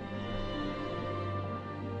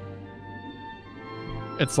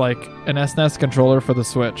 It's like an SNES controller for the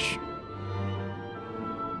Switch.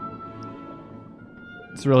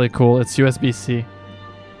 It's really cool. It's USB-C.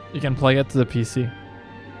 You can plug it to the PC.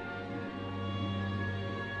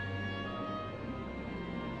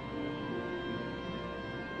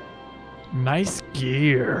 Nice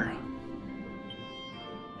gear.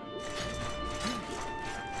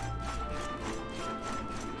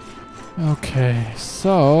 Okay,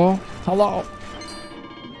 so... Hello.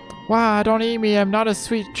 Wow, don't eat me. I'm not a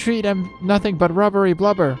sweet treat. I'm nothing but rubbery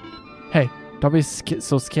blubber. Hey, don't be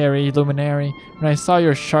so scary, Luminary. When I saw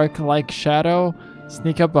your shark-like shadow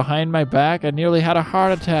sneak up behind my back, I nearly had a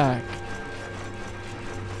heart attack.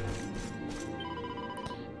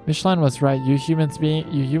 Michelin was right. You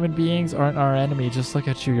human beings aren't our enemy. Just look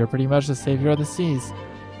at you. You're pretty much the savior of the seas.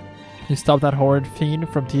 You stopped that horrid fiend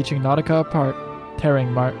from tearing Nautica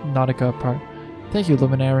apart. Thank you,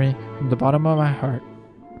 Luminary, from the bottom of my heart.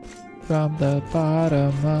 From the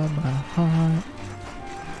bottom of my heart.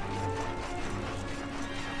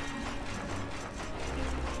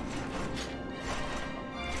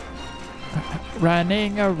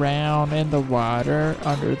 Running around in the water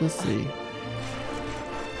under the sea.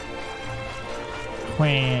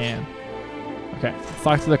 Queen. Okay, let's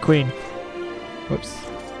talk to the queen. Whoops.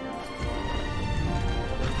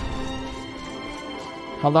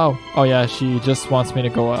 Hello. Oh yeah, she just wants me to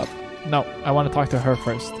go up. No, I want to talk to her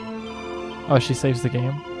first. Oh, she saves the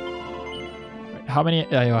game. Wait, how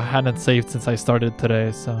many? I hadn't saved since I started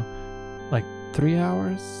today, so like 3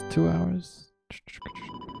 hours, 2 hours,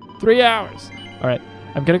 3 hours. All right,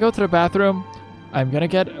 I'm gonna go to the bathroom. I'm gonna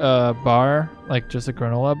get a bar, like just a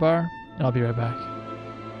granola bar, and I'll be right back.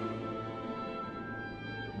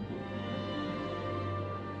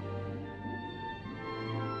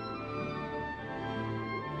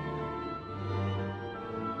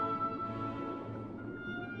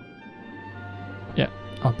 Yeah,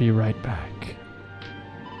 I'll be right back.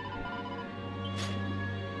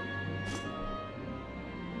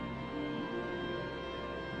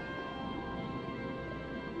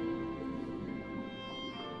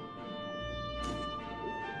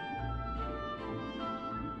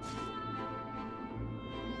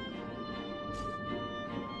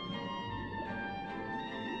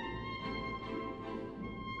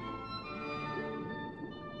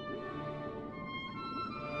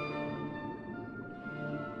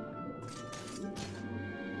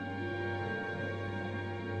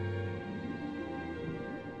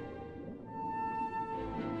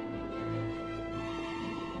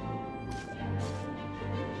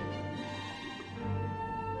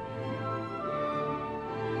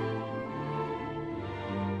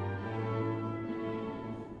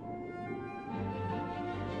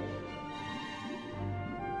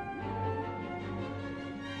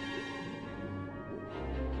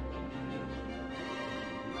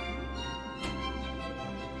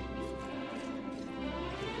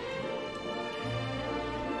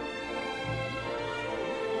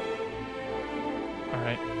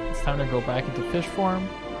 Alright, it's time to go back into fish form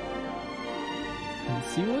and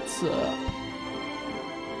see what's up.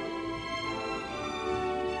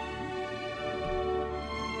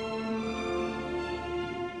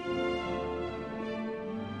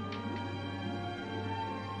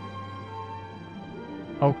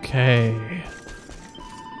 Okay.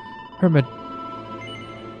 Her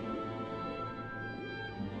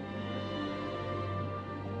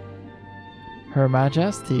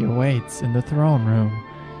Majesty awaits in the throne room,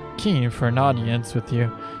 keen for an audience with you.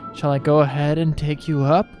 Shall I go ahead and take you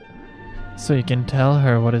up? So you can tell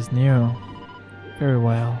her what is new. Very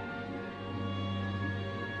well.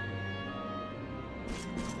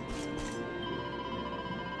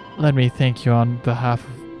 Let me thank you on behalf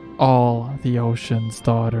of all the ocean's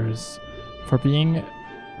daughters for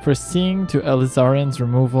seeing to Elizarian's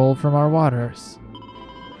removal from our waters.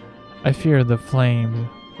 I fear the flame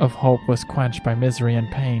of hope was quenched by misery and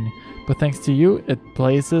pain, but thanks to you it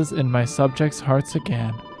blazes in my subjects' hearts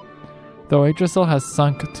again. Though Yggdrasil has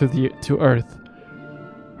sunk to earth,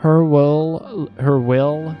 her will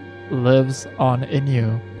lives on in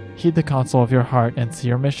you. Heed the counsel of your heart and see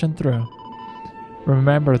your mission through.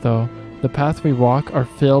 Remember though, the paths we walk are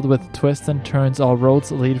filled with twists and turns. All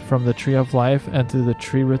roads lead from the tree of life and to the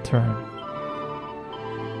tree return.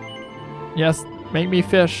 Yes, make me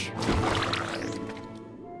fish.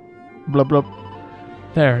 Blub blub.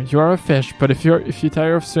 There, you are a fish, but if you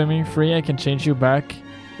tire of swimming free, I can change you back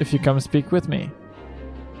if you come speak with me.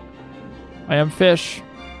 I am fish.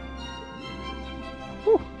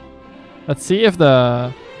 Whew. Let's see if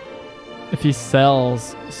he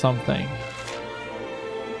sells something.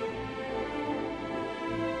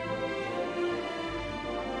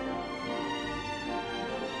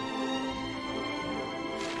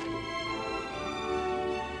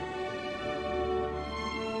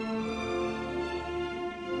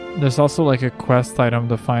 There's also like a quest item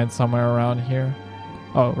to find somewhere around here.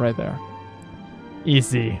 Oh, right there.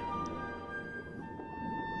 Easy.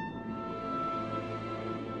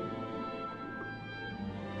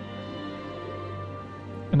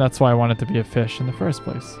 And that's why I wanted to be a fish in the first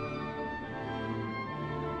place.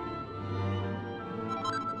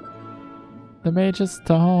 The Mage's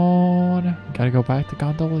Stone. Gotta go back to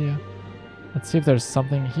Gondolia. Let's see if there's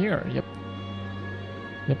something here. Yep.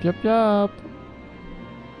 Yep.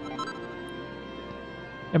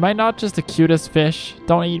 Am I not just the cutest fish?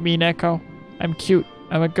 Don't eat me, Neko. I'm cute.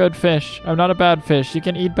 I'm a good fish. I'm not a bad fish. You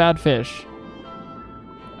can eat bad fish.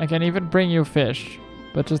 I can even bring you fish,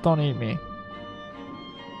 but just don't eat me.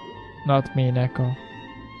 Not me, Neko.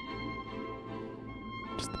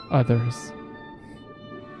 Just others.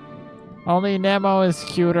 Only Nemo is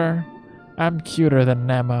cuter. I'm cuter than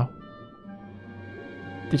Nemo.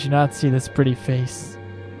 Did you not see this pretty face?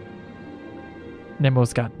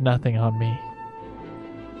 Nemo's got nothing on me.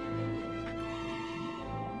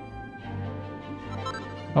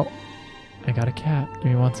 Oh, I got a cat. Give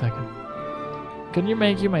me 1 second. Couldn't you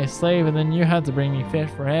make you my slave and then you had to bring me fish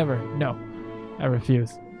forever? No, I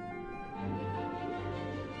refuse.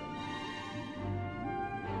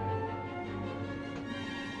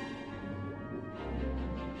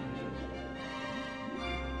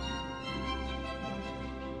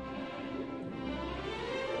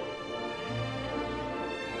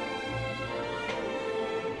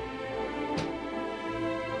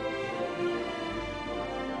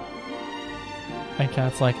 My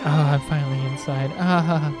cat's like, I'm finally inside.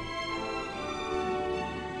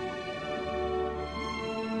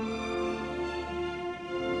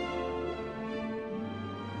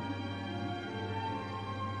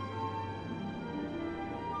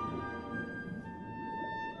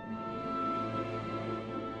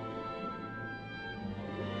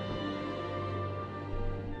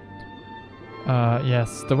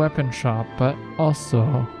 Yes, the weapon shop, but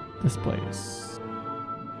also this place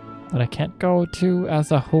that I can't go to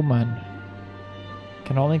as a human.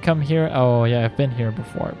 Can only come here. Oh yeah, I've been here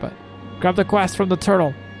before, but grab the quest from the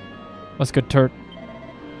turtle. What's good, Turt?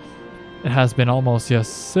 It has been almost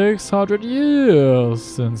 600 years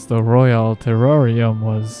since the Royal Terrarium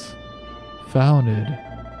was founded.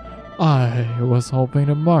 I was hoping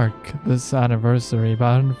to mark this anniversary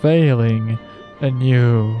by unveiling a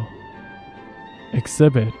new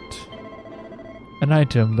exhibit. An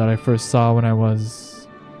item that I first saw when I was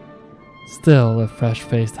still a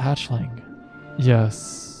fresh-faced hatchling.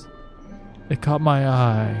 Yes, it caught my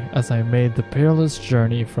eye as I made the peerless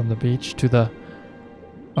journey from the beach to the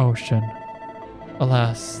ocean.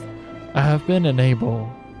 Alas, I have been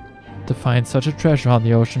unable to find such a treasure on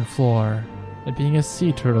the ocean floor, and being a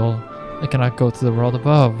sea turtle, I cannot go to the world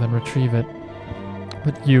above and retrieve it.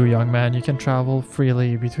 But you, young man, you can travel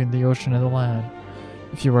freely between the ocean and the land.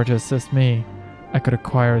 If you were to assist me, I could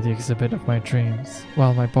acquire the exhibit of my dreams.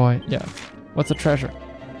 Well, my boy, yeah. What's a treasure?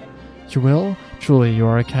 You will? Truly, you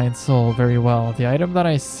are a kind soul. Very well. The item that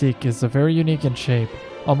I seek is very unique in shape,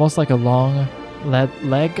 almost like a long,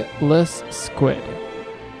 legless squid.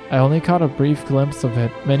 I only caught a brief glimpse of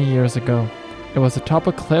it many years ago. It was atop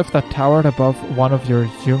a cliff that towered above one of your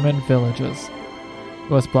human villages. It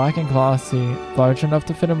was black and glossy, large enough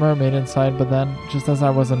to fit a mermaid inside, but then, just as I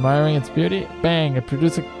was admiring its beauty, bang! It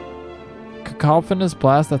produced a cacophonous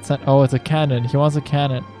blast that sent— oh, it's a cannon. He wants a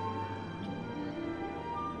cannon.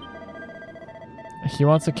 He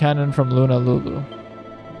wants a cannon from Luna Lulu.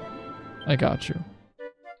 I got you.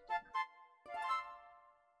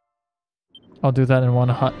 I'll do that in one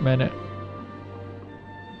hot minute.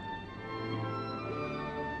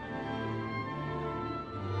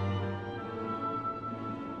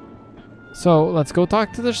 So let's go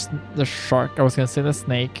talk to the shark. I was gonna say the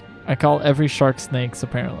snake. I call every shark snakes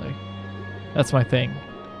apparently. That's my thing.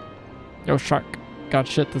 Yo shark, got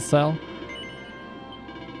shit to sell?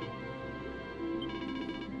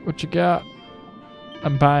 What you got?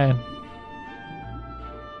 I'm buying.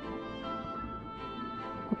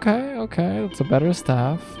 Okay, okay, that's a better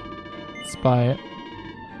staff. Let's buy it.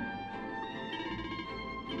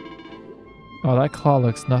 Oh, that claw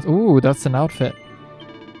looks nuts. Ooh, that's an outfit.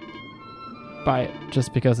 Buy it,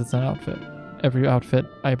 just because it's an outfit. Every outfit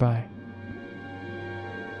I buy.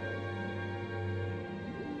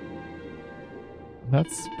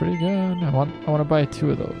 That's pretty good. I want to buy 2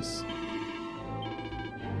 of those.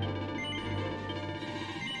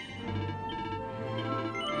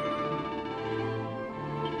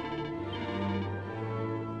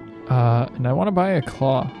 And I want to buy a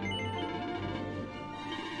claw.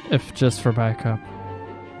 If just for backup.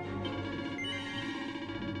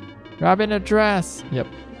 Grabbing a dress! Yep.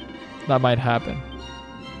 That might happen.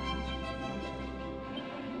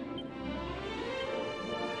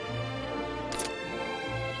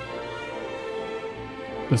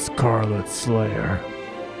 The Scarlet Slayer.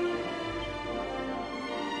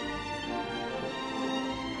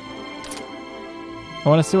 I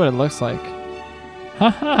want to see what it looks like.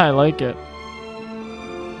 Haha, I like it.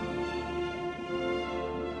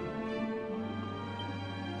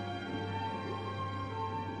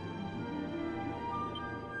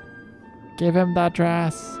 Give him that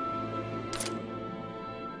dress.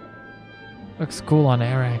 Looks cool on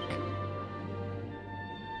Eric.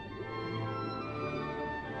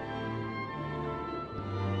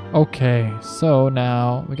 Okay, so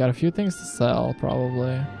now we got a few things to sell,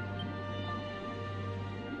 probably.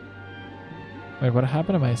 Wait, what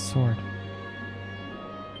happened to my sword?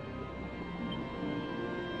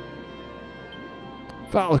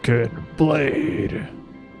 Falcon Blade.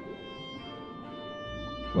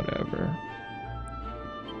 Whatever.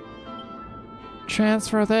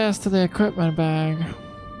 Transfer this to the equipment bag.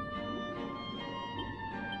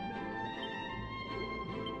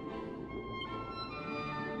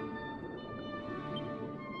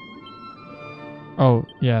 Oh,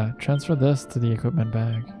 yeah. Transfer this to the equipment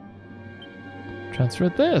bag. Transfer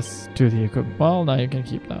this to the equipment. Well, now you can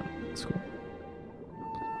keep that. It's cool.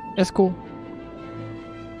 It's cool.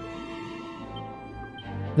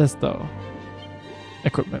 This, though.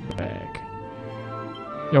 Equipment bag.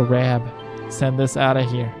 Yo, Rab. Send this out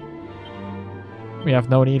of here. We have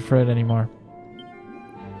no need for it anymore.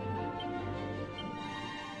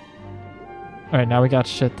 Alright, now we got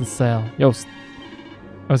shit to sell. Yo,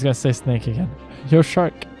 I was gonna say snake again. Yo,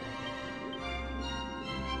 shark.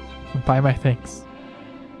 Buy my things.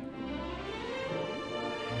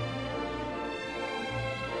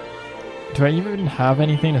 Do I even have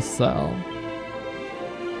anything to sell?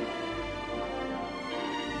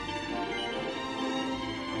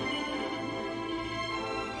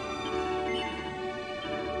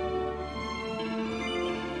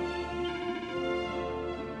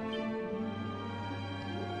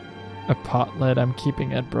 A pot lid, I'm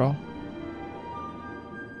keeping it, bro.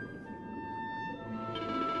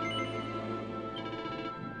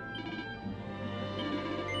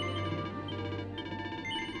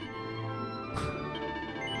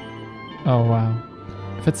 Oh wow.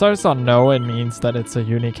 If it starts on no, it means that it's a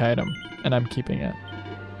unique item, and I'm keeping it.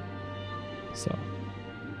 So.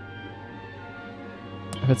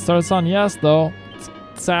 If it starts on yes, though,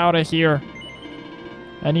 it's out of here.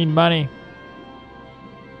 I need money.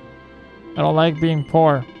 I don't like being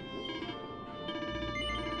poor.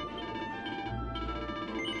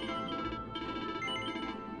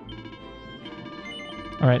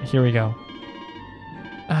 Alright, here we go.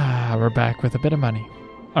 Ah, we're back with a bit of money.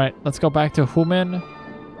 Alright, let's go back to Human.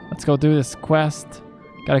 Let's go do this quest.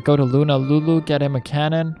 Gotta go to Luna Lulu, get him a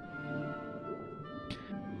cannon.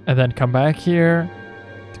 And then come back here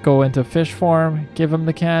to go into fish form, give him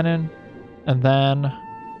the cannon, and then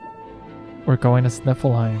we're going to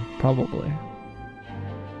Sniffelheim, probably.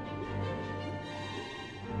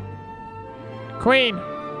 Queen!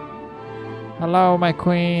 Hello, my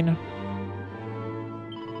queen.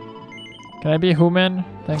 Can I be human?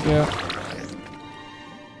 Thank you.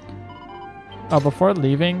 Oh, before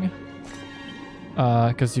leaving,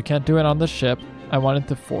 because you can't do it on the ship, I wanted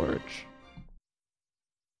to forge.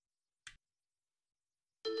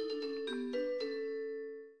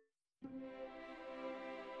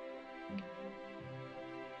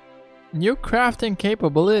 New crafting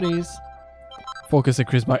capabilities. Focus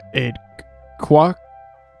increased by 8.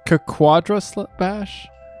 Quadra bash.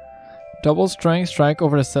 Double strength strike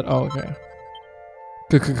over the set. Oh, okay.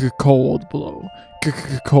 Cold blow.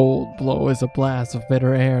 Cold blow is a blast of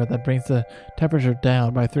bitter air that brings the temperature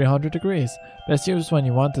down by 300 degrees. Best used when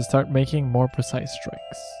you want to start making more precise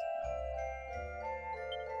strikes.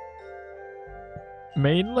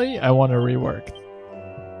 Mainly, I want to rework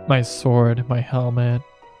my sword, my helmet.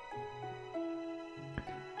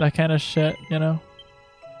 That kind of shit, you know?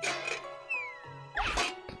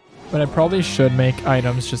 But I probably should make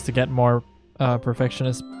items just to get more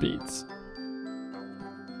perfectionist beats.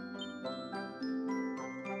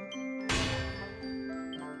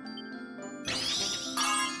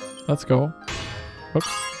 Let's go. Oops.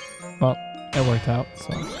 Well, it worked out,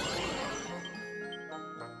 so.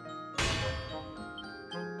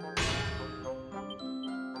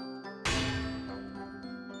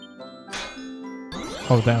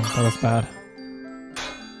 Oh damn, that was bad.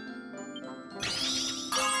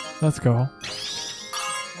 Let's go.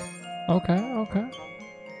 Okay, okay.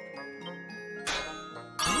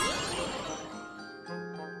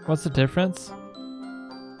 What's the difference?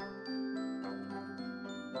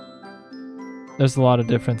 There's a lot of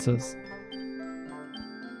differences.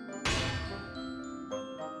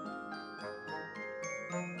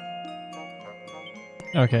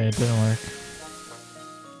 Okay, it didn't work.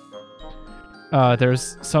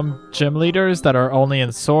 There's some gym leaders that are only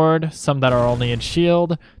in sword, some that are only in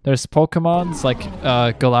shield. There's Pokemons like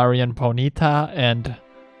Galarian Ponyta and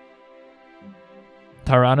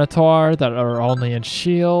Tyranitar that are only in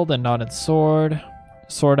shield and not in sword.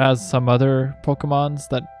 Sword has some other Pokemons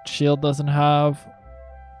that shield doesn't have.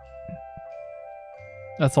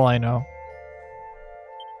 That's all I know.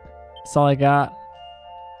 That's all I got.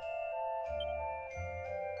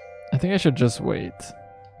 I think I should just wait.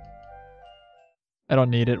 I don't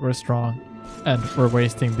need it, we're strong. And we're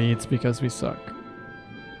wasting beads because we suck.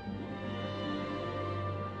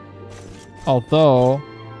 Although,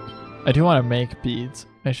 I do want to make beads.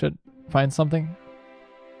 I should find something.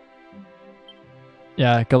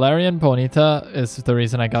 Yeah, Galarian Ponyta is the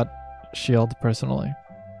reason I got shield personally.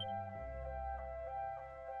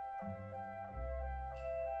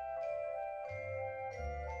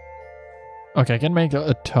 Okay, I can make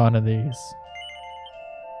a ton of these.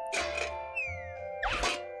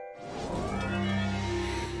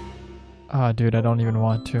 Ah, dude, I don't even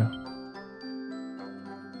want to.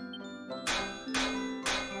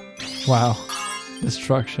 Wow.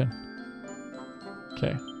 Destruction.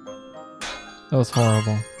 Okay. That was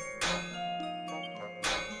horrible.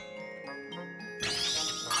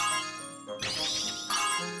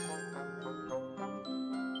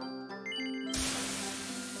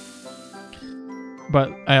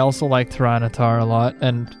 But I also like Tyranitar a lot,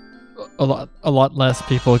 and a lot less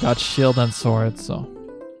people got shield and sword, so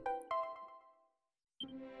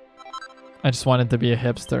I just wanted to be a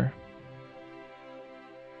hipster.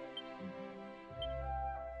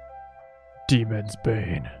 Demon's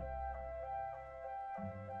Bane.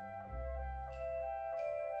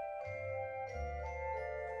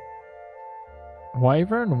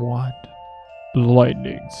 Wyvern Wand.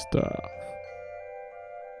 Lightning Staff.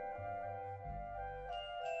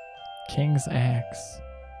 King's Axe.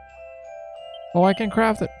 Oh, I can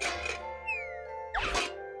craft it.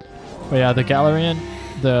 But yeah, the Galarian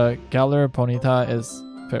Ponyta is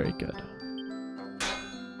very good.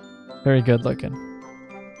 Very good looking.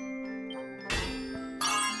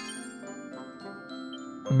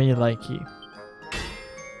 Me likey.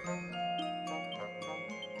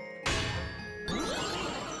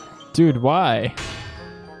 Dude, why?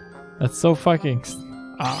 That's so fucking...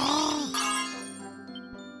 Ah.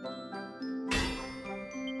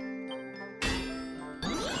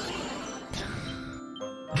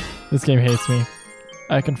 This game hates me.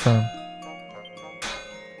 I confirm.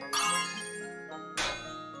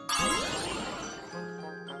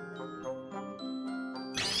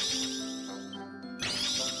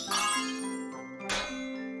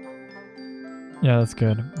 Yeah, that's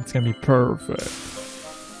good. It's gonna be perfect.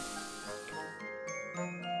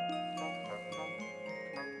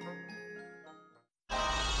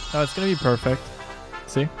 Oh, it's gonna be perfect.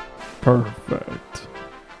 See? Perfect.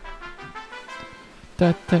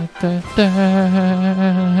 Da, da, da, da.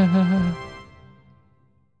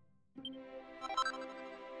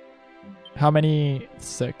 How many?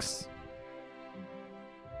 6.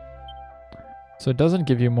 So it doesn't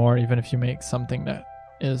give you more even if you make something that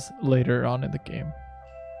is later on in the game.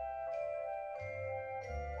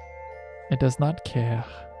 It does not care.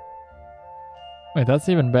 Wait, that's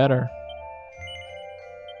even better.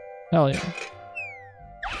 Hell yeah.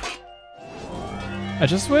 I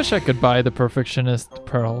just wish I could buy the perfectionist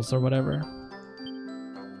pearls or whatever.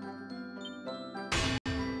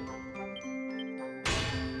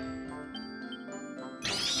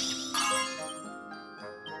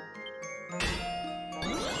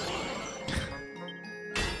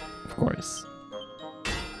 Of course.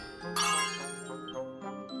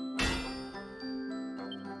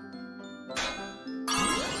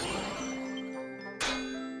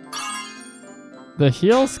 The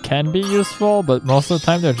heals can be useful, but most of the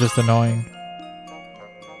time they're just annoying.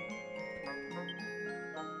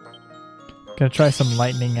 Gonna try some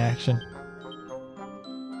lightning action.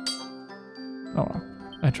 Oh well,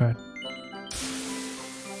 I tried.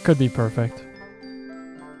 Could be perfect.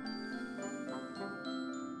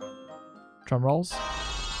 Drum rolls.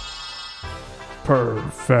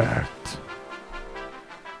 Perfect.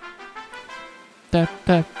 Da,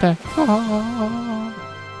 da, da. Ah.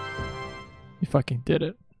 You fucking did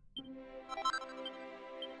it.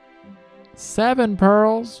 7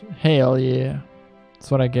 pearls? Hell yeah.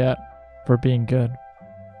 That's what I get for being good.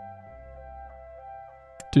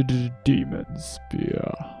 Demon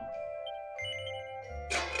Spear.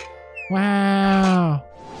 Wow.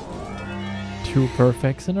 2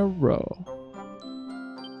 perfects in a row.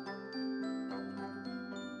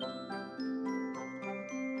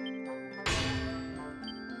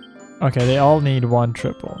 Okay, they all need 1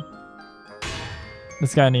 triple.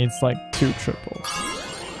 This guy needs like 2 triples.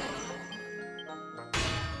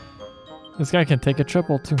 This guy can take a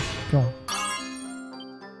triple too. Go.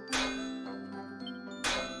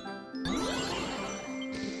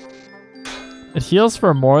 It heals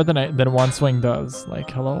for more than 1 swing does. Like,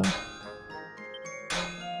 hello?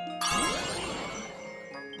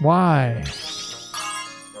 Why?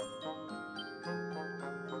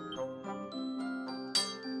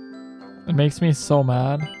 It makes me so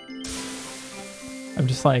mad. I'm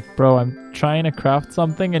just like, bro, I'm trying to craft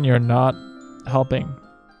something and you're not helping.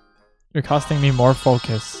 You're costing me more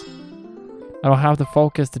focus. I don't have the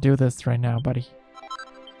focus to do this right now, buddy.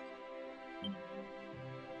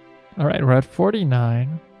 Alright, we're at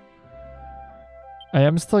 49. I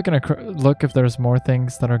am still gonna look if there's more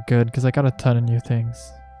things that are good, because I got a ton of new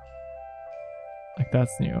things. Like,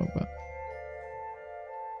 that's new, but...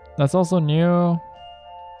 That's also new.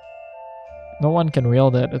 No one can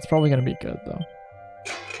wield it. It's probably gonna be good, though.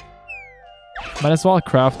 Might as well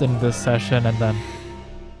craft in this session and then,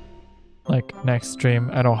 like, next stream,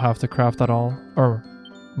 I don't have to craft at all. Or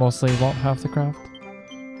mostly won't have to craft.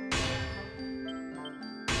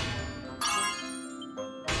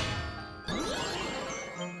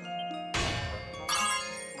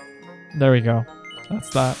 There we go. That's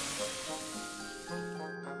that.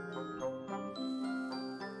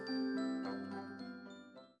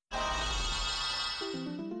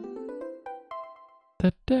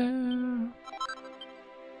 Ta-da.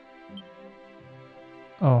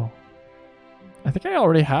 Oh. I think I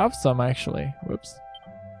already have some, actually. Whoops.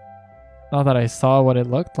 Now that I saw what it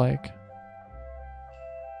looked like.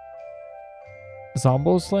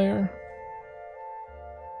 Zombo Slayer?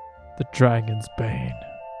 The Dragon's Bane.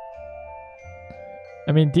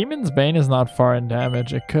 I mean, Demon's Bane is not far in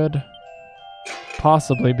damage. It could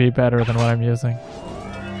possibly be better than what I'm using.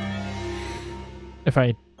 If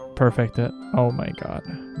I perfect it. Oh my god.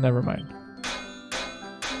 Never mind.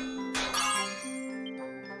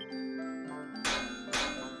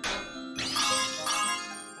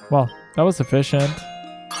 Well, that was efficient.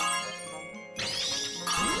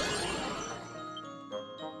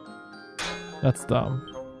 That's dumb.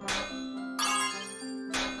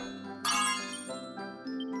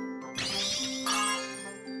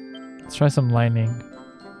 Let's try some lightning.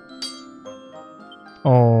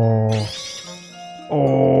 Oh.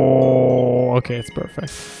 Oh. Okay, it's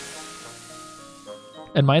perfect.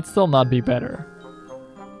 It might still not be better,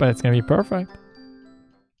 but it's gonna be perfect.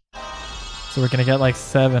 So we're gonna get like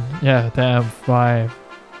 7. Yeah, damn, 5.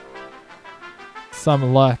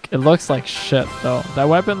 Some luck. It looks like shit though. That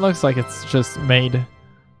weapon looks like it's just made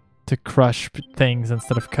to crush things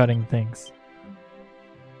instead of cutting things.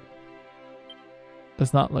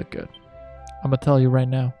 Does not look good. I'm gonna tell you right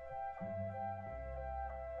now.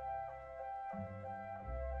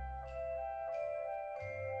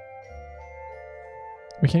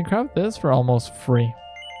 We can craft this for almost free.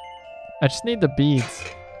 I just need the beads.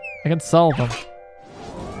 I can sell them.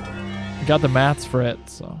 I got the mats for it,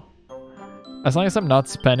 so. As long as I'm not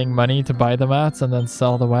spending money to buy the mats and then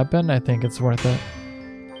sell the weapon, I think it's worth it.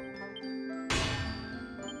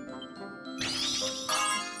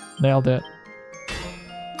 Nailed it.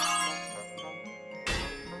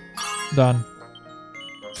 Done.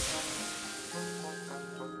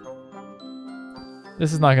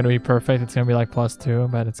 This is not going to be perfect. It's going to be like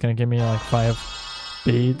 +2, but it's going to give me like 5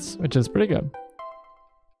 beads, which is pretty good.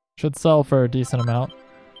 Should sell for a decent amount.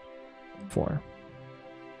 4.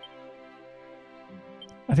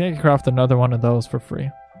 I think I can craft another one of those for free.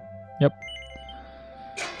 Yep.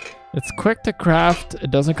 It's quick to craft. It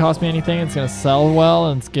doesn't cost me anything. It's going to sell well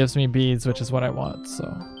and it gives me beads, which is what I want. So,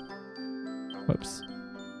 whoops.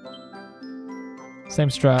 Same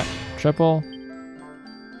strat. Triple.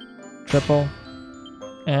 Triple.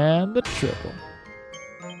 And the triple.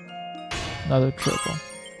 Another triple.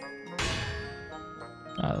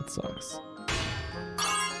 Ah, that sucks.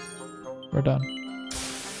 We're done.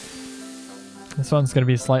 This one's gonna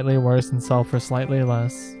be slightly worse and sell for slightly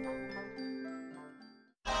less.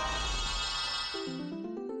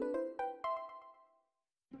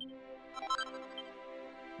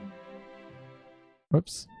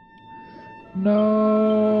 Whoops.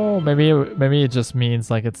 No, maybe it just means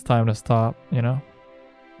like it's time to stop, you know?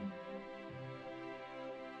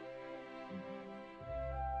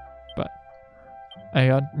 But I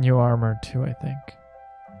got new armor too, I think.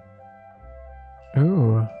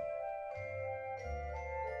 Ooh.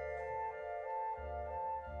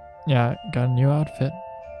 Yeah, got a new outfit.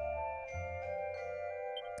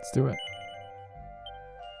 Let's do it.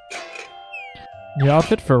 New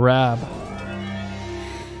outfit for Rab.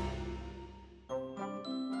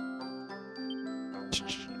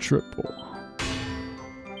 Triple.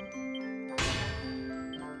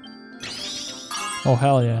 Oh,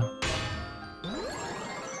 hell yeah.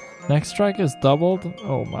 Next strike is doubled?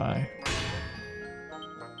 Oh my.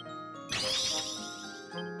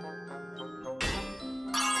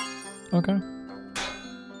 Okay.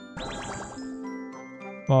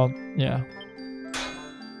 Well, yeah.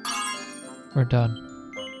 We're done.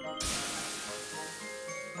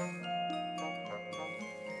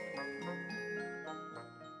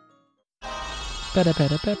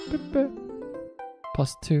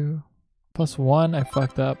 +2. +1. I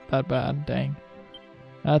fucked up that bad. Dang.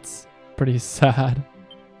 That's pretty sad.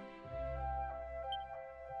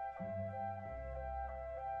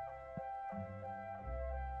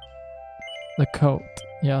 The coat.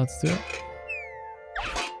 Yeah, let's do it.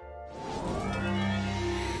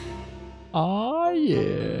 Ah,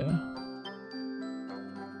 yeah.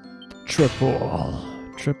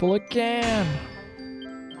 Triple. Triple again.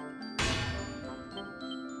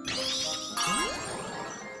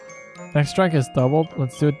 Next strike is doubled.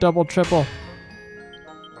 Let's do a double triple.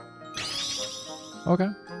 Okay.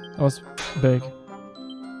 That was big.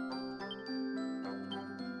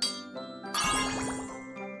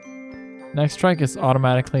 Next strike is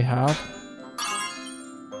automatically halved.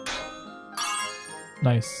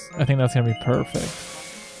 Nice. I think that's gonna be perfect.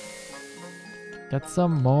 Get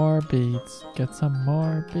some more beads. Get some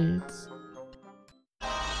more beads.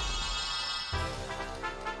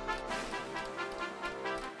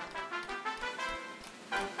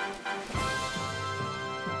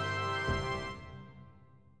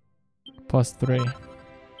 +3.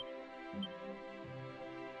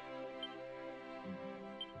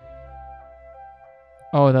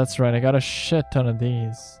 Oh, that's right. I got a shit ton of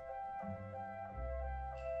these.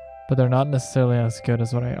 But they're not necessarily as good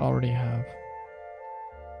as what I already have.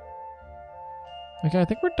 Okay, I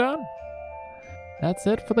think we're done. That's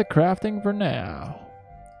it for the crafting for now.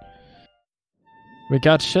 We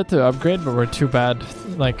got shit to upgrade, but we're too bad.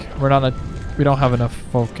 Like, we don't have enough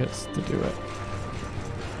focus to do it.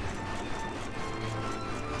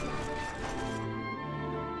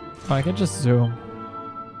 Oh, I can just zoom.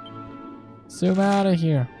 Zoom out of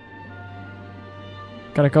here.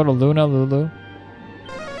 Gotta go to Luna Lulu.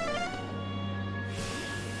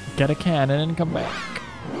 Get a cannon and come back.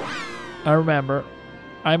 I remember.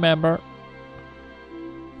 I remember.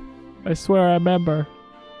 I swear I remember.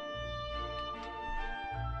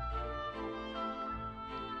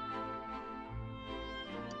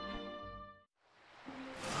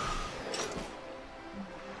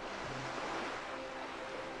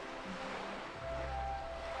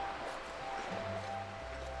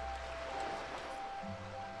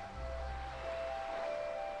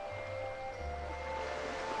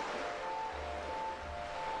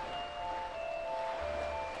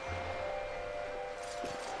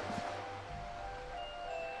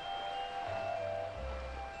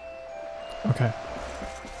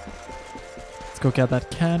 go get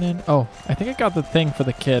that cannon. Oh, I think I got the thing for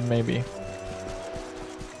the kid, maybe.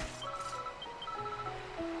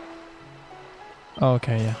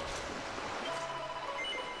 Okay, yeah.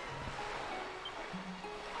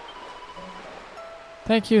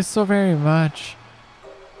 Thank you so very much.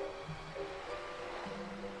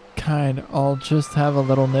 Kind, I'll just have a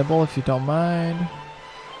little nibble if you don't mind.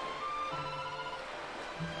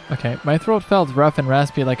 Okay, my throat felt rough and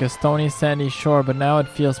raspy like a stony, sandy shore, but now it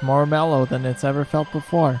feels more mellow than it's ever felt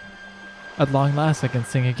before. At long last I can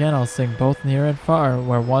sing again. I'll sing both near and far,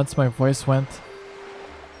 where once my voice went.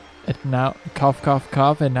 It now cough, cough,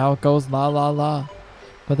 cough, and now it goes la la la.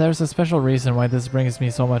 But there's a special reason why this brings me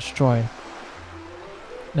so much joy.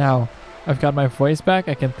 Now, I've got my voice back.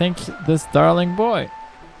 I can thank this darling boy.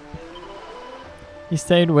 He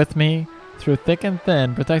stayed with me through thick and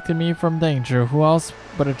thin, protected me from danger. Who else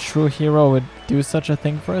but a true hero would do such a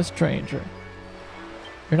thing for a stranger?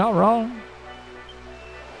 You're not wrong.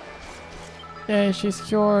 Yay, she's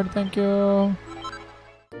cured. Thank you.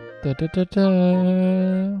 Da, da, da,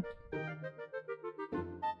 da.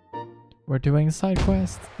 We're doing side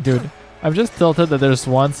quest. Dude, I've just tilted that there's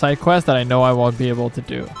one side quest that I know I won't be able to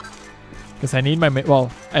do. Because I need my... Well,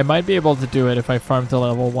 I might be able to do it if I farm to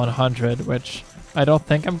level 100, which I don't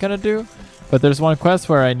think I'm gonna do. But there's one quest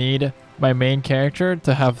where I need my main character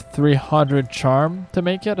to have 300 charm to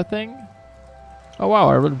make it a thing. Oh wow,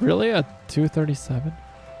 are we really at 237?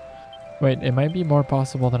 Wait, it might be more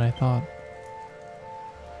possible than I thought.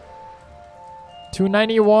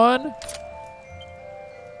 291?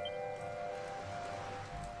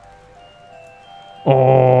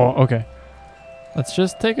 Oh, okay. Let's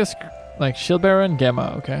just take a like shield bearer and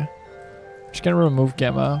Gemma, okay? I'm just gonna remove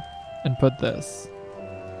Gemma and put this.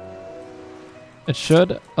 It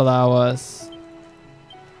should allow us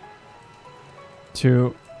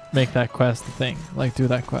to make that quest a thing, like do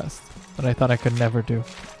that quest that I thought I could never do.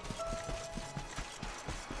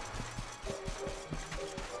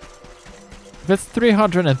 If it's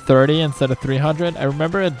 330 instead of 300, I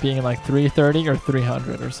remember it being like 330 or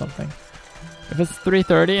 300 or something. If it's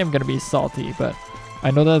 330, I'm gonna be salty, but I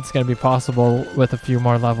know that it's gonna be possible with a few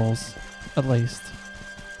more levels, at least.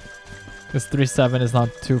 Because 3.7 is not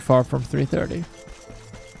too far from 3.30.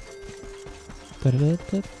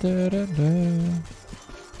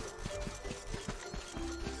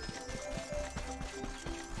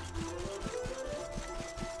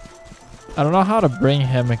 I don't know how to bring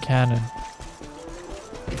him a cannon.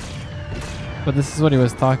 But this is what he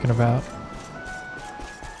was talking about.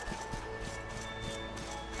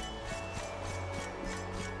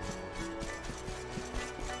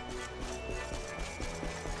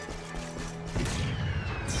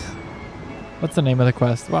 What's the name of the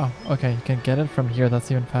quest? Wow, okay, you can get it from here. That's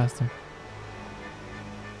even faster.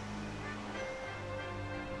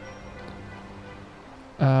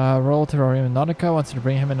 Roll Terrarium Nautica wants you to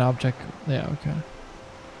bring him an object. Yeah, okay.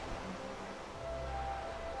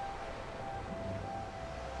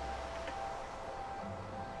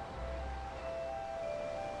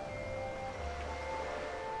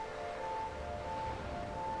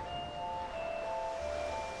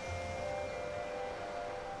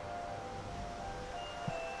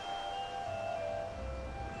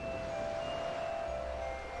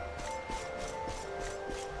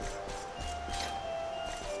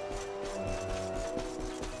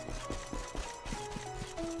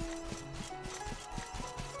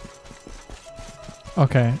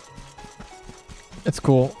 Okay. It's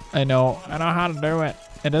cool. I know how to do it.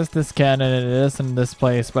 It is this cannon and it is in this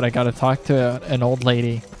place, but I gotta talk to an old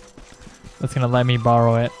lady that's gonna let me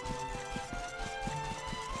borrow it.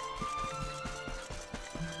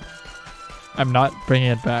 I'm not bringing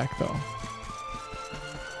it back though.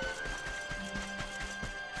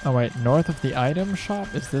 Oh wait, north of the item shop?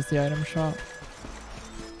 Is this the item shop?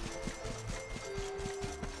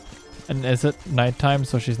 And is it nighttime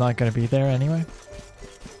so she's not gonna be there anyway?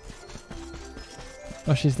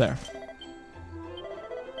 Oh, she's there.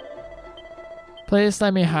 Please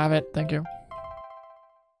let me have it. Thank you.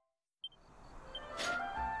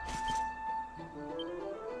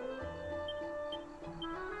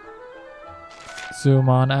 Zoom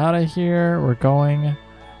on out of here. We're going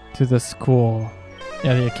to the school.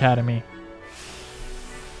 Yeah, the academy.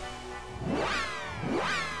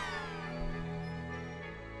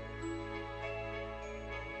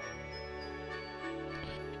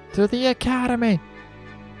 To the academy.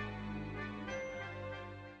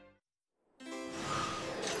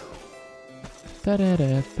 Da da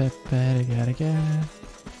da da da da da da.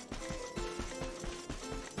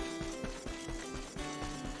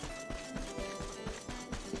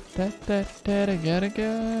 Da da da da da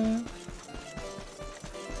da.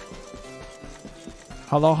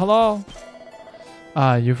 Hello, hello.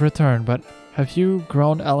 Ah, you've returned, but have you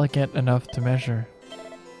grown elegant enough to measure?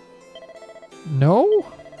 No?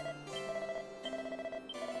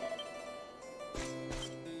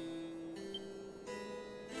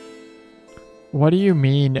 What do you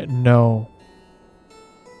mean, no?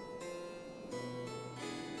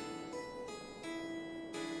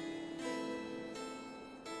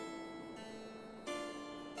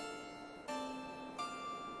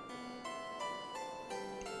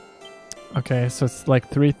 Okay, so it's like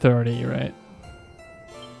 3:30, right?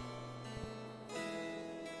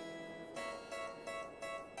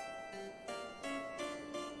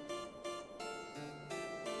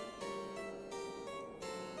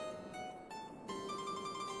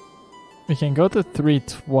 We can go to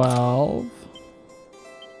 3:12.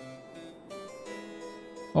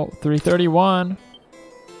 Oh, 3:31.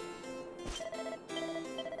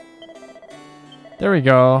 There we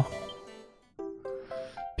go.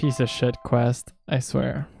 Piece of shit quest, I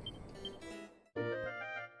swear.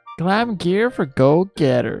 Glam gear for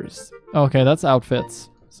go-getters. Okay, that's outfits.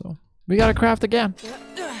 So we gotta craft again.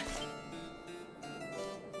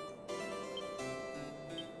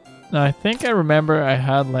 Now I think I remember I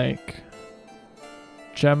had like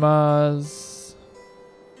gemmas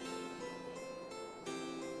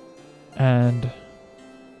and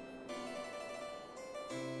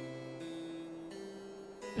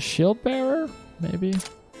shield bearer, maybe.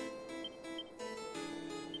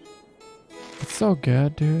 It's so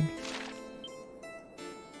good, dude.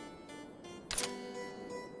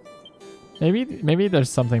 Maybe there's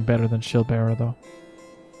something better than shield bearer though.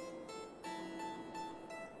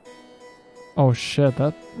 Oh shit,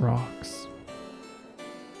 that rocks.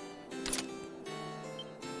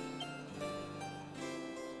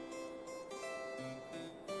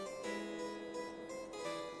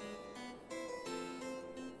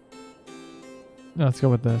 Let's go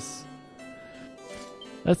with this.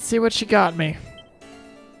 Let's see what she got me.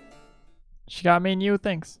 She got me new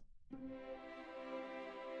things.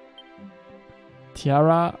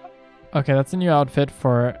 Tiara. Okay, that's a new outfit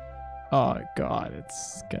for... Oh god,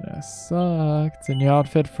 it's gonna suck. It's a new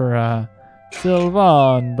outfit for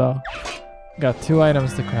Sylvanda. Got 2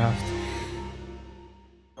 items to craft.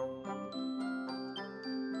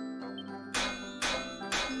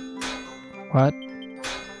 What?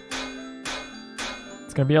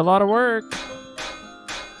 It's gonna be a lot of work.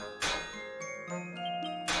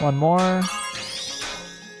 One more.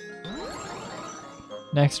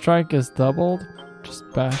 Next strike is doubled. Just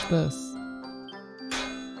bash this.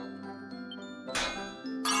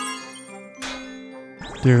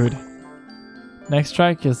 Dude. Next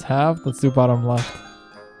strike is halved. Let's do bottom left.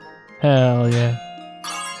 Hell yeah.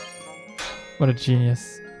 What a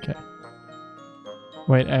genius. Okay.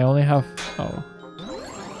 Wait, I only have... Oh.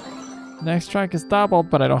 Next strike is doubled,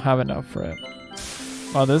 but I don't have enough for it.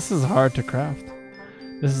 Oh, this is hard to craft.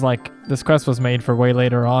 This is like... This quest was made for way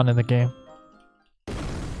later on in the game.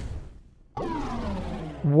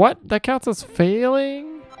 What? That counts as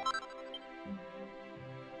failing?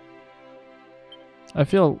 I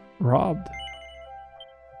feel robbed.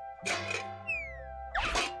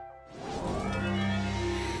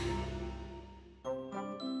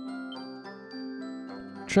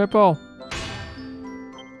 Triple.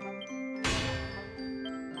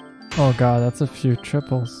 Oh god, that's a few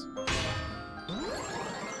triples.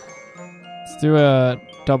 Let's do a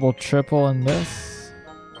double triple in this.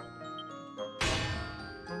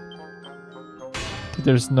 Dude,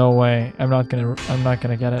 there's no way. I'm not gonna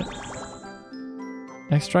get it.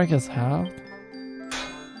 Next strike is halved.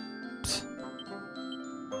 Psst.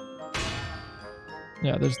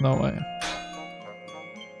 Yeah, there's no way.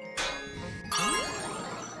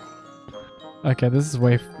 Okay, this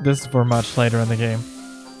is for much later in the game.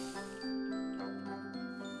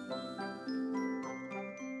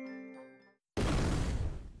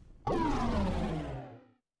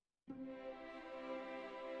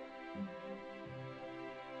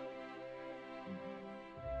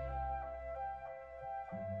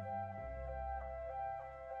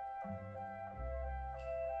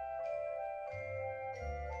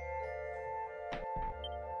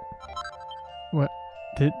 What?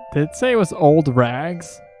 Did it say it was old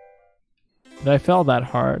rags? Did I fell that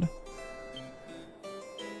hard?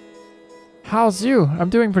 How's you? I'm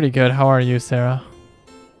doing pretty good. How are you, Sarah?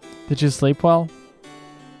 Did you sleep well?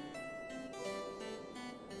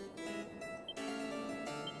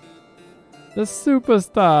 The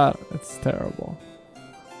superstar! It's terrible.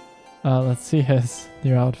 Let's see his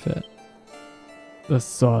new outfit. The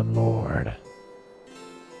Sun Lord.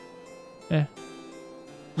 Yeah,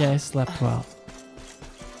 I slept well.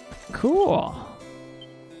 Cool.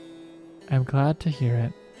 I'm glad to hear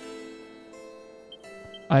it.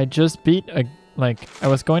 I just beat a, like, I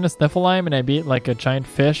was going to Sniffleheim and I beat like a giant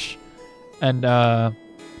fish and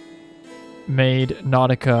made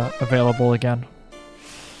Nautica available again.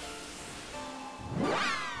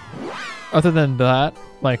 Other than that,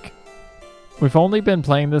 like, we've only been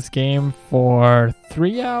playing this game for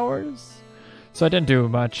 3 hours, so I didn't do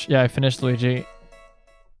much. Yeah, I finished Luigi.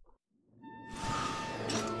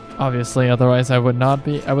 Obviously, otherwise I would not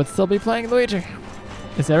be. I would still be playing Luigi.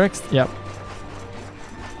 Is Eric? Yep.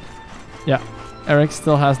 Yeah, Eric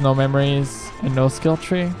still has no memories and no skill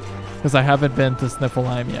tree because I haven't been to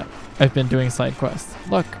Sniffleheim yet. I've been doing side quests.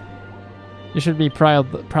 Look, you should be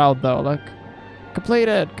proud though. Look.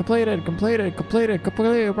 Completed.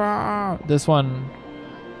 Rah! This one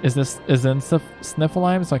is in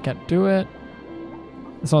Sniffleheim, so I can't do it.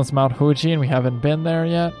 This one's Mount Fuji, and we haven't been there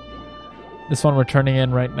yet. This one we're turning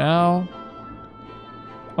in right now.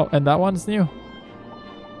 Oh, and that one's new.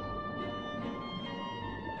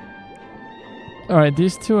 Alright,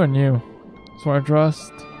 these two are new. Sword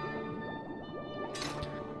Rust.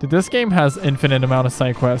 Dude, this game has infinite amount of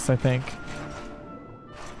side quests, I think.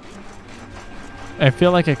 I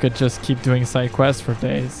feel like I could just keep doing side quests for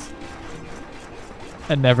days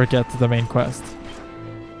and never get to the main quest.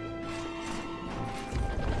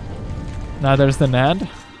 Now there's the Nand.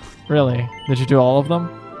 Really? Did you do all of them?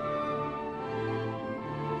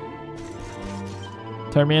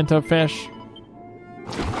 Turn me into a fish.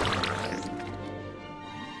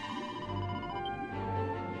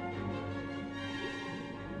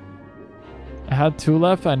 I had 2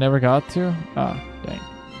 left I never got to. Ah, dang.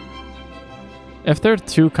 If they're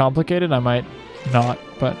too complicated, I might not,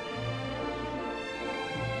 but...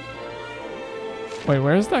 Wait,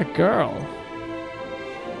 where's that girl?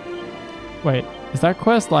 Wait, is that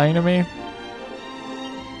quest lying to me?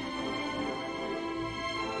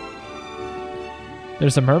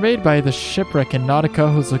 There's a mermaid by the shipwreck in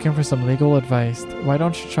Nautica who's looking for some legal advice. Why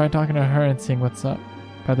don't you try talking to her and seeing what's up?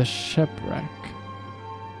 By the shipwreck.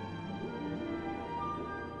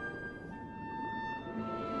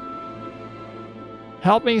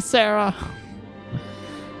 Help me, Sarah!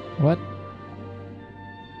 What?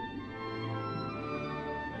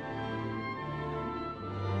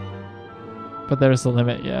 But there's a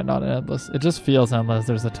limit, yeah, not endless. It just feels endless.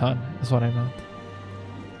 There's a ton, is what I meant.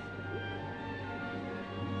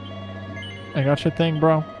 I got your thing,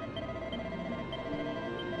 bro.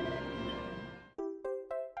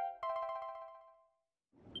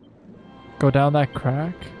 Go down that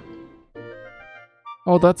crack?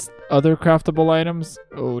 Oh, that's other craftable items?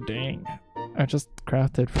 Oh, dang. I just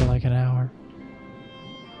crafted for like an hour.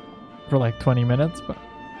 For like 20 minutes, but...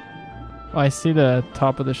 Oh, I see the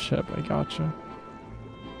top of the ship. I gotcha.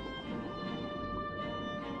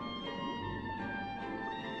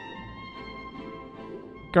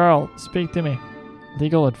 Girl, speak to me.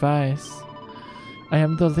 Legal advice. I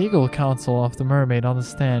am the legal counsel of the mermaid on the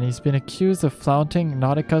stand. He's been accused of flaunting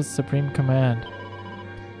Nautica's supreme command.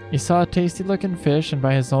 He saw a tasty-looking fish, and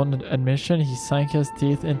by his own admission, he sank his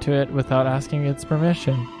teeth into it without asking its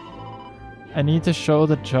permission. I need to show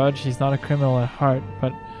the judge he's not a criminal at heart,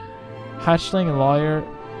 but hatchling lawyer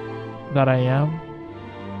that I am,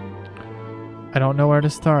 I don't know where to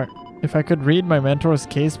start. If I could read my mentor's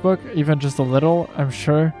casebook, even just a little, I'm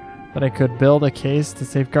sure that I could build a case to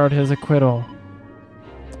safeguard his acquittal.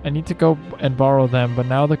 I need to go and borrow them, but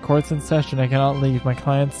now the court's in session, I cannot leave. My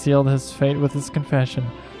client sealed his fate with his confession.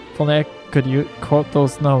 If only I could quote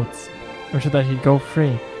those notes. I'm sure that he'd go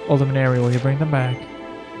free. Old Luminary, will you bring them back?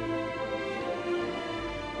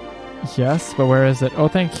 Yes, but where is it? Oh,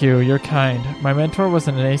 thank you. You're kind. My mentor was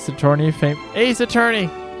an ace attorney, Ace attorney!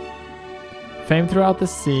 Famed throughout the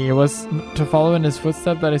sea. It was to follow in his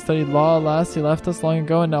footsteps that I studied law. Alas, he left us long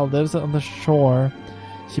ago and now lives on the shore.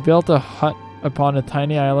 He built a hut upon a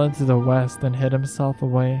tiny island to the west and hid himself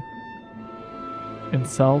away in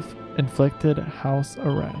self-inflicted house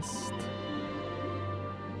arrest.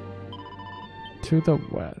 To the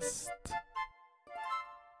west.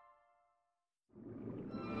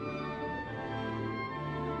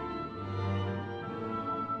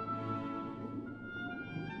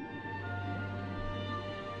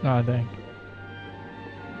 Ah, dang.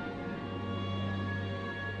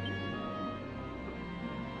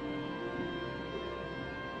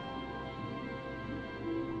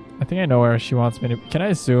 I think I know where she wants me to... Can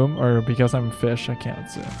I zoom? Or because I'm a fish, I can't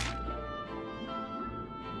zoom.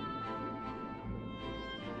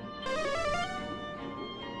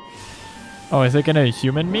 Oh, is it gonna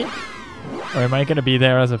human me? Or am I gonna be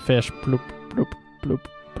there as a fish? Bloop, bloop, bloop,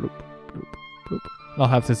 bloop, bloop, bloop. I'll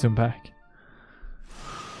have to zoom back.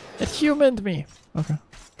 It humaned me. Okay.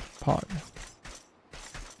 Pog.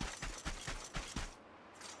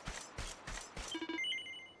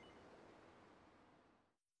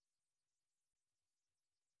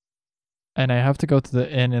 And I have to go to the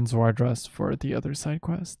inn in Zwardrust for the other side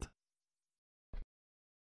quest.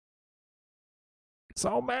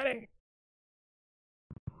 So many.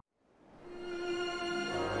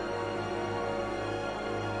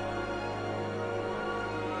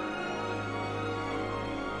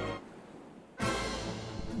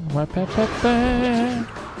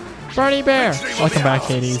 Barney Bear! Welcome back,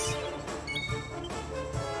 Hades.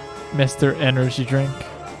 Mr. Energy Drink.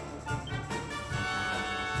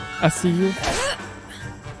 I see you.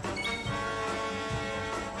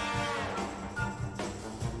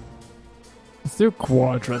 Let's do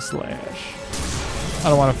Quadra Slash. I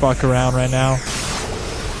don't want to fuck around right now.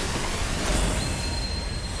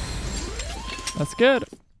 That's good.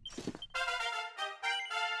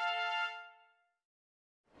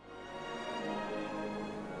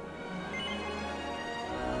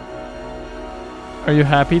 Are you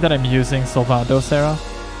happy that I'm using Sylvando, Sarah?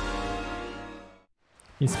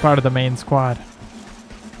 He's part of the main squad.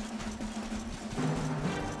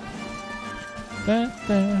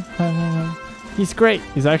 He's great.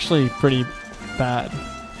 He's actually pretty bad,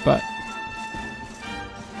 but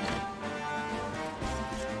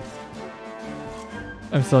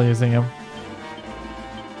I'm still using him.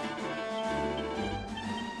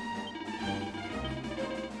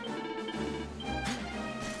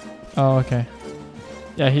 Oh, okay.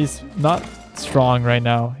 Yeah, he's not strong right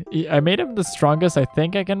now. I made him the strongest I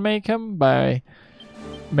think I can make him by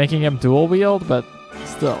making him dual wield, but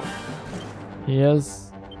still, he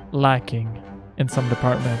is lacking in some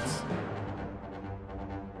departments.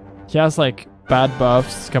 He has like bad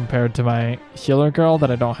buffs compared to my healer girl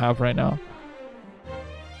that I don't have right now.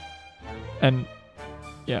 And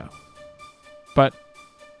yeah, but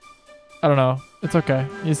I don't know. It's okay.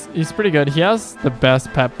 He's pretty good. He has the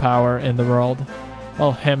best pep power in the world.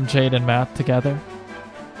 Well, him, Jade, and Matt together.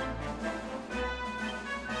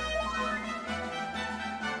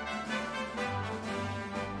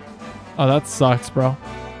 Oh, that sucks, bro.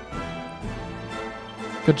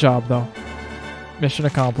 Good job, though. Mission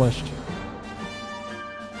accomplished.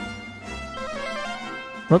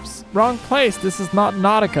 Whoops, wrong place. This is not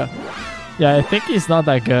Nautica. Yeah, I think he's not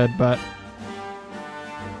that good, but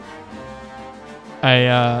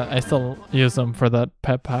I still use him for that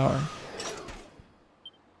pep power.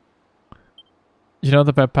 You know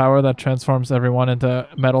the pep power that transforms everyone into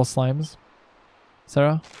metal slimes?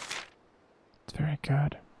 Sarah? It's very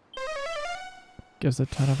good. Gives a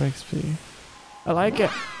ton of XP. I like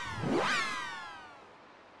it.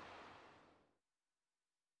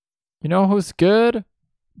 You know who's good?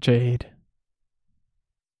 Jade.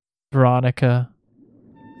 Veronica.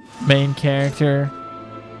 Main character.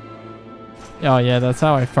 Oh yeah, that's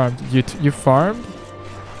how I farmed. You farmed?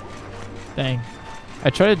 Dang. I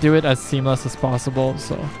try to do it as seamless as possible,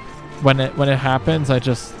 so when it happens, I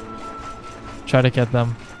just try to get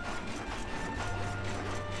them.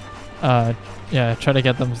 Yeah, try to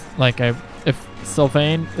get them like if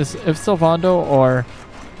Sylvando or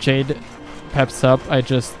Jade peps up, I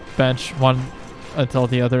just bench one until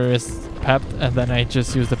the other is pepped, and then I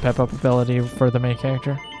just use the pep up ability for the main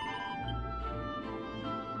character.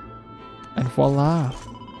 And voila.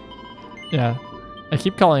 Yeah, I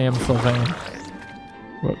keep calling him Sylvain.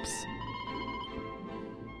 Whoops.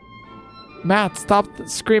 Matt, stop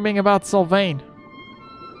screaming about Sylvain.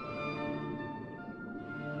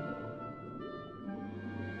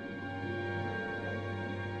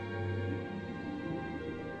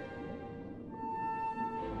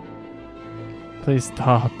 Please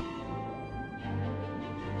stop.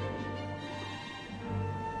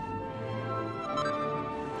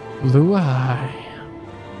 Blue Eye.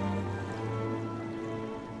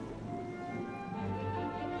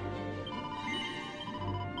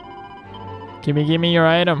 Give me your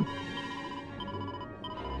item.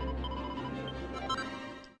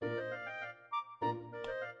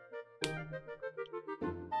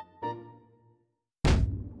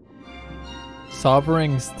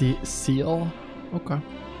 Sovereign seal? Okay.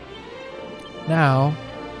 Now...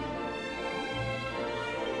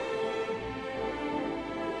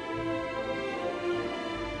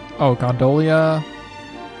 Oh, Gondolia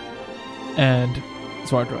and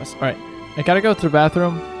Zwardrust. Alright, I gotta go to the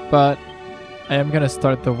bathroom, but I am gonna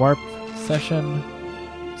start the warp session.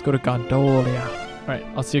 Let's go to Gondolia. Alright,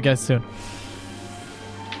 I'll see you guys soon.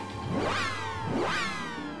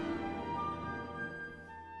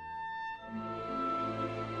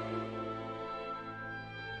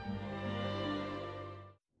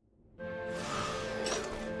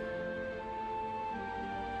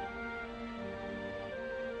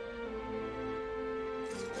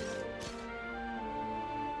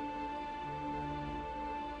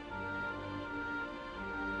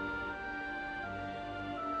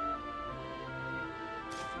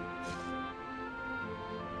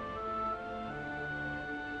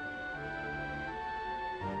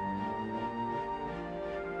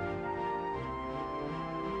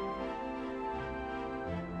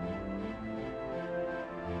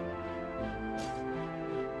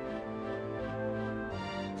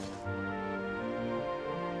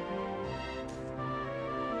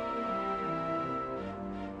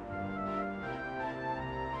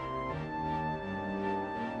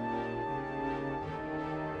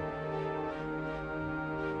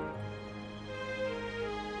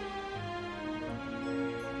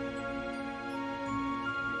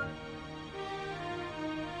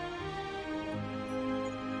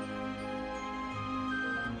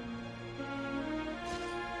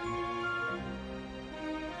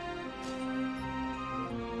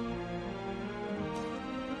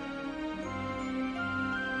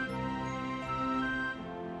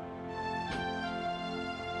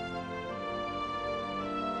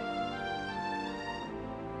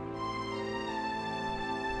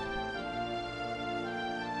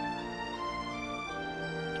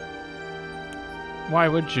 Why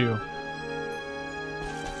would you?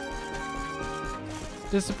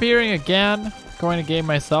 Disappearing again. Going to game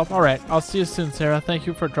myself. Alright, I'll see you soon, Sarah. Thank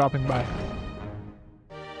you for dropping by.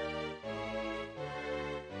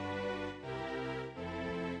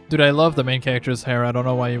 Dude, I love the main character's hair. I don't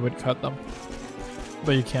know why you would cut them.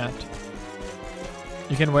 But you can't.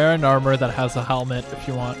 You can wear an armor that has a helmet if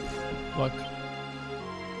you want. Look.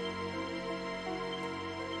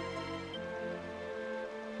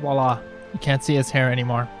 Voila. You can't see his hair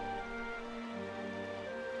anymore.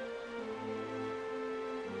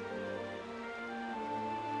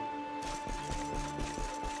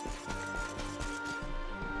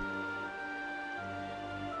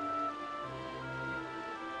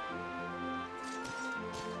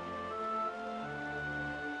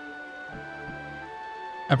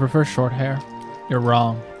 I prefer short hair. You're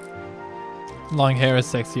wrong. Long hair is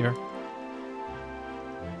sexier.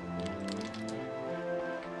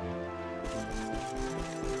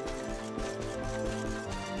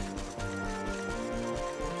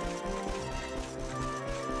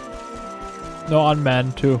 No, on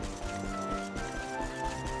men too.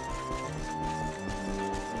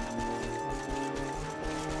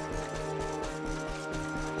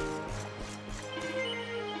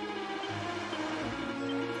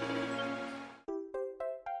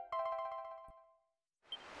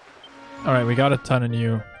 Alright, we got a ton of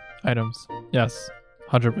new items. Yes,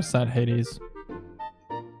 100% Hades.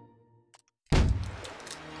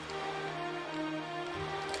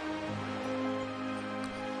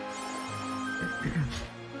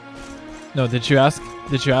 No, did you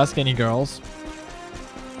ask any girls?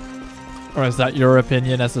 Or is that your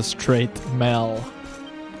opinion as a straight male?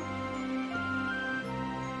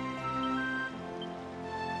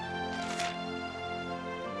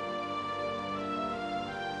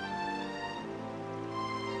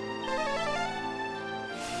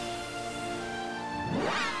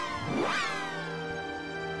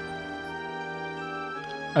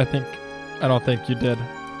 I don't think you did.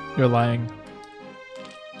 You're lying.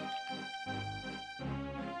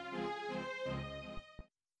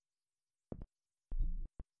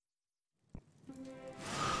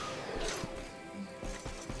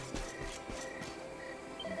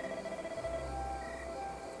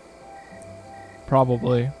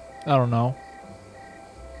 Probably. I don't know.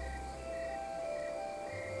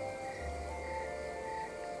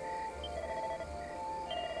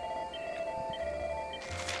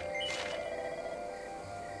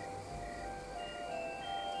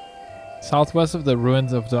 Southwest of the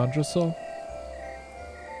ruins of Dondrassil?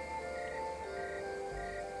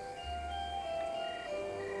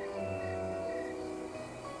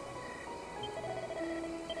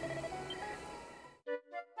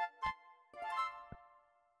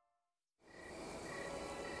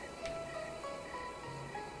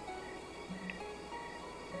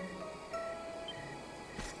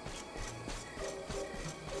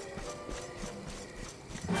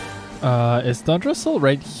 Is Dondrassil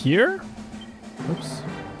right here? Oops.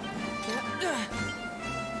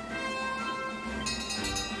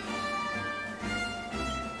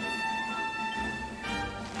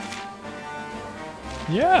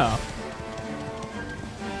 Yeah.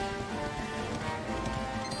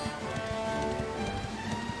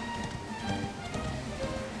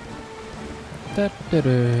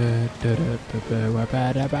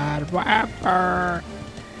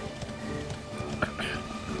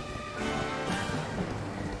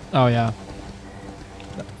 Oh yeah.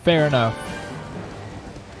 Fair enough.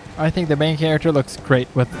 I think the main character looks great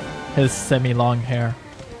with his semi-long hair.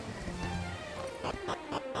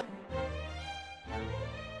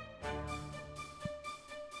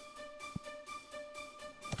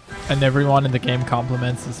 And everyone in the game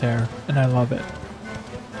compliments his hair, and I love it.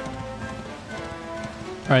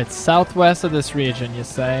 Alright, southwest of this region, you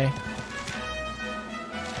say?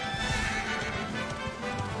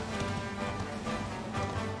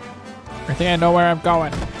 I think I know where I'm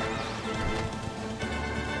going.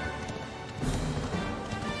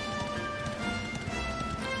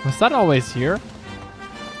 Was that always here?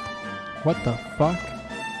 What the fuck?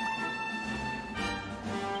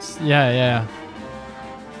 Yeah.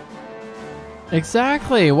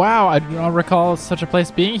 Exactly! Wow, I don't recall such a place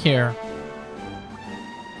being here.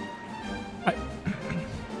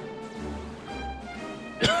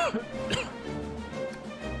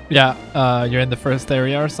 Yeah, you're in the first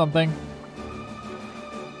area or something?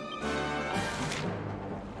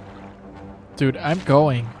 Dude, I'm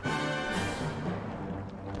going.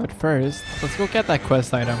 But first, let's go get that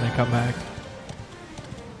quest item and come back.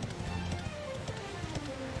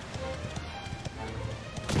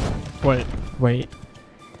 Wait.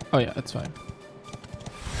 Oh yeah, that's fine.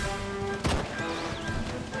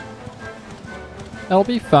 I'll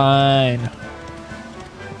be fine.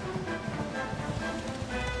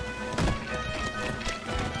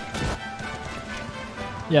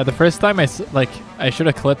 Yeah, the first time I should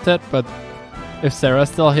have clipped it, but if Sarah's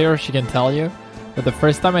still here, she can tell you. But the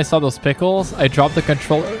first time I saw those pickles, I dropped the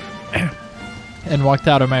controller and walked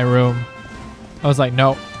out of my room. I was like,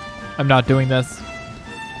 no, I'm not doing this.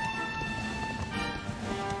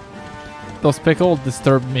 Those pickles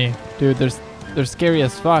disturbed me. Dude, they're scary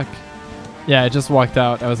as fuck. Yeah, I just walked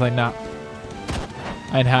out. I was like, nah.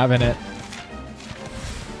 I ain't having it.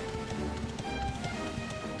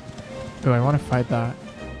 Oh, I want to fight that.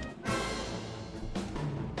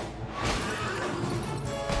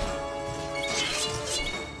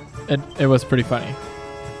 It was pretty funny.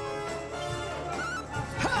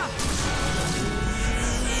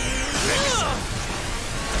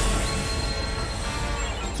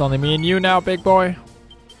 It's only me and you now, big boy.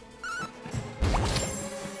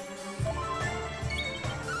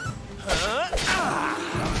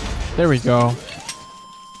 There we go.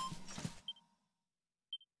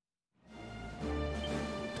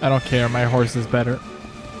 I don't care, my horse is better.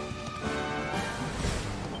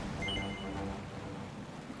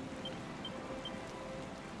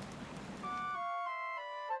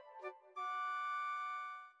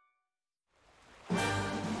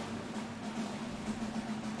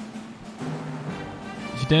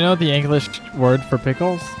 Do you know the English word for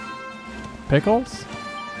pickles? Pickles?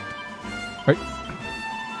 Right.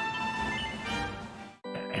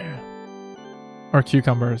 Or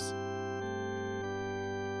cucumbers.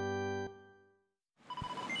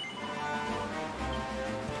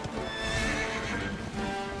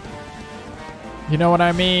 You know what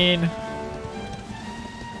I mean?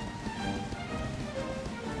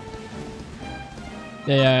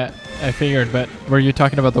 Yeah, I figured, but were you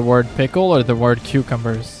talking about the word pickle or the word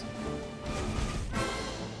cucumbers?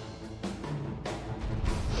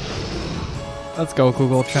 Let's go,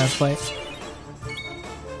 Google Translate.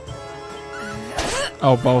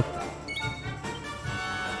 Oh, both.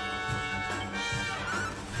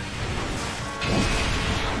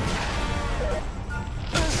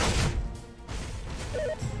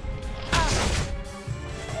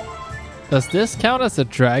 Does this count as a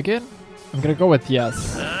dragon? I'm gonna go with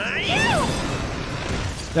yes.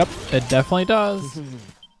 Yep, it definitely does.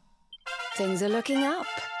 Things are looking up.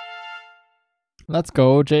 Let's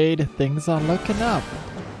go, Jade. Things are looking up.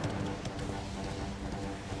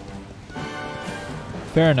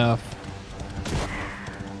 Fair enough.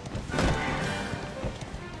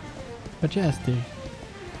 Majesty.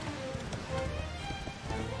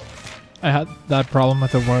 I had that problem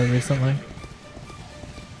with a word recently.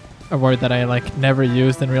 A word that I like never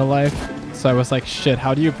used in real life. So I was like, shit,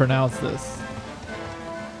 how do you pronounce this?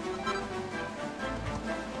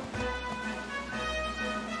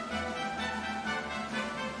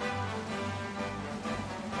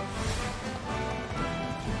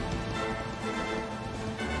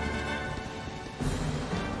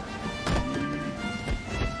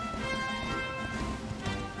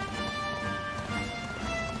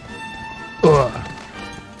 Ugh.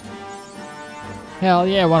 Hell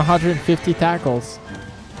yeah, 150 tackles.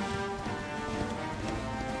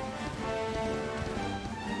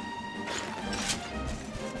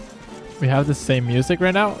 We have the same music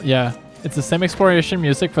right now? Yeah, it's the same exploration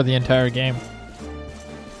music for the entire game.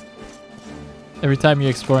 Every time you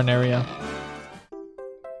explore an area.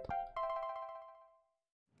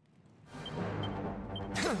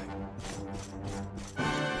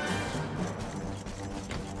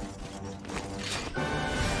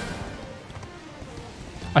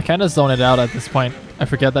 I kind of zone it out at this point. I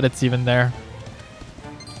forget that it's even there.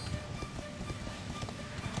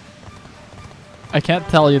 I can't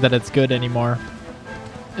tell you that it's good anymore.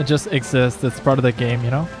 It just exists. It's part of the game,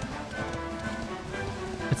 you know?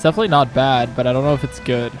 It's definitely not bad, but I don't know if it's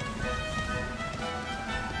good.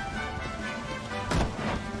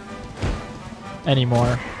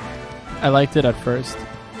 Anymore. I liked it at first,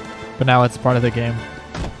 but now it's part of the game.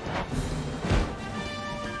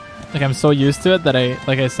 Like, I'm so used to it that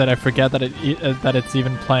like I said, I forget that that it's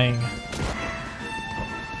even playing.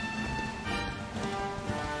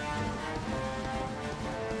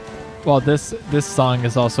 Well, this song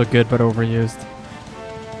is also good but overused.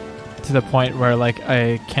 To the point where like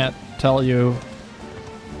I can't tell you.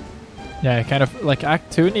 Yeah, I kind of like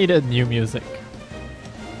Act 2 needed new music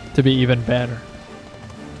to be even better.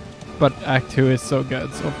 But Act 2 is so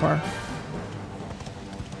good so far.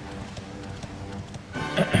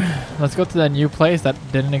 Let's go to that new place that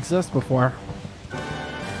didn't exist before.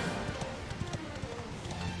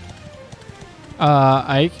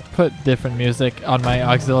 I put different music on my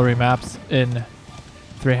auxiliary maps in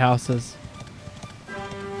 3 houses.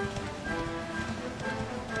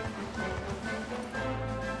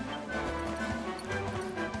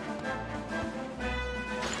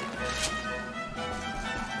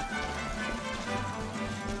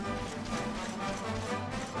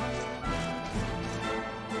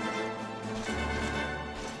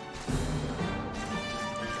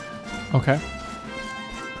 Okay.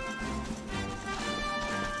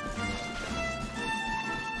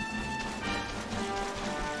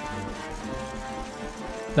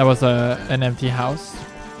 That was an empty house.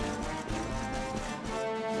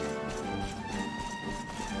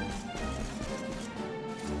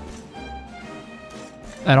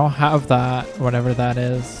 I don't have that, whatever that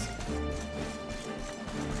is.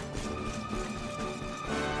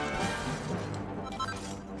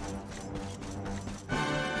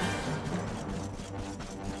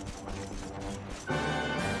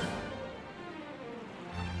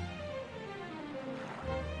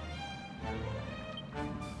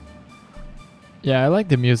 Yeah, I like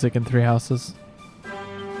the music in Three Houses.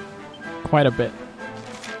 Quite a bit.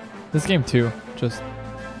 This game too, just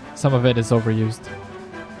some of it is overused.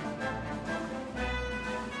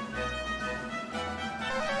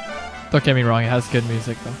 Don't get me wrong, it has good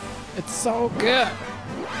music though. It's so good.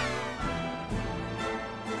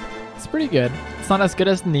 It's pretty good. It's not as good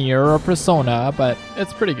as Nier or Persona, but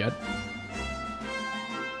it's pretty good.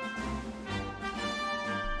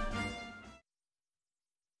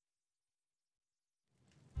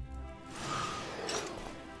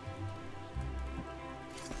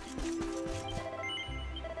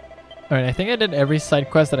 Alright, I think I did every side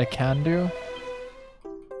quest that I can do.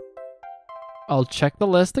 I'll check the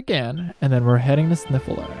list again, and then we're heading to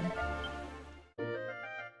Sniffleheim.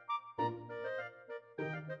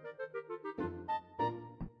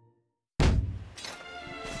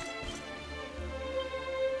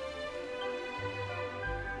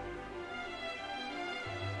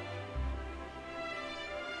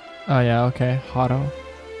 Oh yeah, okay. Hado,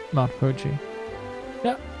 not Fuji.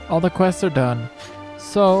 Yeah, all the quests are done.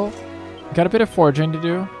 So, got a bit of foraging to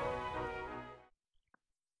do.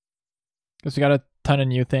 Because we got a ton of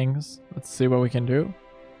new things. Let's see what we can do.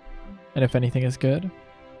 And if anything is good.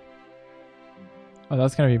 Oh,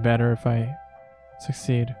 that's going to be better if I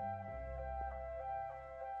succeed.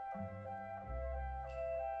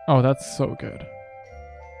 Oh, that's so good.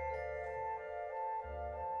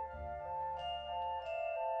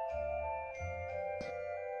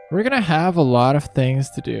 We're going to have a lot of things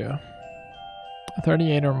to do.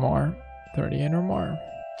 38 or more. 38 or more.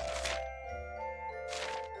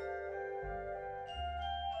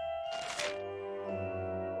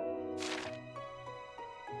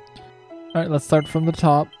 Alright, let's start from the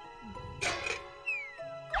top.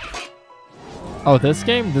 Oh, this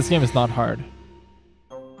game is not hard.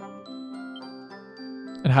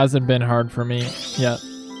 It hasn't been hard for me yet.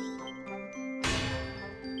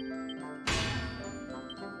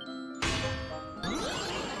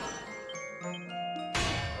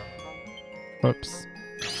 Whoops.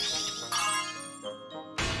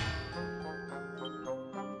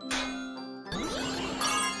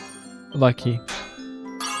 Lucky.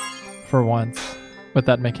 For once. With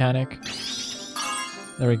that mechanic.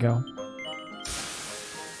 There we go.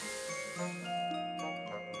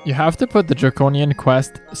 You have to put the Draconian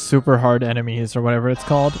Quest super hard enemies or whatever it's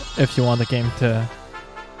called if you want the game to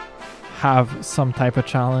have some type of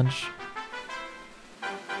challenge.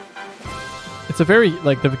 It's a very,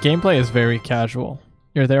 like, the gameplay is very casual.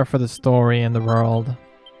 You're there for the story and the world.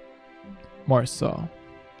 More so,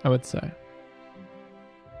 I would say.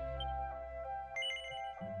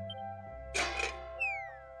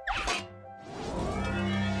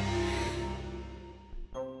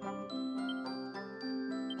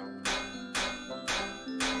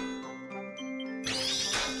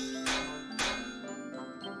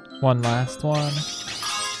 One last one.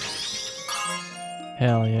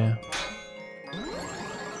 Hell yeah.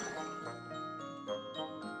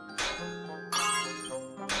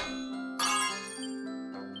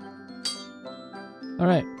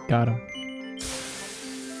 Alright, got him.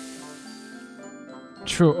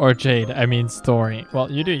 True or Jade, I mean story.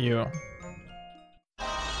 Well, you do you.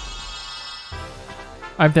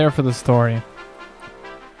 I'm there for the story.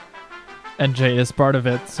 And Jade is part of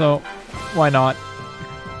it, so why not?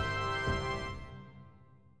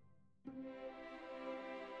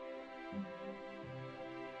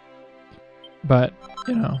 But,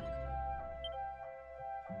 you know.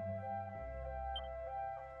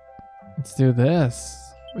 Let's do this.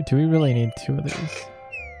 Do we really need 2 of these?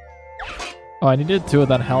 Oh, I needed 2 of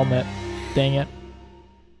that helmet. Dang it.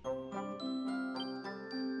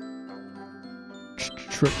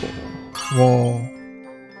 Triple. Whoa.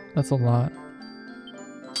 That's a lot.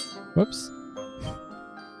 Whoops.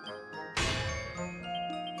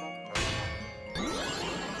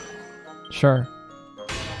 Sure.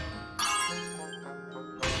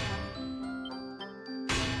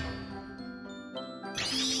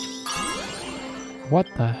 What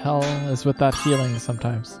the hell is with that healing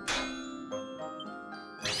sometimes?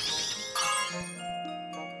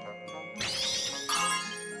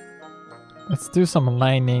 Let's do some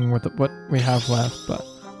lining with what we have left, but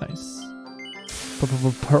nice.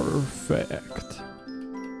 Perfect.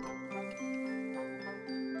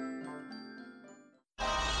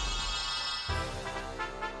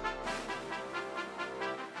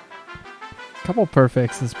 Couple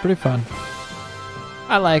perfects is pretty fun.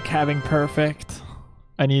 I like having perfect.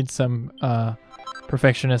 I need some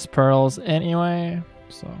perfectionist pearls anyway,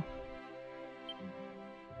 so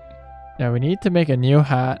yeah, we need to make a new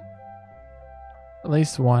hat. At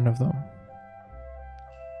least one of them.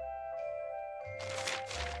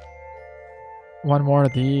 One more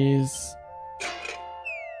of these.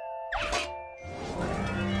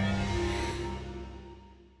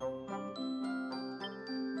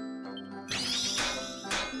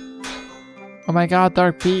 Oh my god,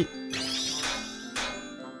 Dark Pete.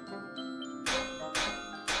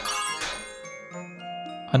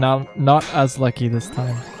 And I'm not as lucky this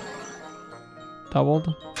time.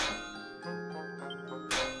 Doubled.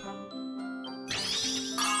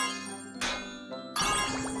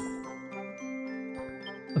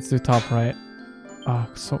 Let's do top right. Oh,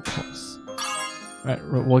 so close. Alright,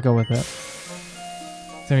 we'll go with it.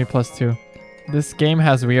 It's gonna be +2. This game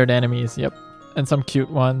has weird enemies, yep. And some cute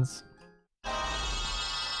ones.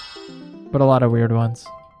 But a lot of weird ones.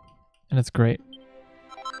 And it's great.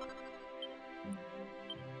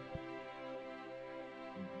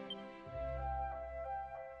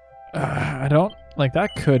 I don't... Like,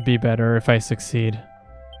 that could be better if I succeed.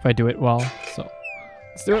 If I do it well. So,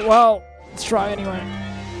 let's do it well! Let's try anyway.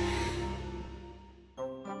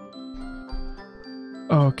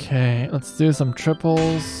 Okay, let's do some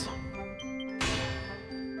triples.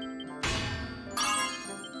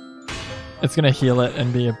 It's gonna heal it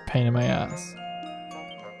and be a pain in my ass.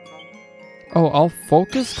 Oh, I'll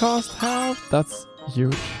focus cost half? That's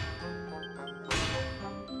huge.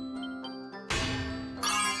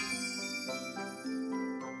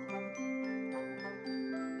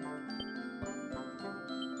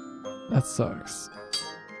 That sucks.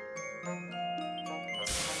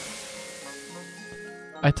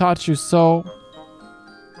 I taught you so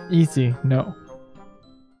easy. No.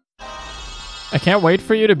 I can't wait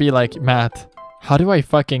for you to be like, Matt, how do I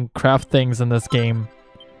fucking craft things in this game?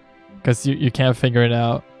 Because you can't figure it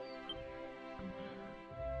out.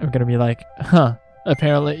 I'm gonna be like, huh,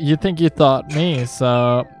 apparently you think you thought me,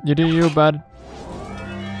 so you do you, bud.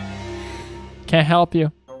 Can't help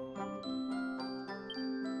you.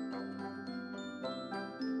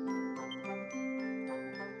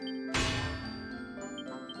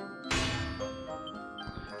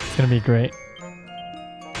 It's gonna be great.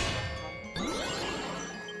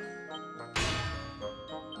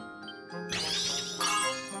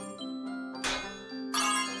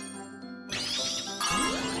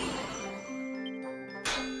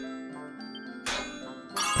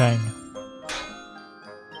 Dang.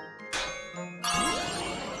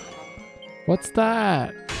 What's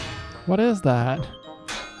that? What is that?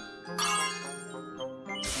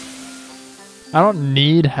 I don't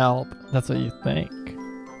need help. That's what you think.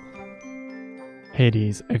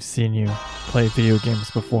 Hades, I've seen you play video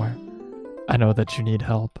games before. I know that you need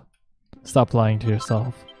help. Stop lying to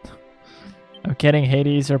yourself. I'm kidding,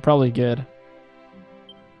 Hades, you're probably good.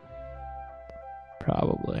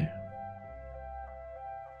 Probably.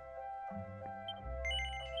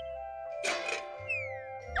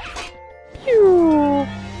 Pew!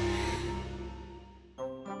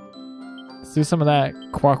 Let's do some of that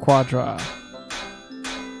quadra.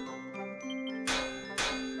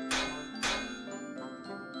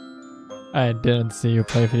 I didn't see you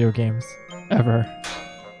play video games. Ever.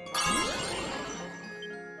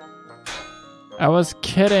 I was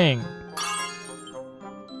kidding.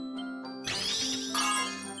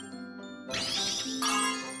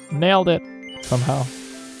 Nailed it. Somehow.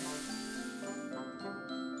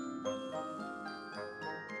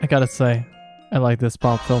 I gotta say, I like this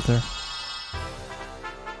pop filter.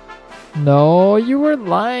 No, you were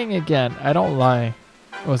lying again. I don't lie.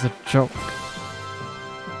 It was a joke.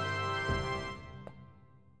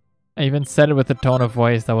 I even said it with a tone of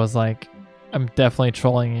voice that was like, I'm definitely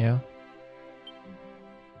trolling you.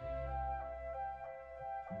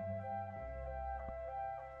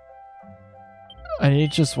 I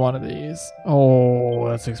need just one of these. Oh,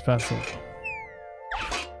 that's expensive.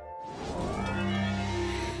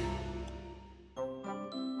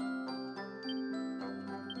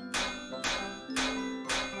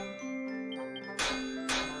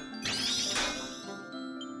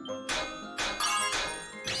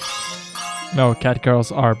 No, cat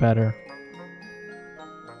girls are better.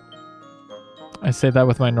 I say that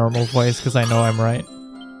with my normal voice because I know I'm right.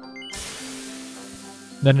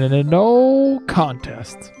 No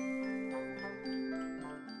contest.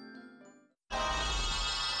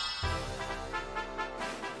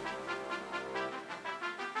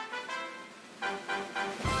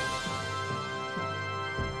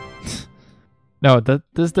 No,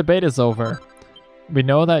 this debate is over. We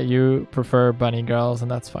know that you prefer bunny girls, and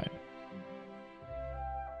that's fine.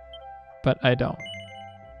 But I don't.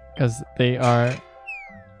 Because they are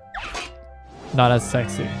not as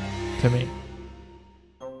sexy to me.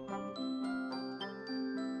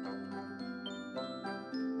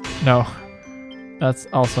 No, that's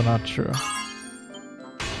also not true.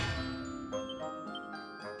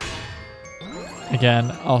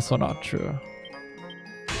 Again, also not true.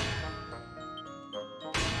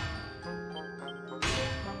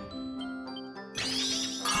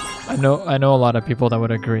 I know a lot of people that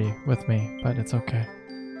would agree with me, but it's okay.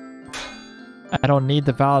 I don't need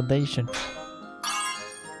the validation.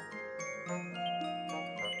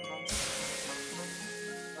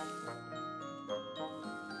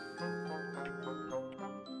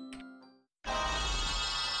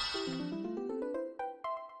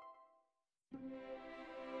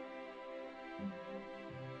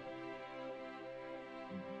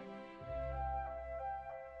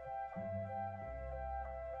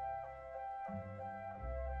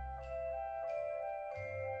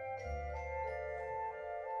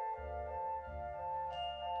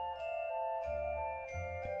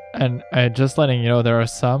 And just letting you know, there are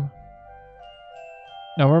some.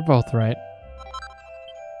 No, we're both right.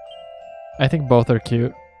 I think both are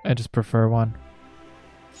cute. I just prefer one.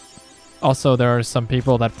 Also, there are some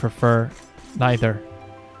people that prefer neither.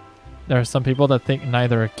 There are some people that think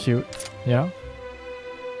neither are cute. You know?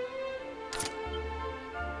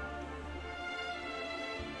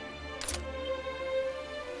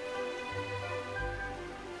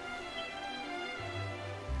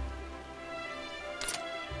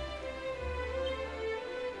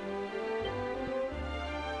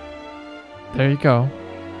 There you go.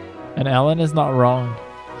 And Alan is not wrong.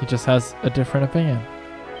 He just has a different opinion.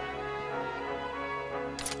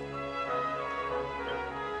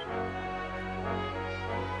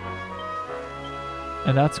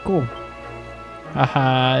 And that's cool.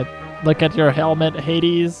 Haha, look at your helmet,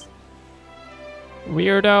 Hades.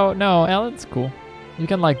 Weirdo. No, Alan's cool. You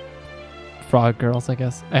can like frog girls, I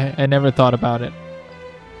guess. I never thought about it.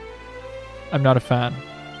 I'm not a fan.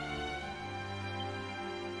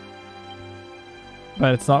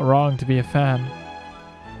 But it's not wrong to be a fan.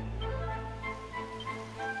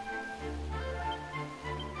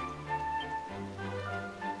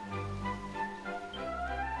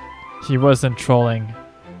 He wasn't trolling.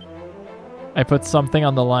 I put something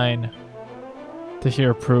on the line to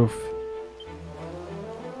hear proof.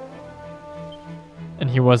 And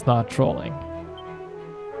he was not trolling.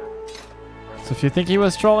 So if you think he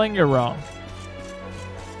was trolling, you're wrong.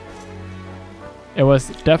 It was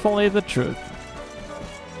definitely the truth.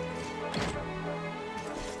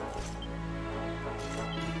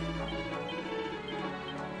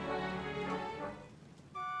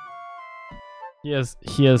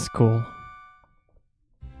 He is cool.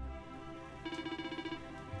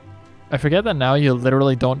 I forget that now you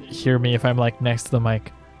literally don't hear me if I'm like next to the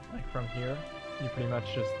mic. Like from here, you pretty much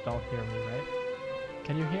just don't hear me, right?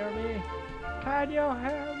 Can you hear me? Can you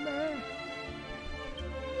hear me?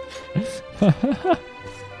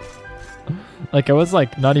 Like I was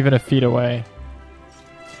like not even a feet away.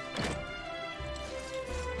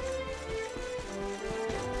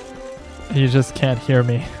 You just can't hear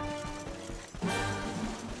me.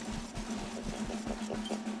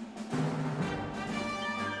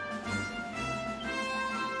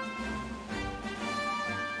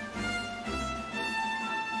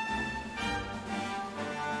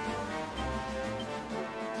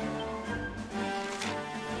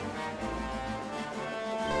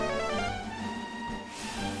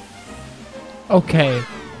 Okay,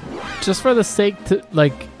 just for the sake to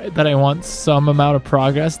like that I want some amount of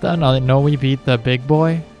progress done. I know we beat the big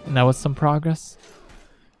boy and that was some progress.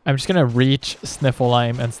 I'm just gonna reach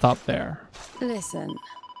Sniffleheim and stop there. Listen,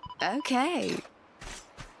 okay.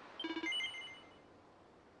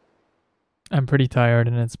 I'm pretty tired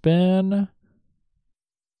and it's been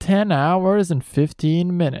 10 hours and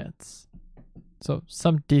 15 minutes. So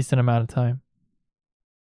some decent amount of time.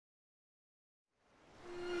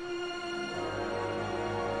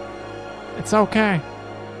 It's okay.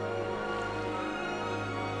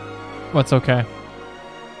 What's okay?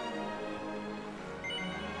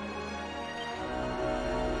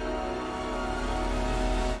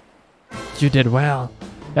 You did well.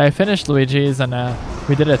 Yeah, I finished Luigi's and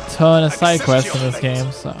we did a ton of side quests in this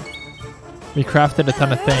game, so we crafted a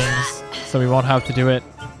ton of things, so we won't have to do it.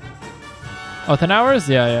 Oh, 10 hours?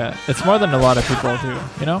 Yeah. It's more than a lot of people do,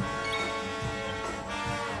 you know?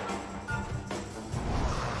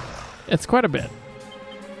 It's quite a bit.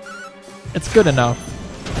 It's good enough.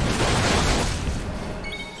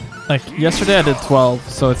 Like, yesterday I did 12,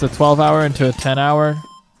 so it's a 12-hour into a 10-hour.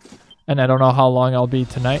 And I don't know how long I'll be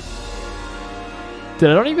tonight. Dude,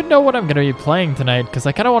 I don't even know what I'm going to be playing tonight, because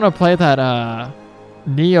I kind of want to play that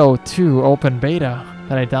Neo 2 open beta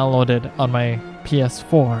that I downloaded on my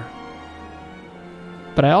PS4.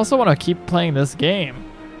 But I also want to keep playing this game.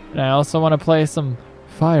 And I also want to play some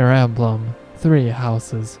Fire Emblem 3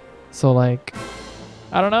 Houses. So, like,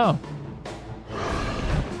 I don't know.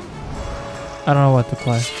 I don't know what to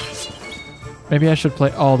play. Maybe I should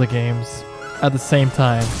play all the games at the same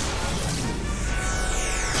time.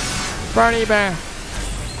 Barney Bear!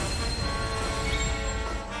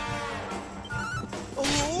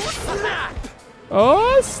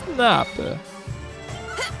 Oh, snap!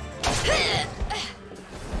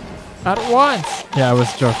 At once! Yeah, I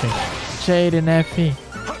was joking. Jade and Effie.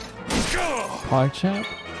 Park chat?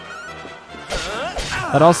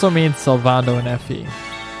 That also means Salvando and Effie.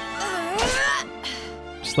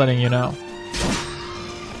 Just letting you know.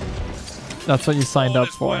 That's what you signed up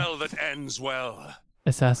for. Well that ends well.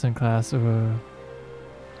 Assassin class. Ooh.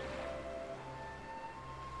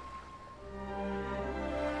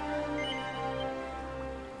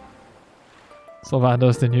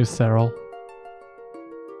 Salvando's the new Cyril.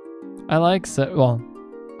 I like well,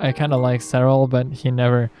 I kind of like Cyril, but he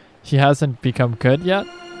hasn't become good yet.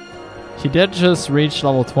 He did just reach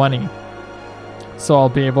level 20, so I'll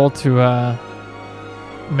be able to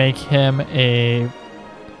make him an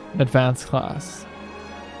advanced class.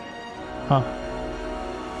 Huh.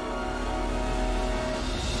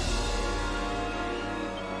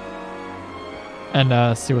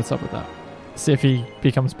 And see what's up with that. See if he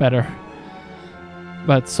becomes better.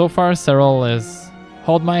 But so far, Cyril is...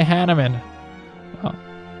 Hold my Hanneman. Oh.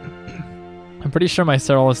 I'm pretty sure my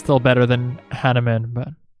Cyril is still better than Hanneman, but...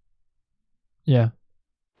 Yeah.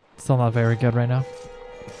 Still not very good right now.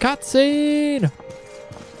 Cutscene!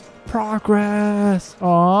 Progress!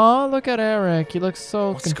 Aw, look at Eric. He looks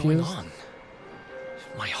so What's confused. going on?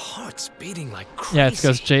 My heart's beating like crazy. Yeah, it's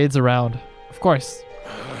because Jade's around. Of course.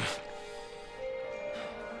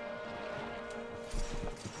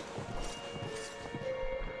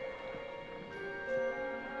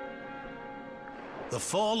 The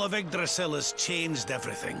fall of Yggdrasil has changed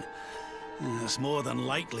everything. It's more than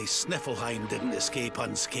likely Sniffleheim didn't escape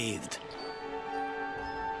unscathed.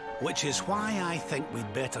 Which is why I think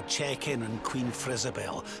we'd better check in on Queen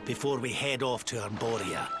Frizabel before we head off to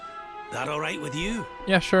Arborea. That alright with you?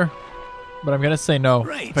 Yeah, sure. But I'm gonna say no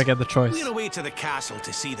if I get the choice. We're away to the castle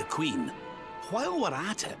to see the Queen. While we're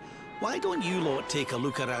at it, why don't you lot take a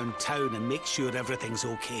look around town and make sure everything's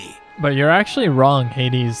okay? But you're actually wrong,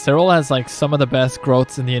 Hades. Cyril has like some of the best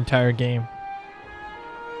growths in the entire game.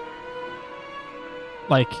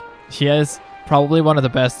 Like, he has probably one of the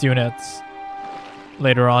best units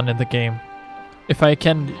later on in the game. If I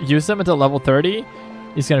can use him until level 30,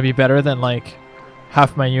 he's gonna be better than like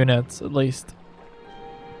half my units at least.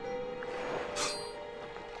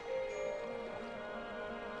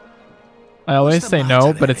 I always say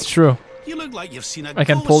no, but it's true. You look like you've seen a I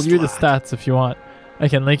can pull ghost, you the lad. stats if you want. I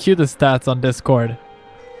can link you the stats on Discord.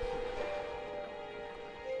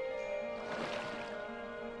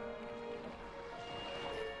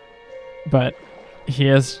 But he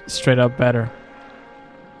is straight up better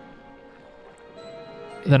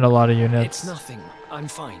than a lot of units. It's nothing. I'm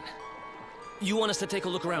fine. You want us to take a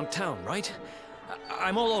look around town, right?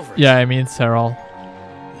 I'm all over it. Yeah, I mean Cyril.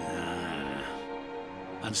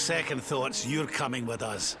 On second thoughts, you're coming with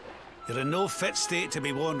us. You're in no fit state to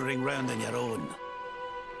be wandering round on your own.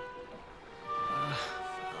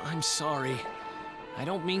 I'm sorry. I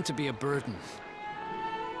don't mean to be a burden.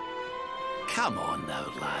 Come on now,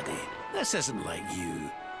 laddie. This isn't like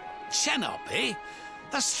you. Chin up, eh?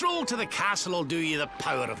 A stroll to the castle will do you the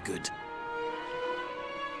power of good.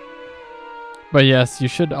 But yes, you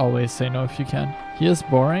should always say no if you can. He is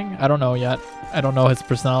boring? I don't know yet. I don't know his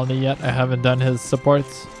personality yet. I haven't done his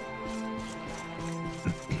supports.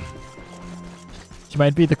 He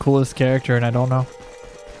might be the coolest character and I don't know.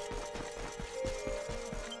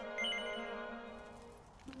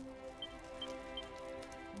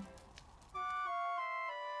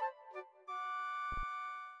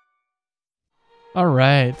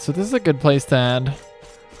 Alright, so this is a good place to end.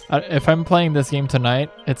 If I'm playing this game tonight,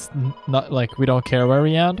 it's not like we don't care where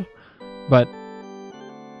we end, but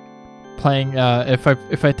playing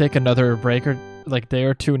if I take another break or like day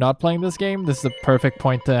or two not playing this game, this is the perfect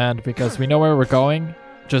point to end because we know where we're going.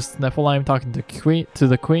 Just Niflheim talking to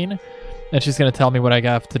the queen, and she's gonna tell me what I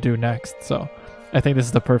have to do next. So I think this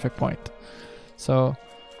is the perfect point. So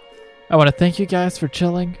I want to thank you guys for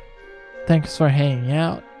chilling. Thanks for hanging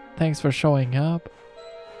out. Thanks for showing up.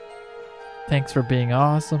 Thanks for being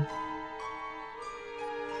awesome.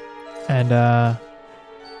 And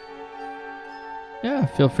yeah,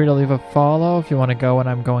 feel free to leave a follow if you want to go when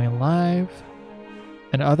I'm going live.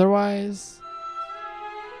 And otherwise,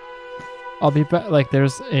 I'll be back. Like,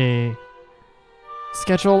 there's a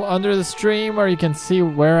schedule under the stream where you can see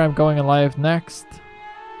where I'm going live next.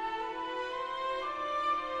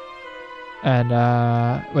 And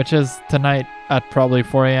which is tonight at probably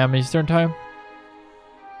 4 a.m. Eastern time.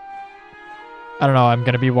 I don't know, I'm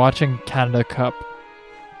gonna be watching Canada Cup,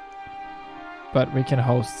 but we can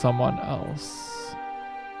host someone else.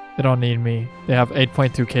 They don't need me. They have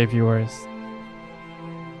 8.2k viewers.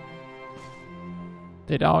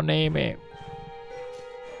 They don't need me.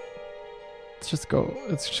 Let's just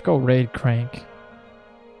go raid Crank.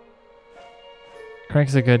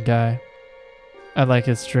 Crank's a good guy. I like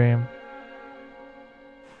his stream.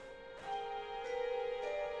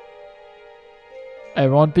 I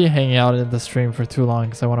won't be hanging out in the stream for too long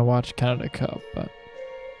because I want to watch Canada Cup, but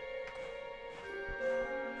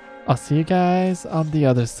I'll see you guys on the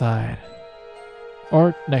other side.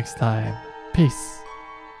 Or next time. Peace.